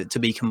strange to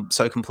be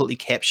so completely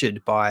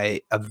captured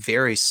by a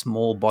very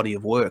small body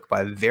of work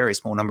by a very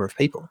small number of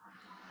people.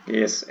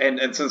 Yes,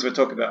 and since we're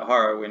talking about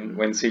horror, when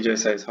CJ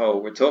says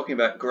hole, we're talking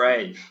about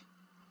grave.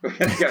 We're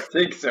going to go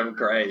dig some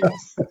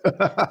graves.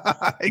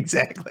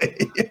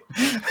 Exactly.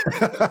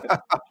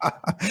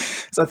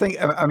 So I think,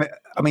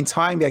 I mean,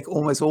 tying back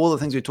almost all the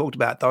things we talked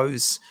about,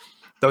 those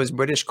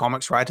British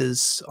comics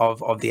writers of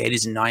the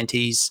 80s and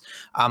 90s,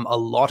 a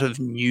lot of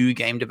new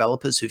game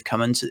developers who've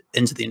come into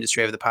the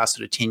industry over the past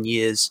sort of 10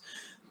 years,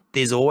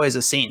 there's always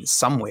a sense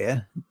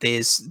somewhere,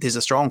 there's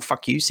a strong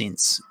fuck you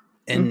sense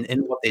in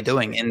what they're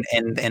doing,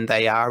 and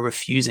they are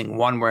refusing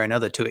one way or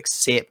another to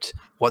accept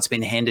what's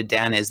been handed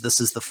down as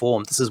this is the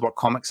form, this is what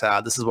comics are,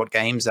 this is what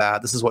games are,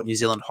 this is what New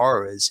Zealand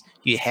horror is.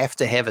 You have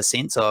to have a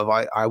sense of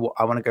I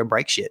want to go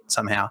break shit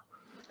somehow.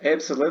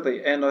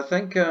 Absolutely. And I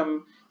think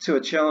to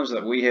a challenge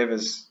that we have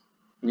as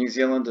New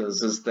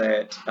Zealanders is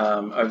that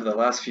over the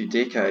last few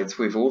decades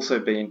we've also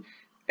been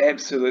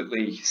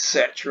absolutely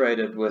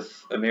saturated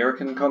with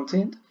American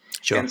content.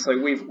 Sure. And so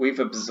we've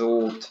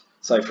absorbed,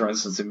 say for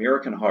instance,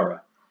 American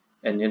horror.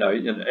 And,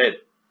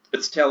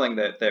 it's telling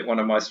that one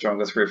of my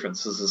strongest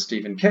references is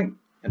Stephen King.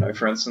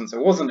 For instance, it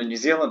wasn't a New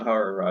Zealand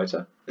horror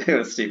writer, it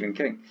was Stephen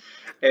King.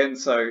 And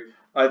so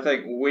I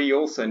think we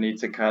also need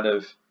to kind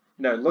of,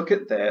 look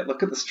at that,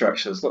 look at the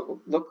structures,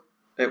 look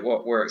at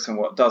what works and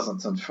what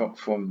doesn't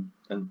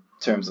in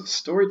terms of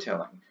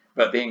storytelling,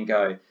 but then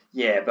go,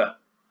 but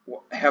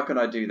how can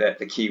I do that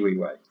the Kiwi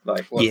way?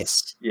 Like,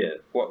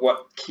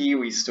 what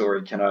Kiwi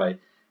story can I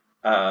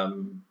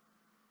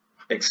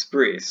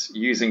express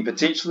using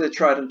potentially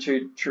tried and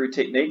true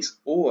techniques,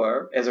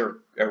 or as a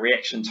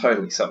reaction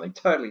something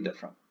totally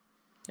different,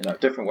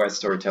 different way of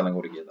storytelling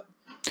altogether.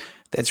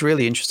 That's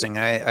really interesting.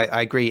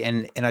 I agree,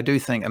 and I do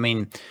think, I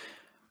mean,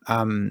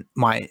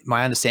 my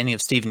understanding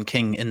of Stephen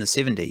King in the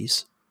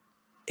 70s,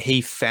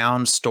 he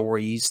found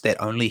stories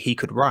that only he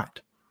could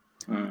write.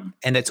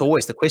 And that's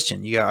always the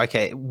question. You go,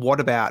 okay, what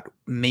about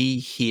me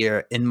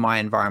here in my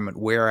environment,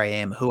 where I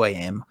am, who I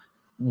am?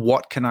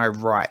 What can I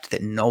write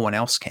that no one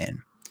else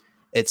can?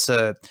 It's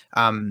a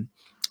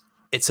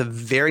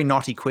very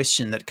knotty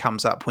question that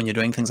comes up when you're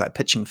doing things like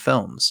pitching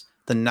films.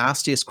 The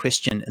nastiest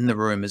question in the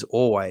room is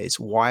always,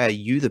 why are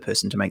you the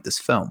person to make this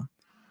film?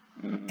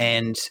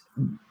 And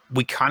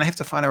we kind of have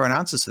to find our own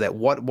answers to that.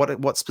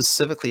 What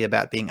specifically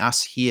about being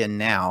us here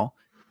now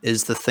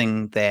is the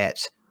thing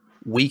that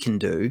we can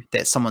do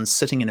that someone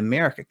sitting in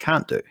America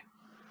can't do?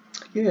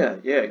 Yeah,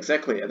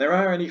 exactly. And there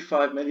are only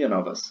 5 million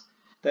of us.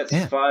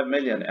 That's 5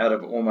 million out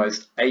of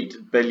almost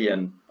 8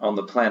 billion on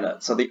the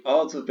planet. So the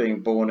odds of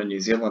being born a New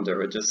Zealander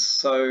are just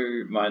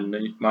so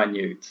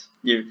minute.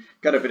 You've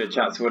got a better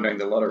chance of winning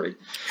the lottery.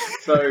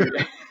 So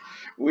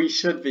we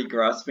should be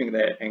grasping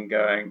that and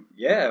going,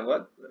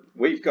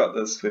 we've got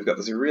this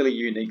really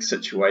unique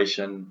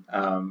situation.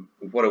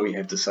 What do we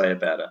have to say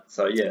about it?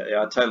 So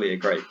I totally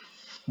agree.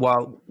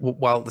 While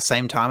at the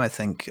same time, I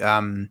think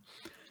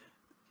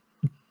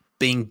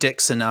being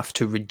dicks enough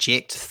to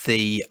reject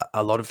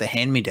a lot of the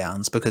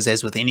hand-me-downs, because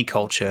as with any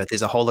culture,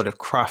 there's a whole lot of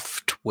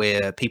cruft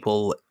where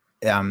people,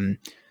 in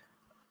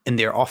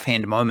their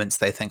offhand moments,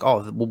 they think,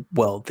 oh,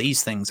 well,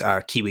 these things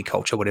are Kiwi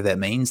culture, whatever that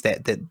means.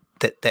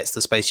 That's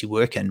the space you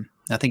work in. And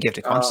I think you have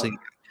to constantly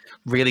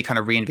really kind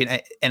of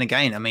reinvent. And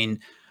again, I mean,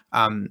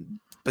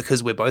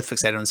 because we're both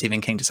fixated on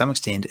Stephen King to some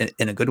extent,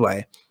 in a good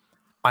way,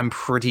 I'm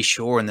pretty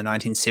sure in the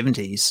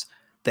 1970s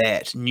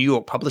that New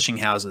York publishing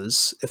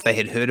houses, if they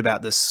had heard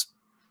about this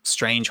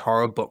strange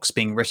horror books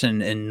being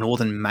written in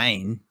northern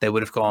Maine, they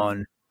would have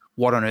gone,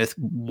 what on earth,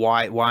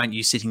 why aren't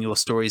you setting your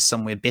stories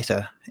somewhere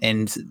better?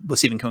 And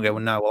Stephen King will go,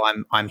 well, no, well,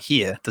 I'm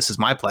here. This is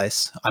my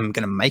place. I'm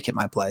going to make it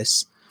my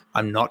place.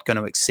 I'm not going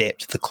to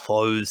accept the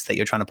clothes that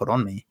you're trying to put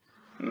on me.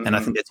 And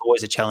I think that's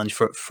always a challenge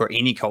for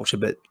any culture,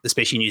 but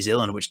especially New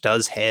Zealand, which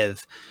does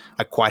have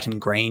a quite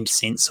ingrained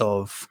sense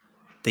of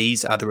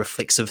these are the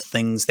reflexive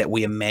things that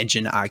we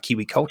imagine are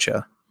Kiwi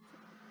culture.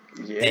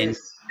 Yes.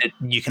 And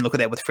you can look at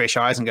that with fresh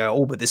eyes and go,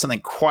 oh, but there's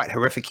something quite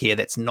horrific here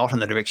that's not in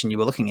the direction you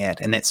were looking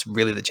at. And that's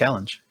really the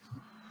challenge.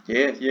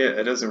 Yeah,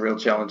 it is a real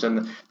challenge.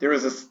 And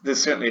there's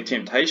certainly a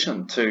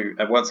temptation to,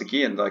 and once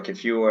again, like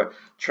if you're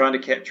trying to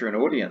capture an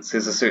audience,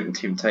 there's a certain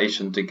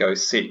temptation to go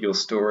set your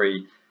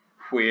story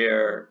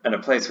in a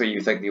place where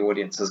you think the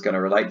audience is going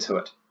to relate to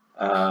it.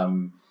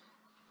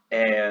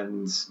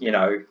 And,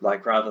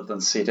 like rather than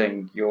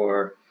setting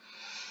your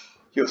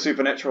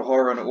supernatural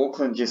horror in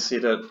Auckland, just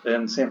set it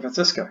in San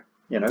Francisco,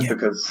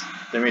 because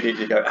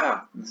immediately you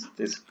go,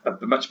 there's a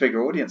much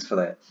bigger audience for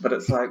that. But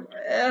it's like,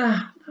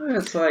 no,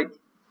 it's like,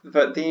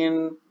 but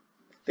then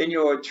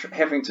you're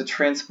having to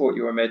transport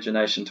your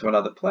imagination to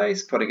another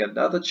place, putting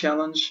another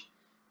challenge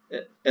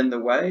in the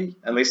way,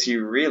 unless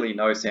you really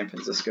know San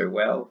Francisco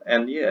well.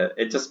 And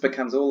it just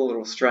becomes all a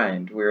little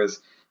strained. Whereas,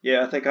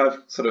 I think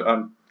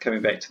I'm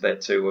coming back to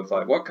that too, of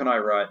like, what can I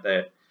write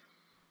that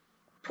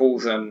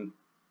pulls in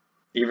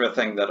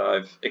everything that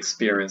I've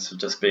experienced of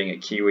just being a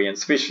Kiwi, and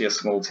especially a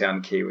small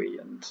town Kiwi.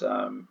 And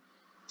I'm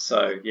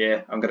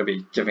going to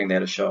be giving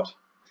that a shot.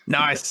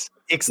 Nice.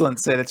 Excellent,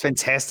 sir. That's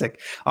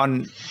fantastic.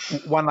 On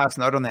one last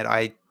note on that,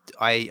 I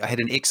had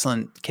an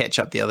excellent catch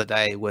up the other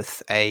day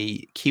with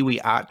a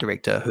Kiwi art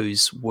director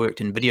who's worked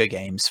in video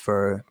games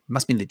for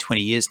must be nearly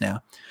 20 years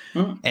now.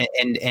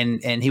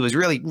 And he was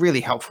really,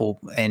 really helpful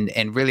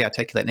and really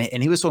articulate.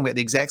 And he was talking about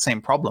the exact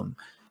same problem.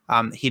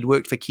 He'd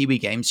worked for Kiwi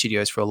game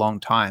studios for a long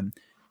time.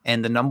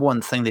 And the number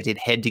one thing that he'd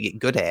had to get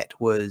good at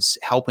was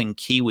helping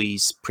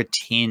Kiwis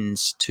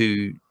pretend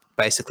to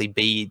basically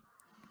be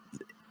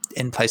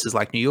in places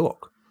like New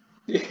York.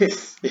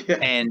 Yes. Yeah.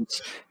 And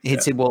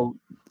he'd said, well,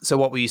 so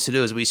what we used to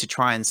do is we used to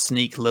try and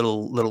sneak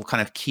little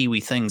kind of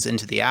Kiwi things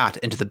into the art,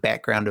 into the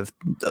background of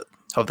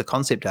the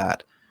concept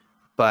art.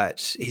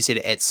 But he said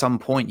at some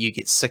point you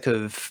get sick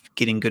of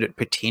getting good at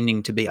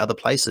pretending to be other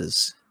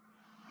places,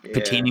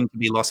 pretending to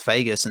be Las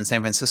Vegas and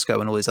San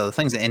Francisco and all these other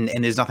things. And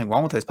there's nothing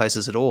wrong with those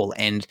places at all.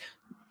 And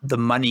the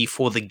money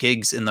for the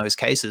gigs in those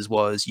cases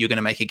was, you're going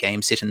to make a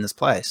game set in this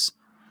place.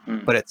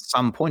 But at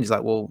some point he's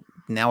like, well,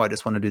 now I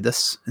just want to do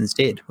this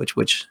instead, which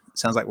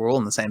sounds like we're all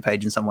on the same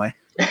page in some way.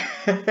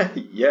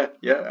 Yeah.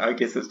 I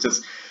guess it's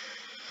just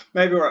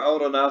maybe we're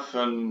old enough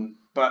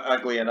but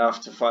ugly enough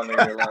to finally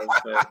realize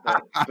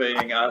that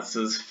being us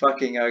is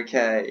fucking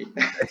okay.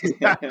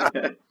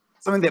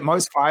 Something that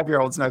most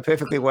 5-year-olds know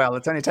perfectly well.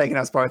 It's only taken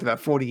us both about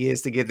 40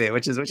 years to get there,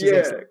 which is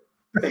excellent.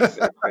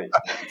 Exactly.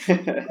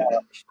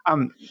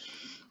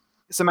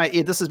 So, mate,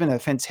 Ed, this has been a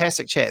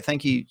fantastic chat.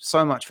 Thank you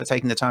so much for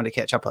taking the time to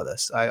catch up with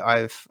us.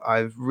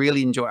 I've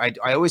really enjoyed.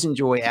 I always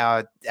enjoy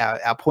our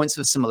points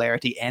of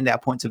similarity and our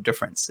points of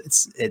difference.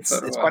 It's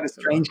quite a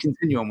strange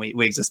continuum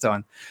we exist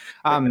on.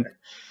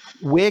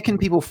 Where can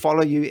people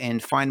follow you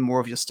and find more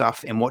of your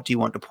stuff, and what do you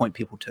want to point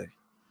people to?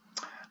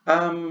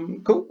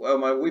 Cool. Well,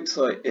 my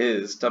website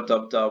is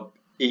www.edwardmclean.com.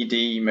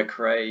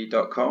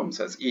 edmcrae.com,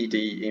 so it's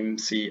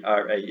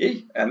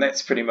EDMCRAE, and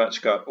that's pretty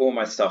much got all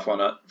my stuff on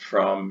it,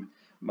 from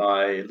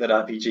my lit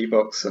RPG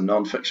books and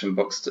non-fiction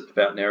books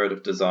about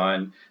narrative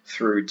design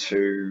through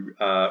to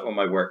all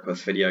my work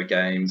with video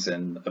games,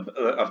 and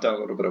I've done a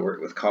little bit of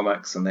work with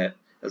comics and that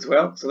as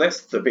well. So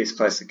that's the best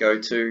place to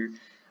go to.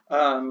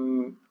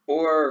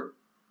 Or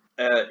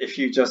if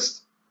you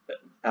just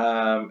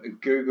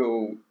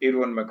Google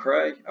Edwin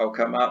McRae, I'll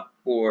come up,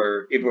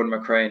 or Edwin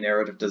McRae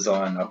Narrative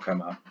Design, I'll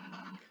come up.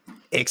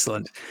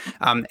 Excellent.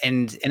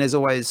 And as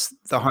always,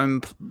 the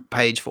home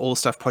page for all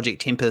stuff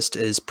Project Tempest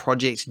is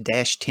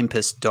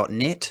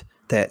project-tempest.net.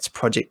 That's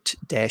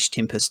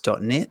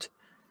project-tempest.net.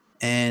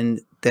 And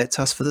that's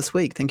us for this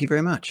week. Thank you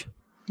very much.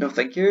 No,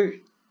 thank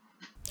you.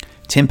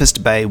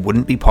 Tempest Bay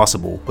wouldn't be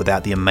possible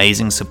without the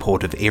amazing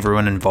support of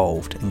everyone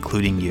involved,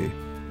 including you.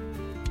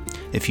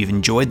 If you've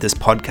enjoyed this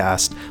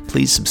podcast,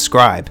 please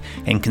subscribe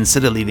and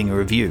consider leaving a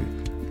review.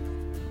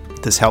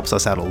 This helps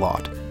us out a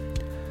lot.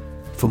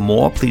 For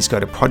more, please go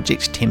to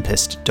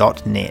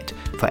projecttempest.net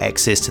for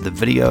access to the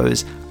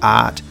videos,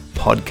 art,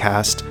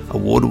 podcast,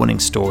 award-winning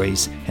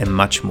stories, and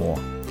much more.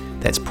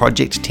 That's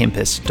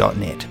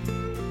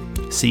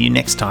projecttempest.net. See you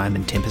next time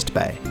in Tempest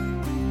Bay.